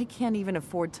 I can't even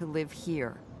afford to live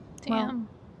here. Damn. Well,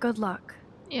 good luck.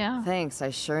 Yeah. Thanks, I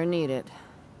sure need it.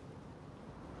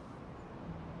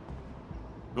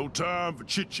 No time for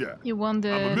chit-chat. You won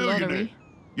the I'm a millionaire. lottery.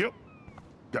 Yep.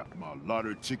 Got my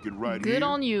lottery ticket right Good here.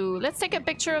 on you. Let's take a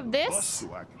picture of this. Bus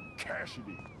so I can cash it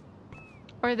in.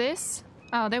 Or this.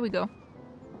 Oh, there we go.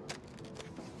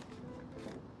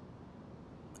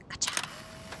 Gotcha.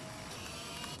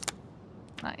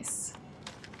 Nice.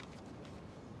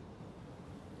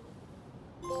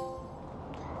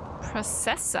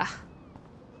 Processor.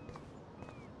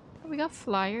 We got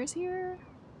flyers here.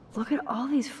 Look at all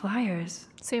these flyers.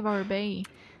 Save our bay.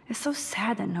 It's so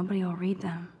sad that nobody will read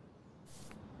them.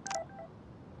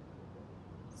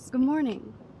 Good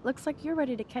morning. Looks like you're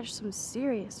ready to catch some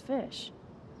serious fish.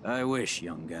 I wish,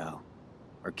 young gal.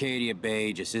 Arcadia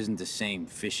Bay just isn't the same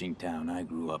fishing town I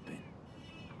grew up in.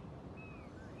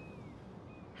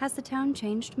 Has the town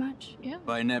changed much? Yeah.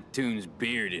 By Neptune's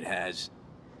beard, it has.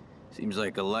 Seems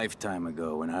like a lifetime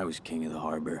ago when I was king of the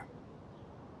harbor.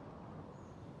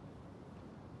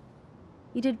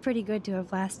 You did pretty good to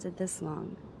have lasted this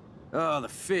long. Oh, the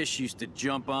fish used to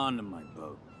jump onto my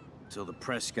boat. Until the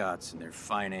Prescotts and their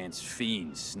finance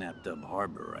fiends snapped up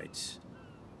harbor rights.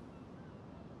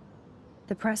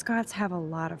 The Prescotts have a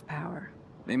lot of power.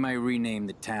 They might rename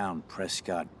the town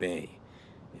Prescott Bay,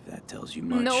 if that tells you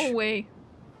much. No way.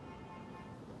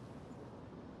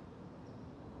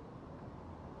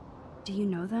 Do you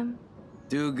know them?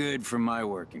 Do good for my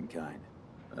working kind.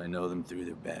 I know them through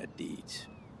their bad deeds.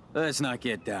 Let's not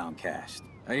get downcast.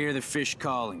 I hear the fish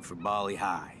calling for Bali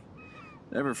High.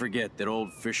 Never forget that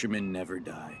old fishermen never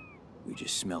die. We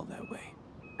just smell that way.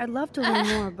 I'd love to learn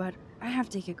more, but I have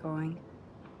to get going.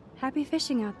 Happy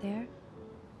fishing out there.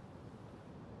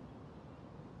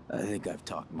 I think I've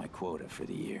talked my quota for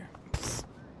the year.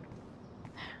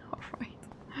 Alright.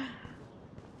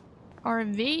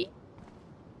 RV.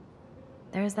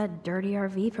 There's that dirty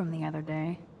RV from the other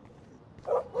day.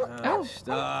 Oh.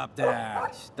 Stop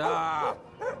that! Stop!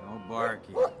 No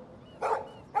barking.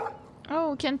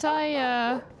 Oh, can't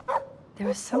I, There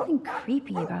was something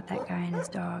creepy about that guy and his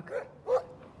dog.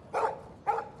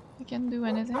 I can't do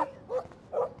anything.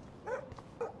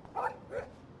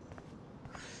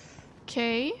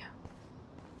 Okay.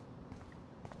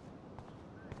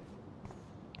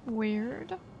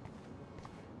 Weird.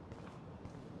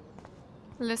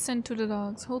 Listen to the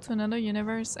dogs. Hold to another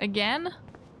universe. Again?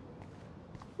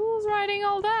 Who's writing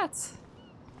all that?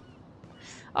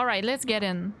 Alright, let's get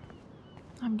in.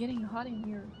 I'm getting hot in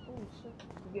here. Oh shit.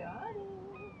 Got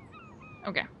it.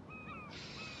 Okay.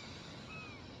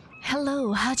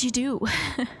 Hello, how'd you do?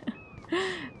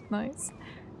 Nice.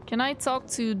 Can I talk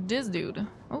to this dude?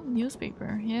 Oh,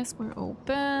 newspaper. Yes, we're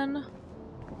open.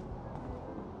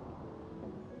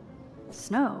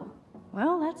 Snow.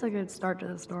 Well, that's a good start to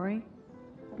the story.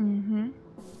 Mm-hmm.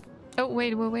 Oh,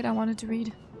 wait, I wanted to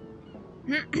read.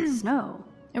 Snow.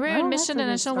 A rare admission the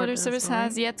National Weather Service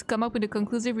has yet to come up with a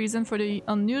conclusive reason for the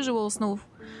unusual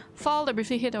snowfall that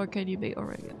briefly hit Arcadia Bay,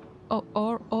 Oregon. Oh,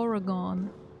 Oregon.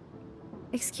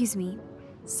 Excuse me,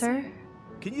 sir?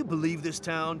 Can you believe this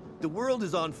town? The world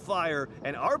is on fire,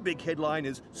 and our big headline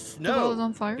is snow. The world is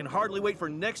on fire? I can hardly wait for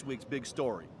next week's big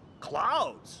story.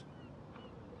 Clouds!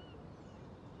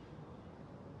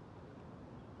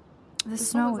 The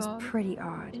snow was pretty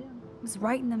odd. It was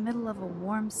right in the middle of a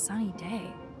warm, sunny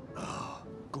day.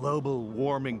 Global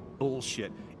warming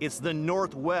bullshit. It's the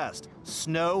Northwest.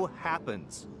 Snow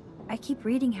happens. I keep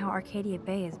reading how Arcadia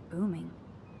Bay is booming.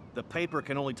 The paper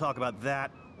can only talk about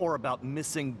that or about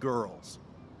missing girls.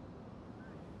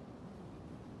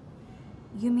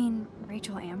 You mean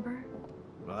Rachel Amber?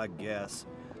 I guess.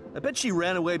 I bet she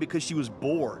ran away because she was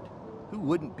bored. Who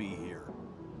wouldn't be here?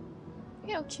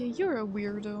 Yeah, okay, you're a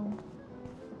weirdo.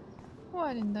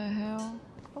 What in the hell?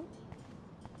 Oh.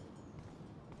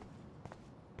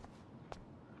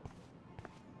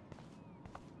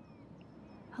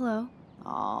 Hello?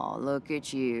 Oh, look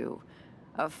at you.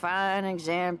 A fine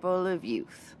example of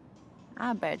youth.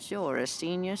 I bet you're a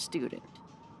senior student.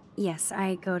 Yes,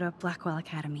 I go to Blackwell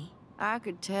Academy. I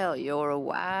could tell you're a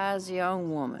wise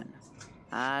young woman.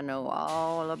 I know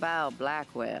all about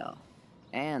Blackwell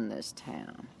and this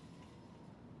town.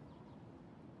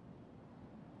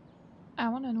 I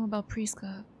want to know about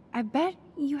Prescott. I bet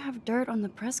you have dirt on the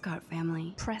Prescott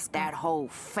family. Prescott. That whole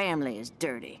family is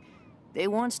dirty. They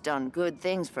once done good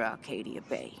things for Arcadia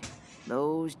Bay.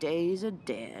 Those days are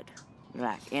dead,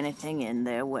 like anything in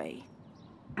their way.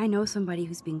 I know somebody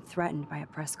who's being threatened by a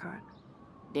Prescott.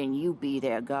 Then you be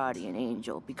their guardian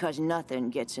angel, because nothing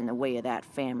gets in the way of that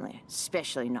family,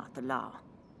 especially not the law.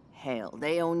 Hell,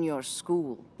 they own your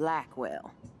school,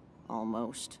 Blackwell.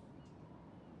 Almost.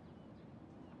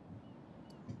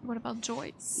 What about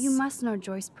Joyce? You must know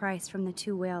Joyce Price from the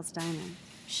Two Whales Diner.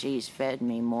 She's fed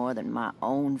me more than my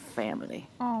own family.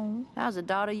 Oh. How's a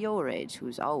daughter your age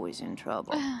who's always in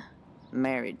trouble?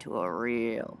 Married to a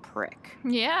real prick.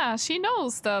 Yeah, she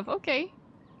knows stuff. Okay.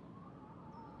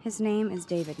 His name is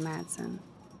David Madsen.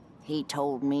 He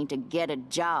told me to get a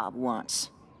job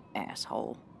once.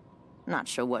 Asshole. Not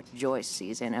sure what Joyce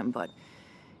sees in him, but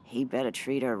he better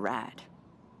treat her right.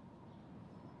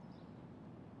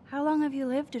 How long have you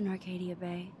lived in Arcadia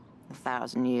Bay?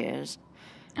 1,000 years.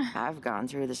 I've gone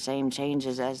through the same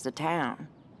changes as the town.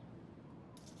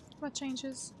 What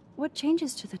changes? What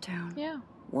changes to the town? Yeah.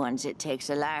 Ones it takes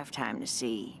a lifetime to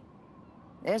see.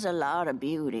 There's a lot of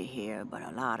beauty here, but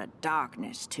a lot of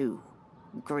darkness, too.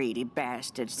 Greedy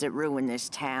bastards that ruin this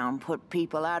town, put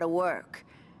people out of work,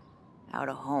 out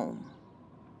of home.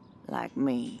 Like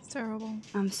me. It's terrible.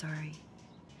 I'm sorry.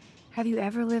 Have you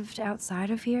ever lived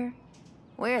outside of here?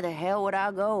 Where the hell would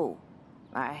I go?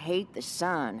 I hate the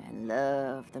sun and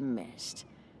love the mist.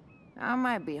 I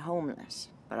might be homeless,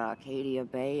 but Arcadia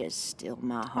Bay is still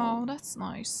my home. Oh, that's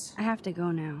nice. I have to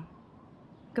go now.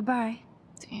 Goodbye.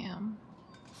 Damn.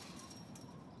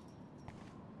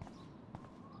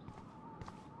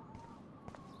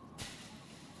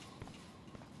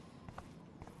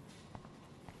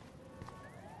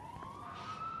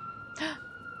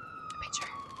 Picture.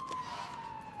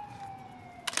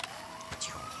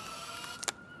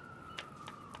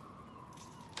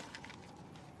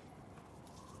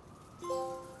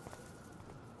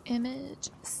 Image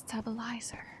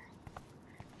stabilizer.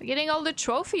 We're getting all the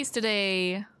trophies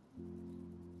today.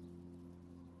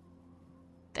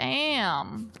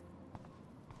 Damn.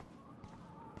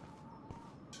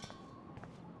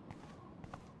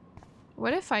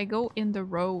 What if I go in the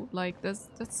road? Like, does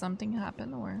something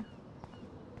happen or?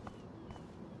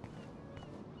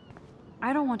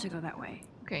 I don't want to go that way.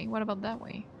 Okay, what about that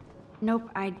way? Nope,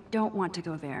 I don't want to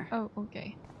go there. Oh,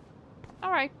 okay. All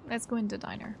right, let's go in the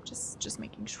diner. Just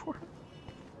making sure.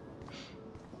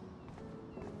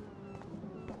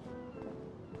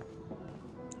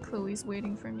 Chloe's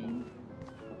waiting for me.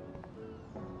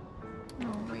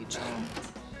 Oh, Rachel.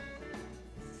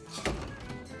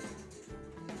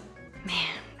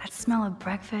 Man, that smell of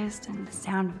breakfast and the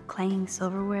sound of clanging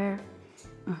silverware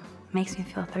makes me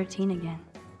feel 13 again.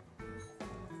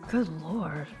 Good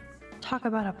lord. Talk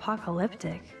about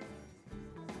apocalyptic.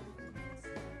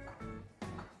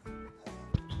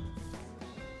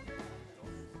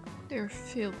 They're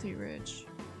filthy rich.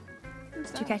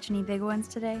 Did you catch any big ones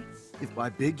today? If by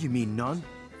big you mean none,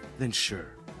 then sure.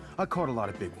 I caught a lot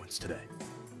of big ones today.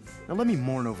 Now let me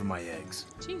mourn over my eggs.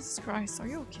 Jesus Christ, are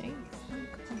you okay? Oh,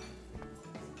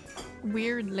 God.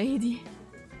 Weird lady.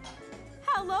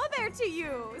 Hello there to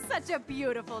you! Such a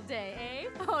beautiful day, eh?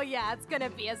 Oh yeah, it's gonna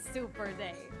be a super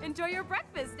day. Enjoy your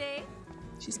breakfast, eh?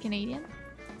 She's Canadian?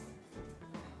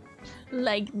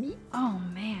 Like me? Oh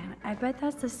man, I bet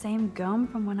that's the same gum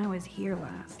from when I was here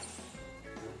last.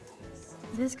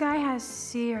 This guy has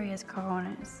serious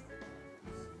cojones.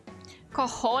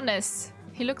 Cojones.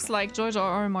 He looks like George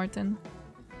R.R. Martin.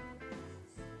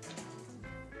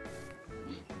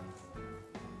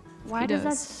 Why does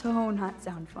that so not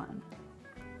sound fun?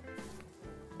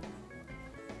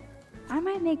 I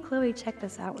might make Chloe check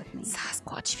this out with me.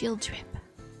 Sasquatch field trip.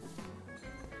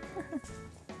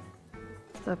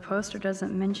 The poster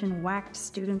doesn't mention whacked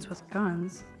students with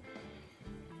guns.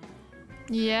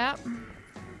 Yeah.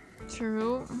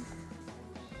 True.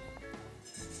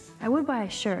 I would buy a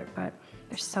shirt, but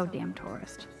they're so damn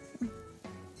tourist.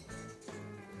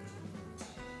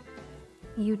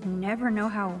 You'd never know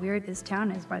how weird this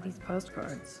town is by these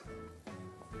postcards.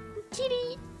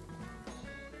 Kitty!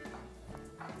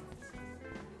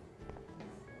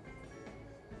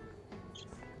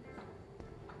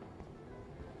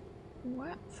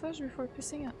 What? Fudge before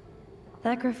pissing it.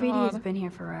 That graffiti has God. been here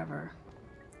forever.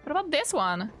 What about this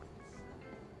one?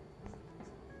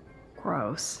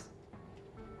 Gross.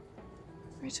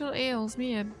 Rachel Ailes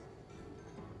me a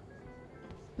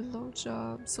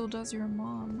blowjob. So does your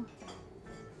mom.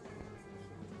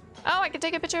 Oh, I can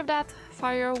take a picture of that.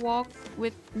 Fire walk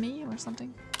with me or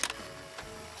something.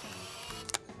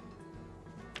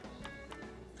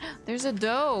 There's a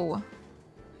doe.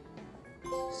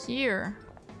 Here.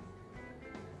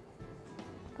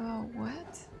 Oh,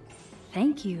 what?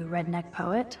 Thank you, redneck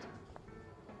poet.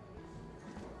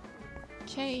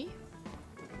 Okay.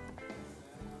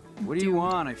 What do you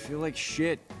want? I feel like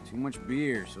shit. Too much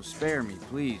beer, so spare me,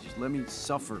 please. Just let me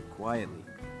suffer quietly.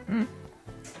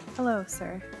 Hello,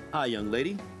 sir. Hi, young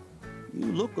lady.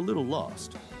 You look a little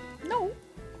lost. No.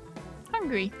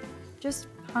 Hungry. Just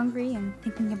hungry and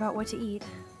thinking about what to eat.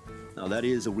 Now, that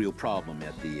is a real problem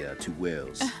at the Two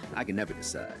Wells. I can never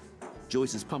decide.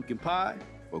 Joyce's pumpkin pie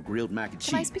or grilled mac and cheese?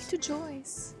 Can I speak to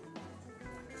Joyce?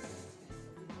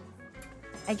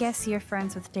 I guess you're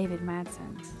friends with David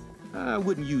Madsen. I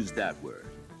wouldn't use that word.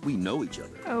 We know each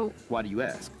other. Oh. Why do you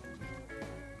ask?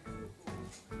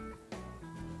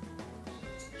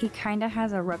 He kinda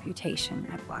has a reputation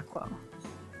at Blackwell.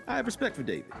 I have respect for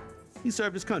David. He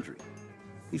served his country.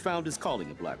 He found his calling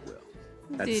at Blackwell.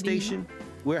 At the station,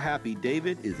 we're happy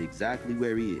David is exactly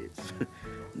where he is.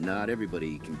 Not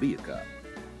everybody can be a cop.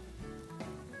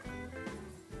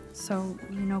 So,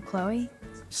 you know Chloe?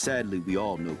 Sadly, we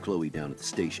all know Chloe down at the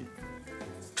station.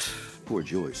 Poor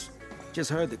Joyce. Just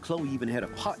heard that Chloe even had a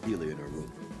pot dealer in her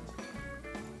room.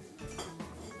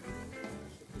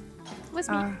 What's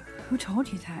me? Who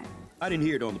told you that? I didn't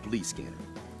hear it on the police scanner.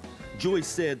 Joyce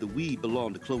said the weed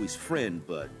belonged to Chloe's friend,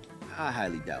 but I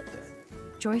highly doubt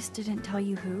that. Joyce didn't tell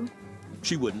you who?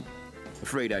 She wouldn't.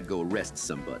 Afraid I'd go arrest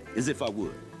somebody, as if I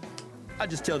would. I'd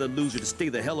just tell that loser to stay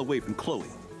the hell away from Chloe,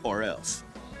 or else.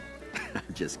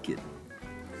 Just kidding.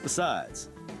 Besides,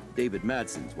 David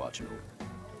Madsen's watching over.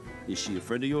 Is she a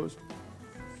friend of yours?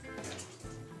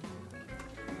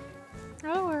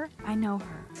 Oh, her. I know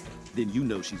her. Then you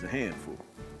know she's a handful.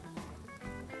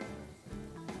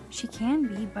 She can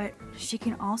be, but she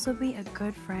can also be a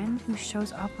good friend who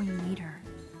shows up when you need her.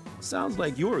 Sounds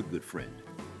like you're a good friend.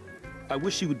 I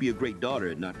wish she would be a great daughter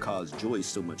and not cause Joyce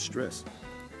so much stress.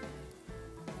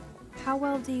 How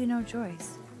well do you know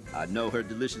Joyce? I know her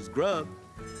delicious grub.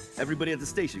 Everybody at the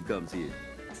station comes here.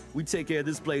 We take care of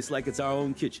this place like it's our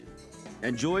own kitchen.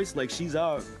 And Joyce like she's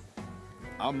our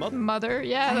mother. Mother?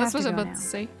 Yeah, that's what I was about to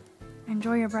say.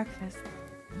 Enjoy your breakfast.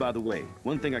 By the way,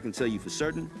 one thing I can tell you for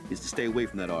certain is to stay away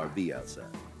from that RV outside.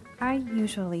 I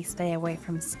usually stay away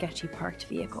from sketchy parked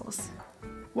vehicles.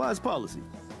 Wise policy.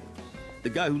 The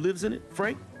guy who lives in it,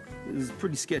 Frank, is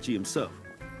pretty sketchy himself.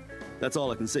 That's all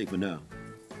I can say for now.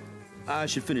 I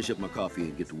should finish up my coffee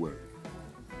and get to work.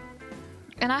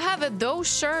 And I have a doe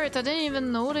shirt. I didn't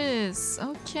even notice.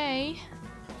 Okay.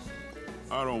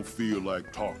 I don't feel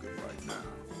like talking right now.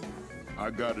 I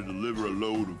gotta deliver a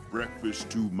load of breakfast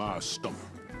to my stomach.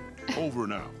 Over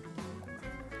and out.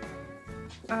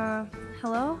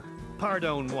 Hello?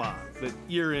 Pardon-moi, but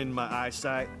you're in my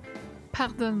eyesight.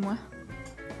 Pardonne-moi.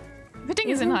 Everything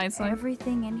is in hindsight.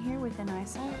 Everything in here within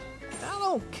eyesight? I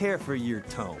don't care for your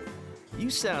tone. You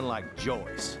sound like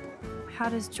Joyce. How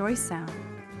does Joyce sound?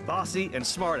 Bossy and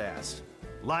smartass.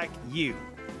 Like you.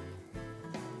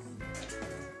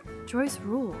 Joyce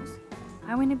rules.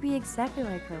 I want to be exactly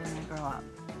like her when I grow up.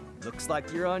 Looks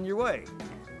like you're on your way.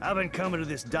 I've been coming to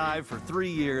this dive for 3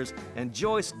 years, and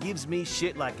Joyce gives me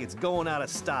shit like it's going out of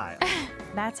style.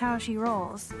 That's how she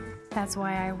rolls. That's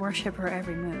why I worship her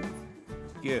every move.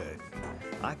 Good.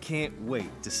 I can't wait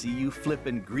to see you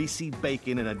flipping greasy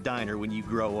bacon in a diner when you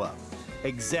grow up.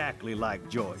 Exactly like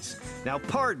Joyce. Now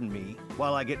pardon me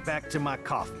while I get back to my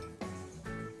coffee.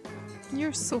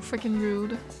 You're so freaking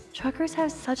rude. Truckers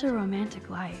have such a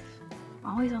romantic life.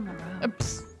 Always on the road.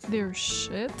 They're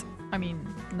shit. I mean,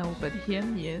 no, but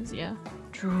him, he is, yeah.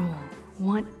 Drool.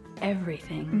 Want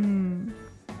everything.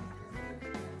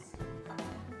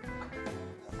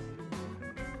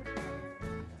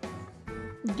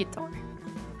 Guitar.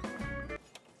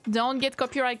 Don't get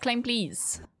copyright claim,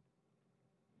 please.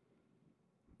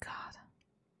 God.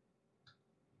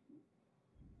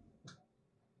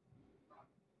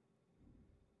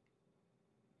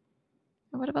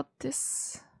 What about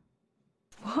this?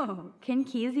 Whoa, Ken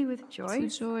Kesey with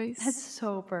Joyce? To Joyce. That's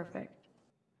so perfect.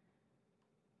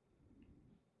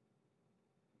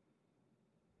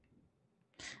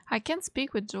 I can't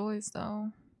speak with Joyce though.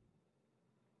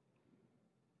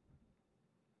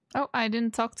 Oh, I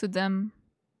didn't talk to them.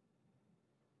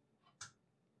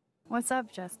 What's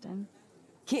up, Justin?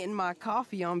 Getting my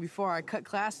coffee on before I cut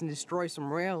class and destroy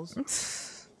some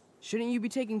rails. Shouldn't you be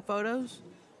taking photos?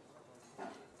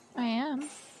 I am.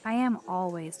 I am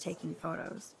always taking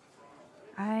photos.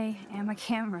 I am a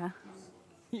camera.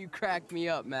 You crack me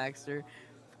up, Maxter.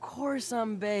 Of course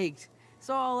I'm baked,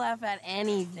 so I'll laugh at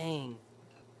anything.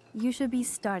 You should be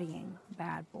studying,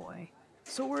 bad boy.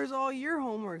 So where's all your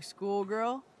homework,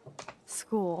 schoolgirl?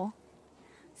 School.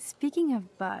 Speaking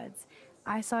of buds,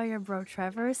 I saw your bro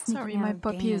Trevor sneaking Sorry, out my of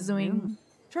puppy Dana's is doing room.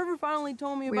 Trevor finally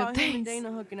told me weird about him and things.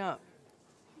 Dana hooking up.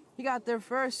 He got there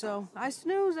first, so I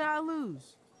snooze and I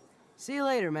lose. See you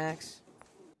later, Max.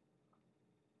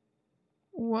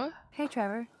 What? Hey,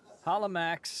 Trevor. Holla,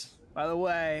 Max. By the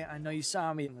way, I know you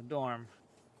saw me in the dorm.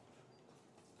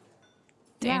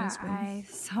 Dana's Yeah, room. I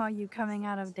saw you coming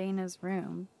out of Dana's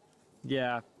room.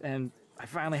 Yeah, and I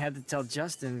finally had to tell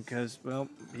Justin because, well,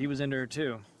 he was into her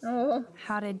too. Oh.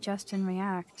 How did Justin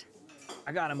react?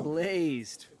 I got him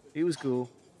blazed. He was cool.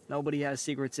 Nobody has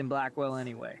secrets in Blackwell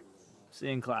anyway. See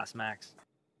you in class, Max.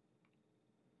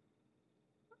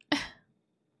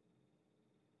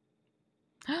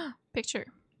 Picture.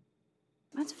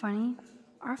 That's funny.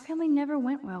 Our family never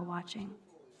went whale watching.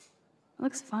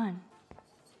 Looks fun.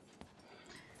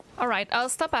 Alright, I'll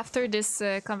stop after this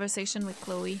conversation with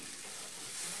Chloe.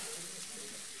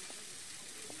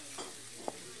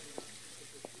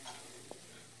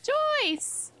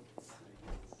 Joyce!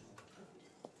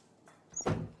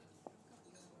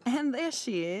 And there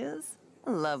she is.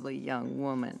 A lovely young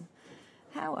woman.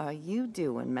 How are you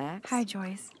doing, Max? Hi,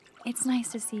 Joyce. It's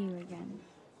nice to see you again.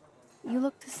 You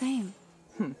look the same.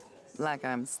 Like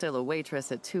I'm still a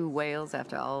waitress at Two Whales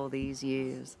after all these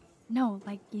years. No,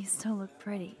 like you still look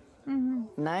pretty.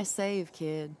 Nice save,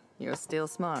 kid. You're still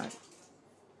smart.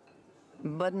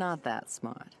 But not that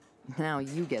smart. Now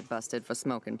you get busted for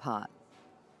smoking pot.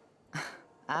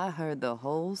 I heard the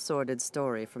whole sordid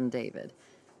story from David.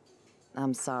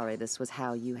 I'm sorry this was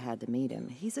how you had to meet him.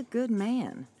 He's a good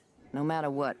man, no matter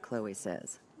what Chloe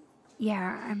says.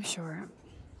 Yeah, I'm sure.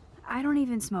 I don't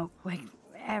even smoke, like,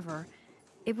 ever.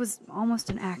 It was almost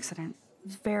an accident. It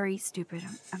was very stupid.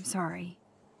 I'm sorry.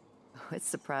 It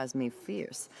surprised me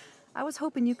fierce. I was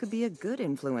hoping you could be a good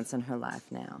influence in her life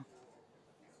now.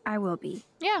 I will be.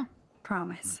 Yeah.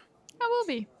 Promise. I will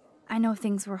be. I know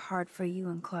things were hard for you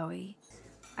and Chloe.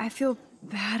 I feel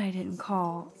bad I didn't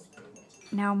call.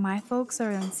 Now my folks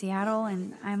are in Seattle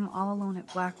and I'm all alone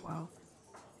at Blackwell.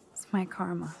 It's my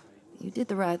karma. You did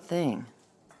the right thing.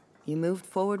 You moved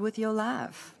forward with your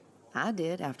life. I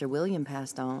did after William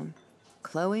passed on.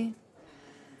 Chloe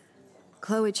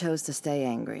chose to stay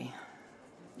angry.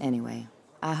 Anyway,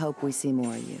 I hope we see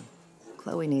more of you.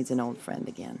 Chloe needs an old friend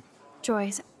again.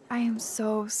 Joyce, I am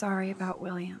so sorry about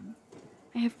William.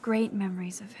 I have great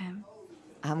memories of him.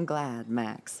 I'm glad,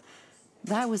 Max.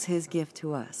 That was his gift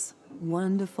to us.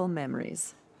 Wonderful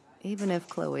memories. Even if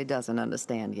Chloe doesn't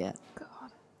understand yet.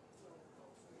 God.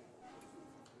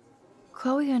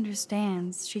 Chloe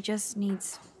understands. She just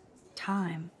needs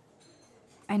time.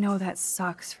 I know that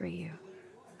sucks for you.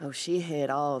 Oh, she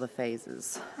hit all the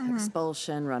phases.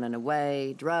 Expulsion, running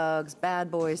away, drugs,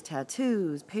 bad boys,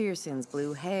 tattoos, piercings,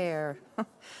 blue hair.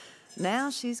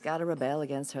 Now she's got to rebel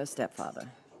against her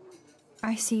stepfather.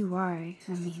 I see why.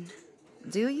 I mean...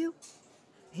 Do you?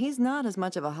 He's not as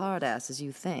much of a hard ass as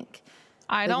you think.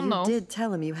 I don't know. You did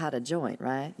tell him you had a joint,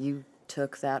 right? You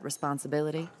took that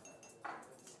responsibility?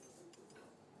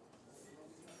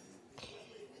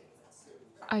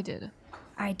 I did.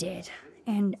 I did.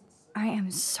 And I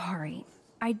am sorry.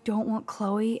 I don't want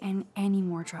Chloe in any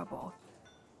more trouble.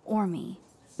 Or me.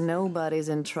 Nobody's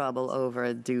in trouble over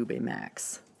a doobie,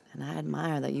 Max. And I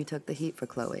admire that you took the heat for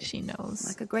Chloe. She knows.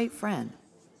 Like a great friend.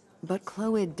 But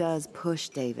Chloe does push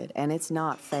David, and it's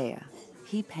not fair.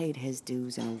 He paid his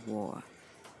dues in a war.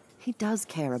 He does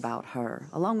care about her,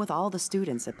 along with all the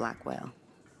students at Blackwell.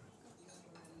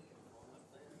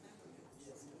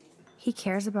 He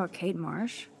cares about Kate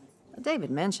Marsh? David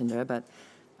mentioned her, but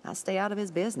I stay out of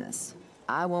his business.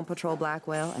 I won't patrol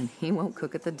Blackwell, and he won't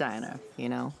cook at the diner, you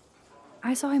know?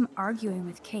 I saw him arguing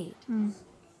with Kate.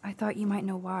 I thought you might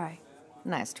know why.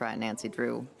 Nice try, Nancy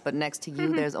Drew. But next to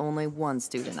you, there's only one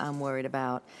student I'm worried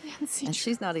about. And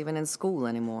she's not even in school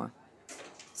anymore.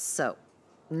 So,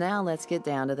 now let's get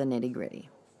down to the nitty-gritty.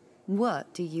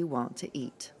 What do you want to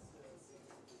eat?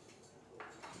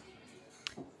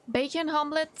 Bacon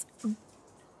omelet,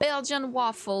 Belgian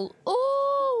waffle.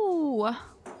 Ooh!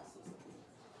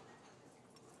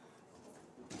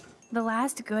 The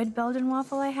last good Belgian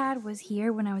waffle I had was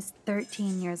here when I was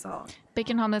 13 years old.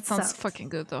 Bacon omelet sounds So, fucking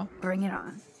good though. Bring it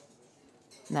on.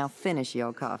 Now finish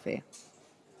your coffee.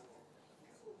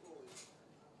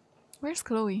 Where's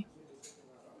Chloe?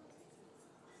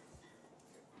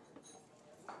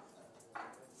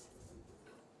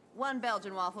 One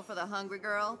Belgian waffle for the hungry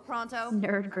girl, pronto?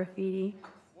 Nerd graffiti.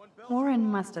 Warren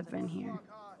must have been here.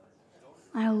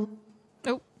 Oh,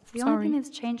 The sorry. only thing that's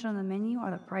changed on the menu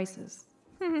are the prices.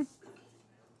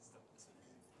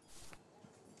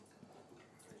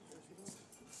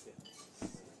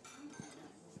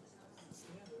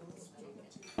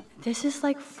 This is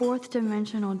like fourth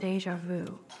dimensional deja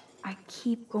vu. I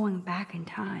keep going back in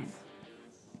time.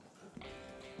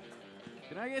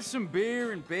 Can I get some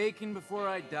beer and bacon before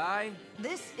I die?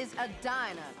 This is a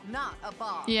diner, not a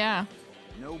bar. Yeah.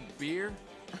 No beer?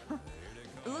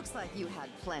 Looks like you had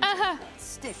plenty.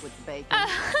 Stick with the bacon.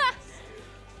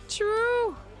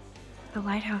 True. The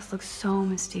lighthouse looks so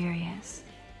mysterious.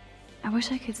 I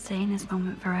wish I could stay in this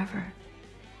moment forever.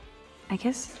 I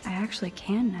guess I actually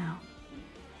can now.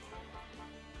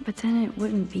 But then it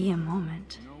wouldn't be a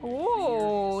moment.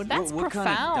 Oh, that's What kind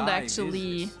of profound, dive is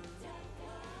actually. this?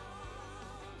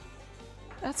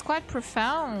 That's quite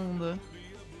profound.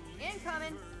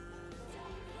 Incoming.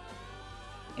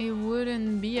 It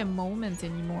wouldn't be a moment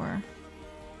anymore.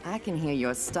 I can hear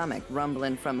your stomach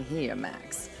rumbling from here,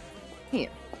 Max. Here,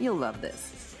 you'll love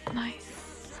this.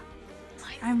 Nice.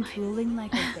 I'm drooling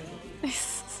like a baby.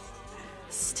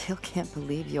 Still can't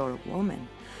believe you're a woman.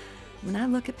 When I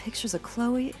look at pictures of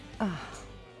Chloe,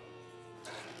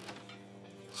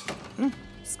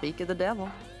 speak of the devil.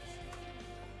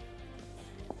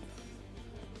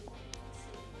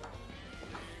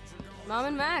 Mom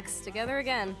and Max, together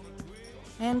again.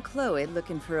 And Chloe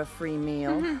looking for a free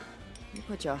meal. You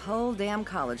put your whole damn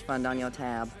college fund on your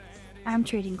tab. I'm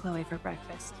treating Chloe for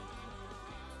breakfast.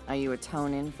 Are you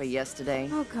atoning for yesterday?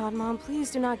 Oh God, Mom, please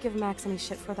do not give Max any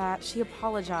shit for that. She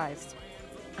apologized.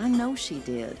 I know she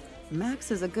did.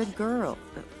 Max is a good girl,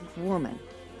 woman.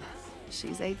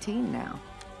 She's 18 now.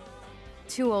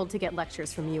 Too old to get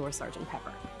lectures from you or Sergeant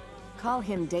Pepper. Call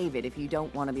him David if you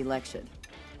don't want to be lectured.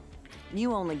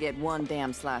 You only get one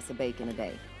damn slice of bacon a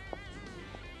day.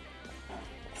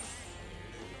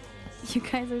 You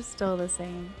guys are still the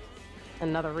same.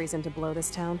 Another reason to blow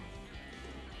this town.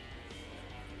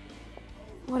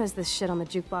 What is this shit on the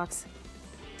jukebox?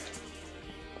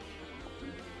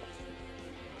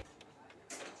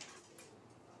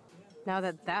 Now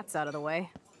that that's out of the way.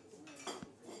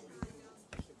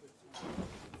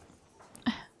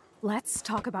 Let's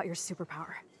talk about your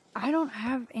superpower. I don't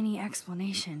have any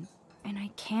explanation, and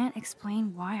I can't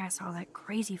explain why I saw that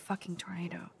crazy fucking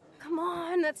tornado. Come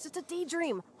on, that's just a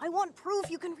daydream. I want proof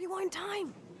you can rewind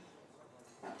time.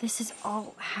 This is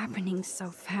all happening so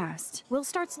fast. We'll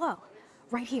start slow.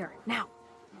 Right here, now.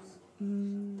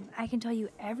 I can tell you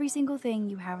every single thing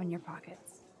you have in your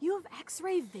pockets. You have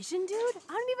X-ray vision, dude?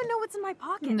 I don't even know what's in my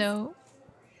pockets. No.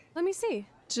 Let me see.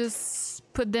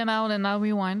 Just put them out and I'll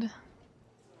rewind.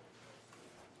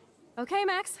 Okay,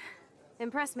 Max.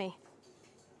 Impress me.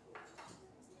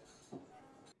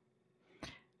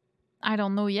 I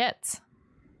don't know yet.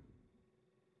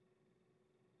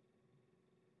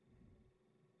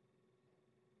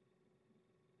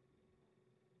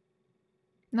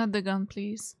 Not the gun,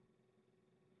 please.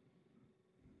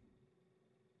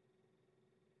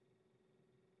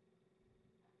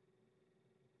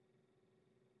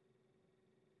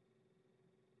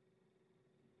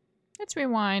 Let's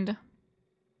rewind.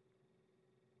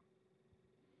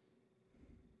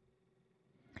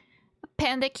 A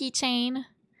panda keychain,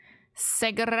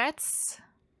 cigarettes,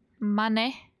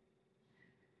 money,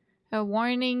 a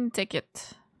warning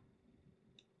ticket.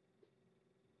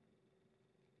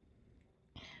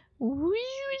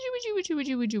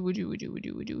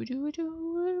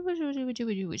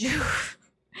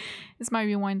 It's my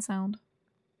rewind sound.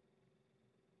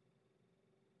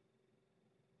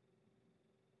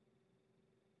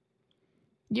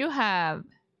 You have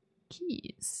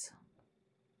keys.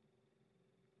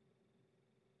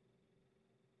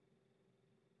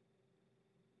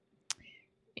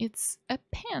 it's a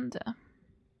panda.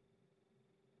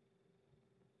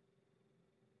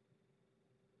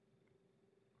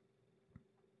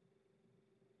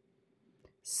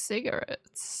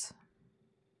 Cigarettes.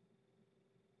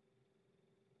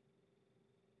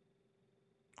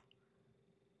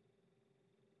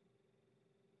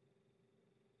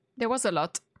 There was a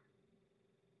lot.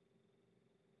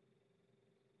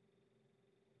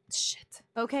 Shit.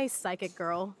 Okay, psychic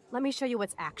girl. Let me show you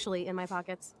what's actually in my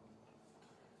pockets.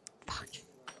 Fuck.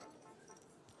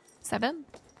 7?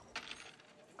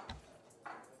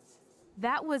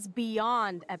 That was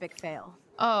beyond epic fail.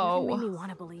 Oh. Never made me want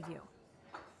to believe you.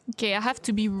 Okay, I have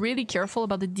to be really careful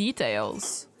about the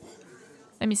details.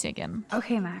 Let me see again.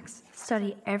 Okay, Max.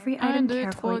 Study every item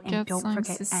carefully and don't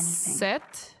forget anything. 7.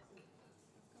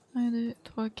 1,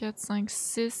 2, 3, 4, 5,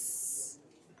 6.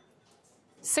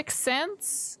 6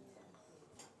 cents.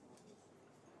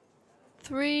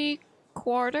 3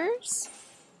 quarters.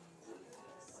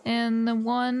 And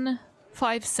 1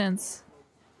 5 cents.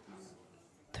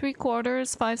 3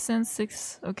 quarters, 5 cents,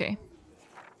 6. Okay.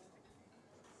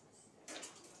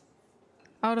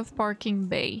 Out of parking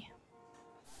bay.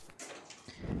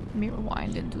 Let me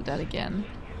rewind and do that again.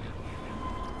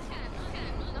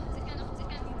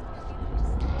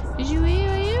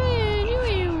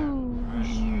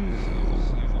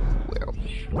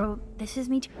 Well, this is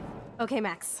me too. Okay,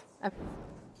 Max.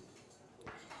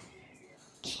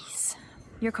 Keys.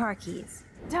 Your car keys.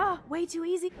 Duh, way too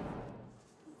easy.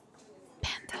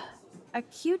 Panda. A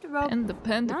cute rope.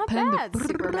 Panda. Not bad,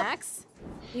 Super Max.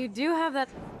 You do have that.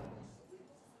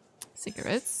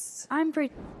 Cigarettes. I'm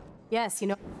pretty. Yes, you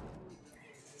know.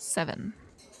 7.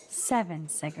 7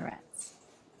 cigarettes.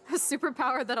 A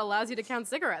superpower that allows you to count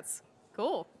cigarettes.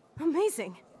 Cool.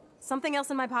 Amazing. Something else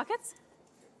in my pockets?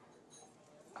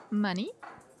 Money.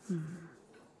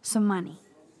 Some money.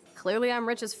 Clearly I'm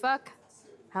rich as fuck.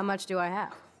 How much do I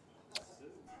have?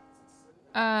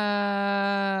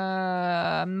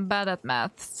 I'm bad at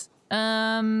maths.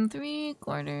 3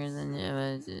 quarters and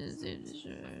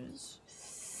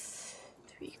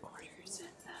 3 quarters and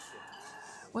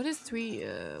what is 3?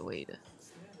 Wait.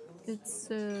 It's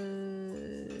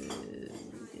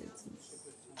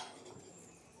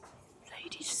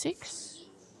 86.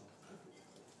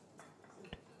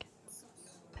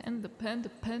 Panda.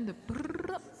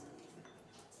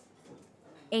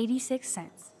 86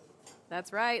 cents.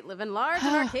 That's right, living large in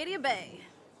Arcadia Bay.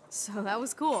 So that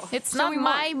was cool. It's not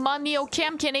my money, okay,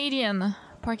 I'm Canadian.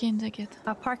 Parking ticket.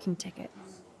 A parking ticket.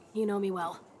 You know me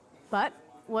well. But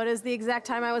what is the exact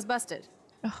time I was busted?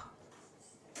 Ugh.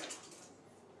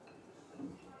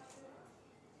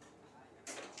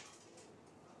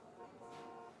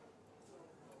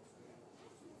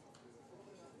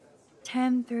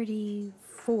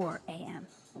 $10:34 a.m.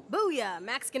 Booyah!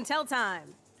 Max can tell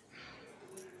time.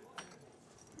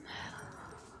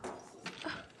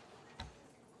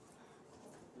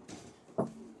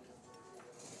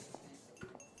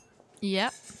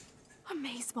 Yep.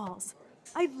 Amazeballs.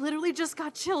 I literally just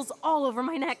got chills all over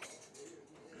my neck.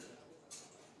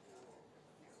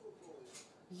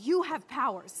 You have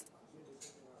powers.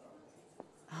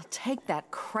 I'll take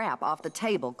that crap off the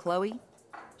table, Chloe.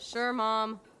 Sure,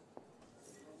 Mom.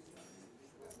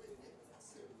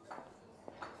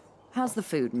 How's the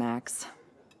food, Max?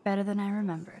 Better than I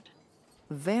remembered.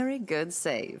 Very good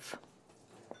save.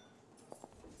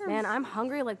 Man, I'm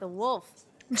hungry like the wolf.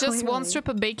 Just one strip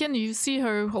of bacon. You see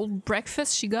her whole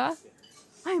breakfast she got?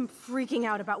 I am freaking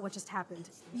out about what just happened.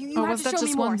 You Oh, have was to that show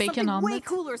just me more. one bacon Something way omelet?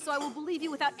 cooler, so I will believe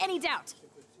you without any doubt.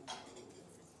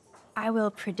 I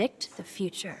will predict the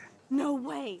future. No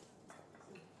way.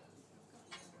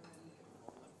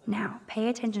 Now, pay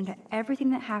attention to everything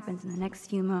that happens in the next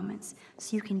few moments,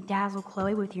 so you can dazzle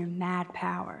Chloe with your mad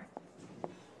power.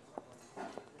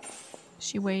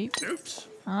 She waved. Oops.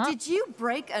 Huh? Did you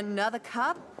break another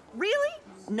cup? Really?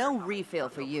 No refill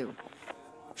for you.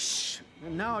 Shh.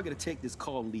 And now I gotta take this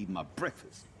call and leave my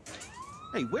breakfast.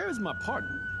 Hey, where is my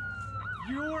partner?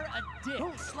 You're a dick.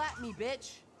 Don't slap me,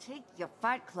 bitch. Take your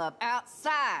fight club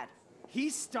outside. He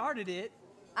started it.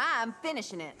 I'm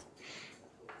finishing it.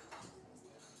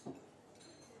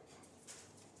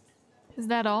 Is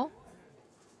that all?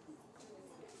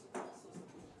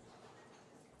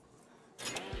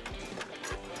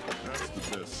 That's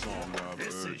the best song I've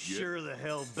This heard is yet. sure the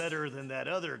hell better than that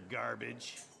other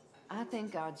garbage. I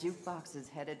think our jukebox is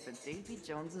headed for Davy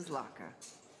Jones's locker.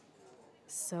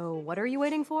 So, what are you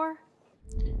waiting for?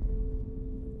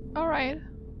 All right.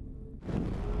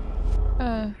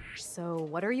 So,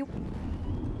 what are you...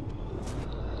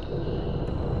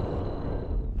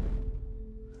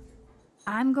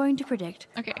 I'm going to predict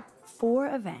Okay.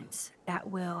 4 events that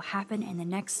will happen in the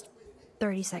next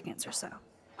 30 seconds or so.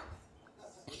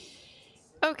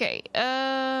 Okay,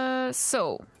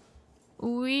 so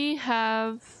we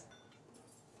have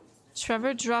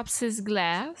Trevor drops his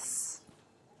glass.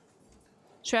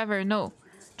 Trucker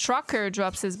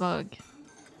drops his mug.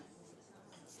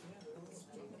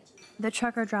 The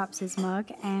trucker drops his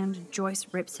mug and Joyce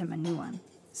rips him a new one.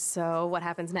 So what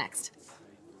happens next?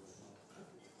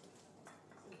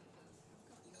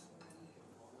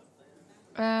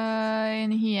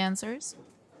 And he answers.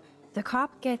 The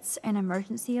cop gets an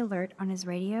emergency alert on his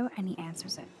radio and he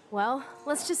answers it. Well,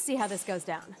 let's just see how this goes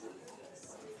down.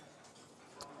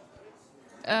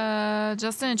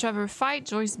 Justin and Trevor fight.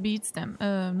 Joyce beats them.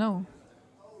 No.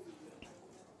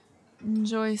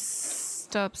 Joyce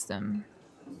stops them.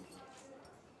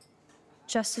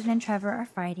 Justin and Trevor are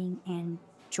fighting and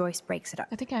Joyce breaks it up.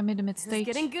 I think I made a mistake.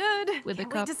 It's getting good. With the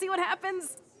Can't cup. wait to see what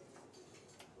happens.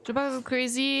 Jukebox is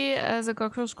crazy as a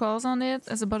cockroach crawls on it,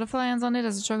 as a butterfly lands on it,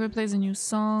 as a trucker plays a new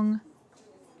song.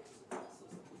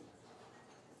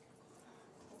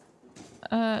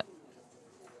 I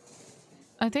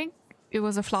think it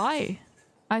was a fly.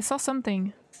 I saw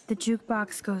something. The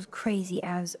jukebox goes crazy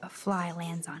as a fly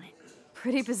lands on it.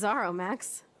 Pretty bizarro,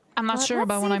 Max. I'm not sure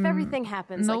about let's what see I'm. if everything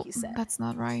happens Nope, like you said. that's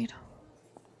not right.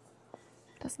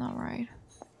 That's not right.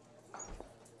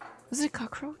 Was it a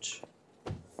cockroach?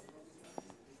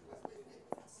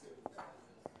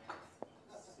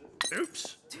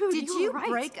 Oops. Dude, Did you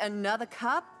break another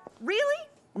cup? Really?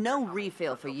 No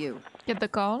refill for you. Get the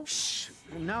call. Shh.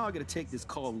 Well, now I gotta take this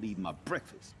call and leave my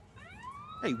breakfast.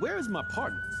 Hey, where is my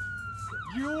partner?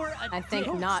 You're a I think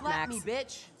Don't not, slap Max. me,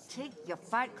 bitch. Take your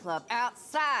fight club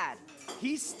outside.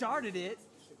 He started it.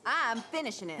 I'm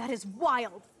finishing it. That is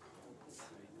wild.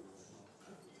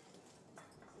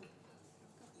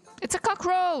 It's a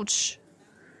cockroach!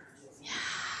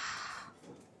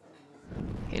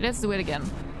 Okay, let's do it again.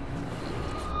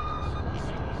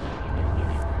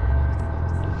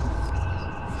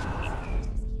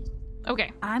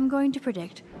 Okay. I'm going to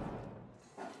predict.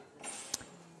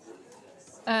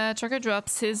 Trucker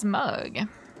drops his mug.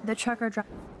 The trucker drops.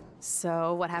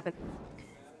 So what happened?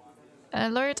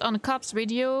 Alert on the cop's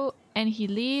radio, and he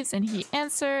leaves, and he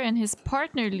answers, and his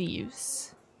partner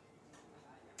leaves.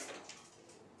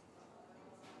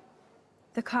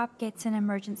 The cop gets an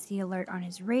emergency alert on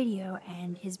his radio,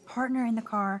 and his partner in the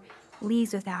car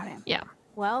leaves without him. Yeah.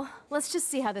 Well, let's just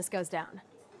see how this goes down.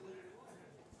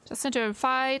 Just enter a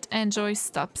fight, and Joyce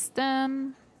stops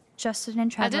them. Justin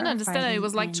and Trevor I didn't are understand that it fighting,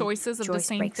 was like and choices of the Joyce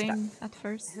same breaks it thing at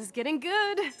first. This is getting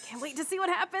good. Can't wait to see what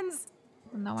happens.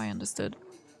 Now I understood.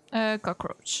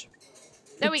 Cockroach.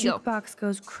 There we go. The jukebox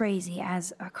goes crazy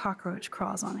as a cockroach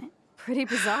crawls on it. Pretty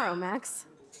bizarro, Max.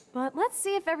 But let's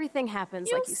see if everything happens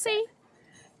like you said.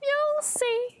 You'll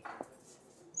see.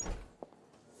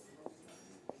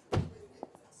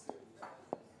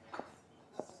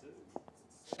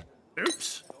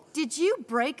 Oops. Did you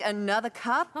break another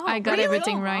cup? I got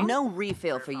everything right. No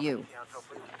refill for you.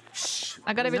 Shh.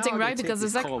 I got everything Now I right gotta because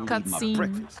take there's this like call a and leave my cutscene.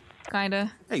 breakfast.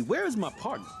 Kinda. Hey, where is my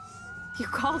partner? You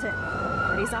called it.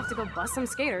 But he's off to go bust some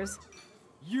skaters.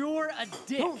 You're a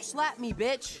dick. Don't slap me,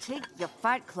 bitch. Take your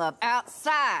fight club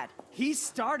outside. He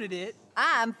started it.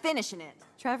 I'm finishing it.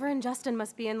 Trevor and Justin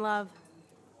must be in love.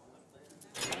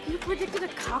 You predicted a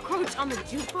cockroach on the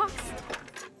jukebox?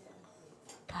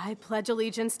 I pledge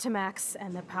allegiance to Max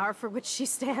and the power for which she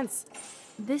stands.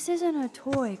 This isn't a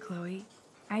toy, Chloe.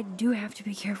 I do have to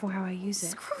be careful how I use it.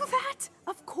 Screw that!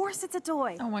 Of course it's a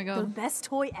toy. Oh my god. The best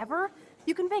toy ever?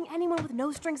 You can bang anyone with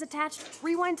no strings attached,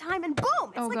 rewind time, and boom!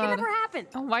 It's Oh like god. it never happened.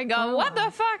 Oh my god, what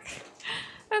the fuck?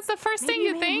 That's the first Maybe thing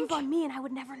you made a think? move on me and I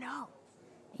would never know.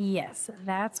 Yes,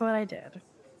 that's what I did.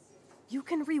 You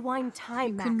can rewind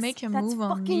time, Max. can make a That's move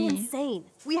on fucking me. insane.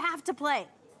 We have to play.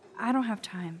 I don't have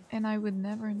time. And I would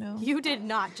never know. You did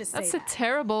not just That's say a that.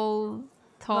 terrible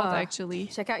thought, actually.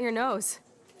 Check out your nose.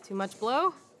 Too much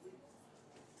blow?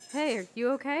 Hey, are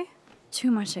you okay? Too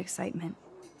much excitement.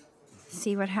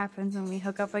 See what happens when we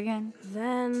hook up again?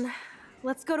 Then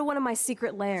let's go to one of my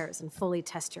secret lairs and fully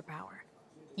test your power.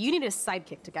 You need a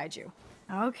sidekick to guide you.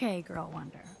 Okay, Girl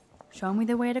Wonder. Show me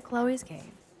the way to Chloe's cave.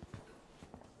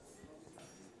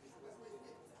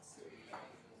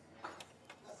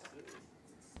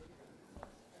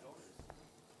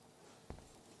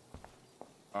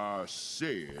 I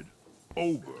said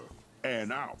over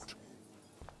and out.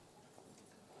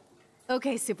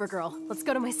 Okay, Supergirl, let's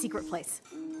go to my secret place.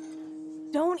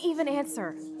 Don't even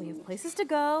answer. We have places to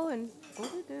go and what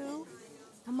to do.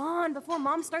 Come on, before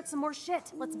Mom starts some more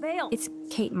shit. Let's bail. It's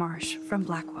Kate Marsh from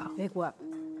Blackwell. Big whoop.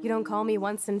 You don't call me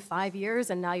once in 5 years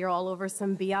and now you're all over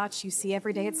some biatch you see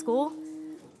every day at school?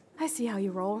 I see how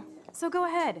you roll. So go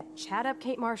ahead, chat up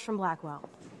Kate Marsh from Blackwell.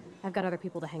 I've got other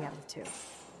people to hang out with too.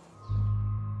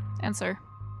 Answer.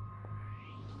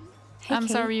 Hey, I'm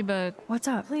Kate. sorry, but What's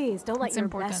up? Please, don't let It's your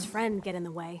important. best friend get in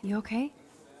the way. You okay?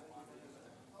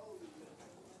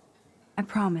 I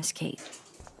promise, Kate.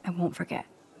 I won't forget.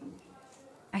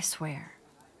 I swear.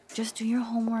 Just do your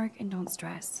homework and don't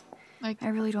stress. Like, I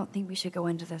really don't think we should go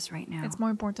into this right now. it's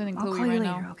more important than I'll Chloe call you right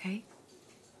later, now. okay?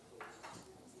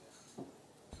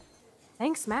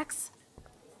 Thanks, Max.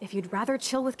 If you'd rather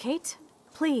chill with Kate,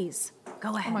 please,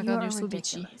 go ahead. Oh my You god, are you're so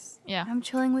bitchy. ridiculous. Yeah. I'm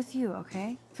chilling with you,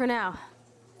 okay? For now,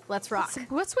 let's rock.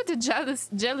 What's with the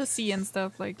jealousy and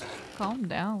stuff? Like, calm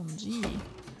down, gee.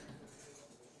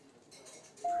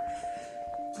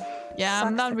 Yeah, I'm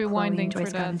Sucks not that Chloe rewinding and for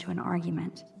Joyce got that. into an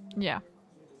argument. Yeah.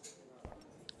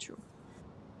 True.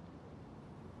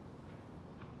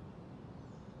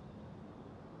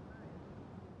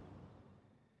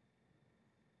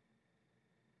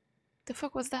 The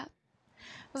fuck was that?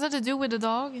 Was that to do with the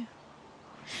dog?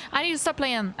 I need to stop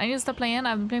playing. I need to stop playing.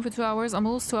 I've been playing for 2 hours,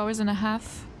 almost 2 hours and a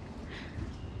half.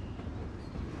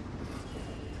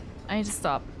 I need to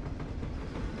stop.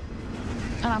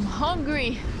 And I'm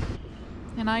hungry.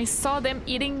 And I saw them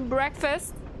eating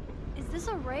breakfast. Is this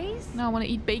a race? Now I want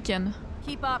to eat bacon.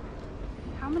 Keep up.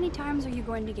 How many times are you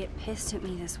going to get pissed at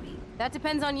me this week? That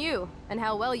depends on you and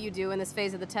how well you do in this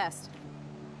phase of the test.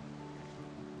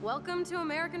 Welcome to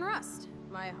American Rust,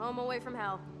 my home away from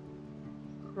hell.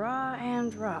 Raw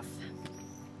and rough.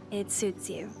 It suits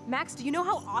you. Max, do you know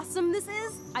how awesome this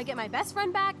is? I get my best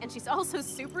friend back and she's also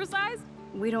supersized.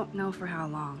 We don't know for how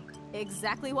long.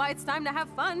 Exactly why it's time to have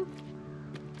fun.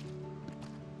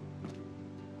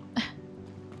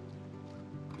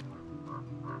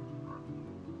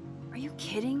 Are you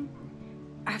kidding?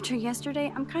 After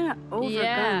yesterday, I'm kind of over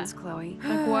Yeah. guns, Chloe.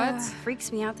 Like what?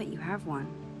 Freaks me out that you have one.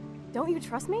 Don't you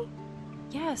trust me?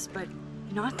 Yes, but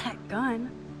not that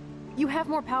gun. You have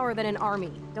more power than an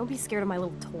army. Don't be scared of my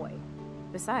little toy.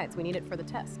 Besides, we need it for the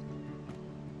test.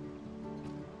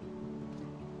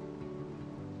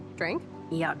 Drink?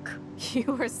 Yuck.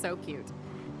 You are so cute.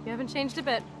 You haven't changed a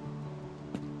bit.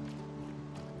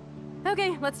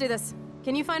 Okay, let's do this.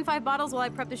 Can you find 5 bottles while I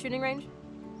prep the shooting range?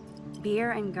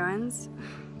 Beer and guns?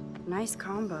 Nice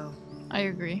combo. I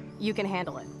agree. You can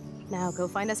handle it. Now go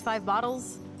find us 5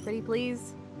 bottles, pretty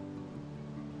please.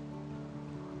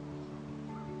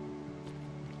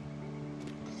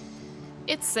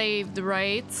 It's saved,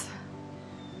 right?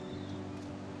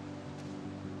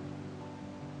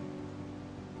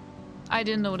 I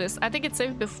didn't notice. I think it's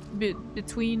saved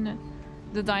between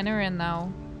the diner and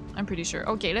now. I'm pretty sure.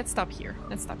 Okay, let's stop here.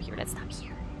 Let's stop here. Let's stop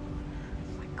here.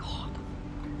 Oh my god.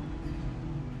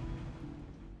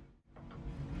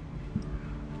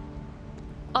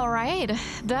 Alright,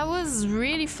 that was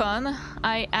really fun.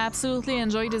 I absolutely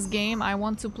enjoyed this game. I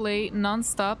want to play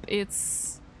non-stop.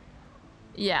 It's...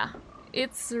 yeah,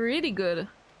 it's really good.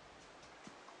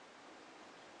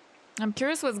 I'm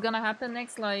curious what's gonna happen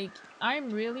next. Like,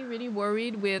 I'm really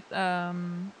worried with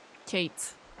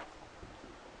Kate.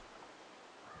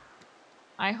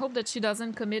 I hope that she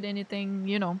doesn't commit anything,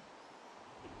 you know.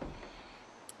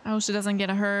 I hope she doesn't get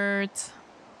hurt.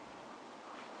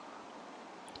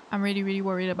 I'm really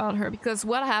worried about her because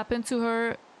what happened to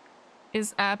her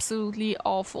is absolutely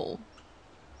awful.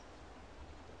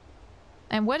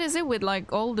 And what is it with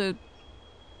like all the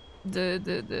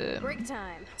break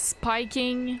time,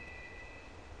 spiking,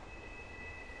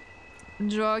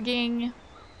 drugging,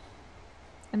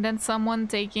 and then someone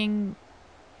taking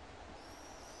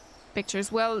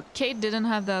pictures? Well, Kate didn't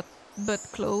have that, but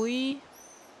Chloe.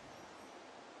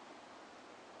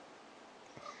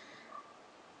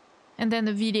 And then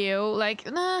the video,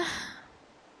 like, nah.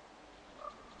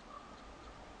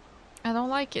 I don't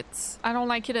like it. I don't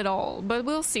like it at all. But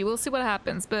we'll see. We'll see what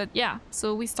happens. But yeah,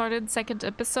 so we started 2nd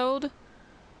episode.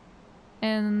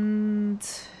 And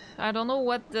I don't know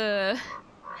what the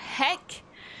heck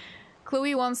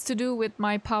Chloe wants to do with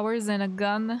my powers and a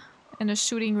gun and a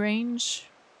shooting range.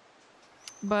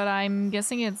 But I'm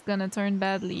guessing it's gonna turn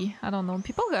badly. I don't know.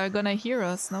 People are gonna hear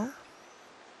us, no?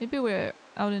 Maybe we're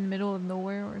out in the middle of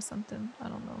nowhere or something. I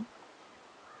don't know.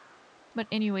 But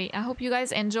anyway, I hope you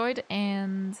guys enjoyed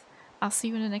and I'll see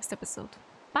you in the next episode.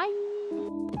 Bye!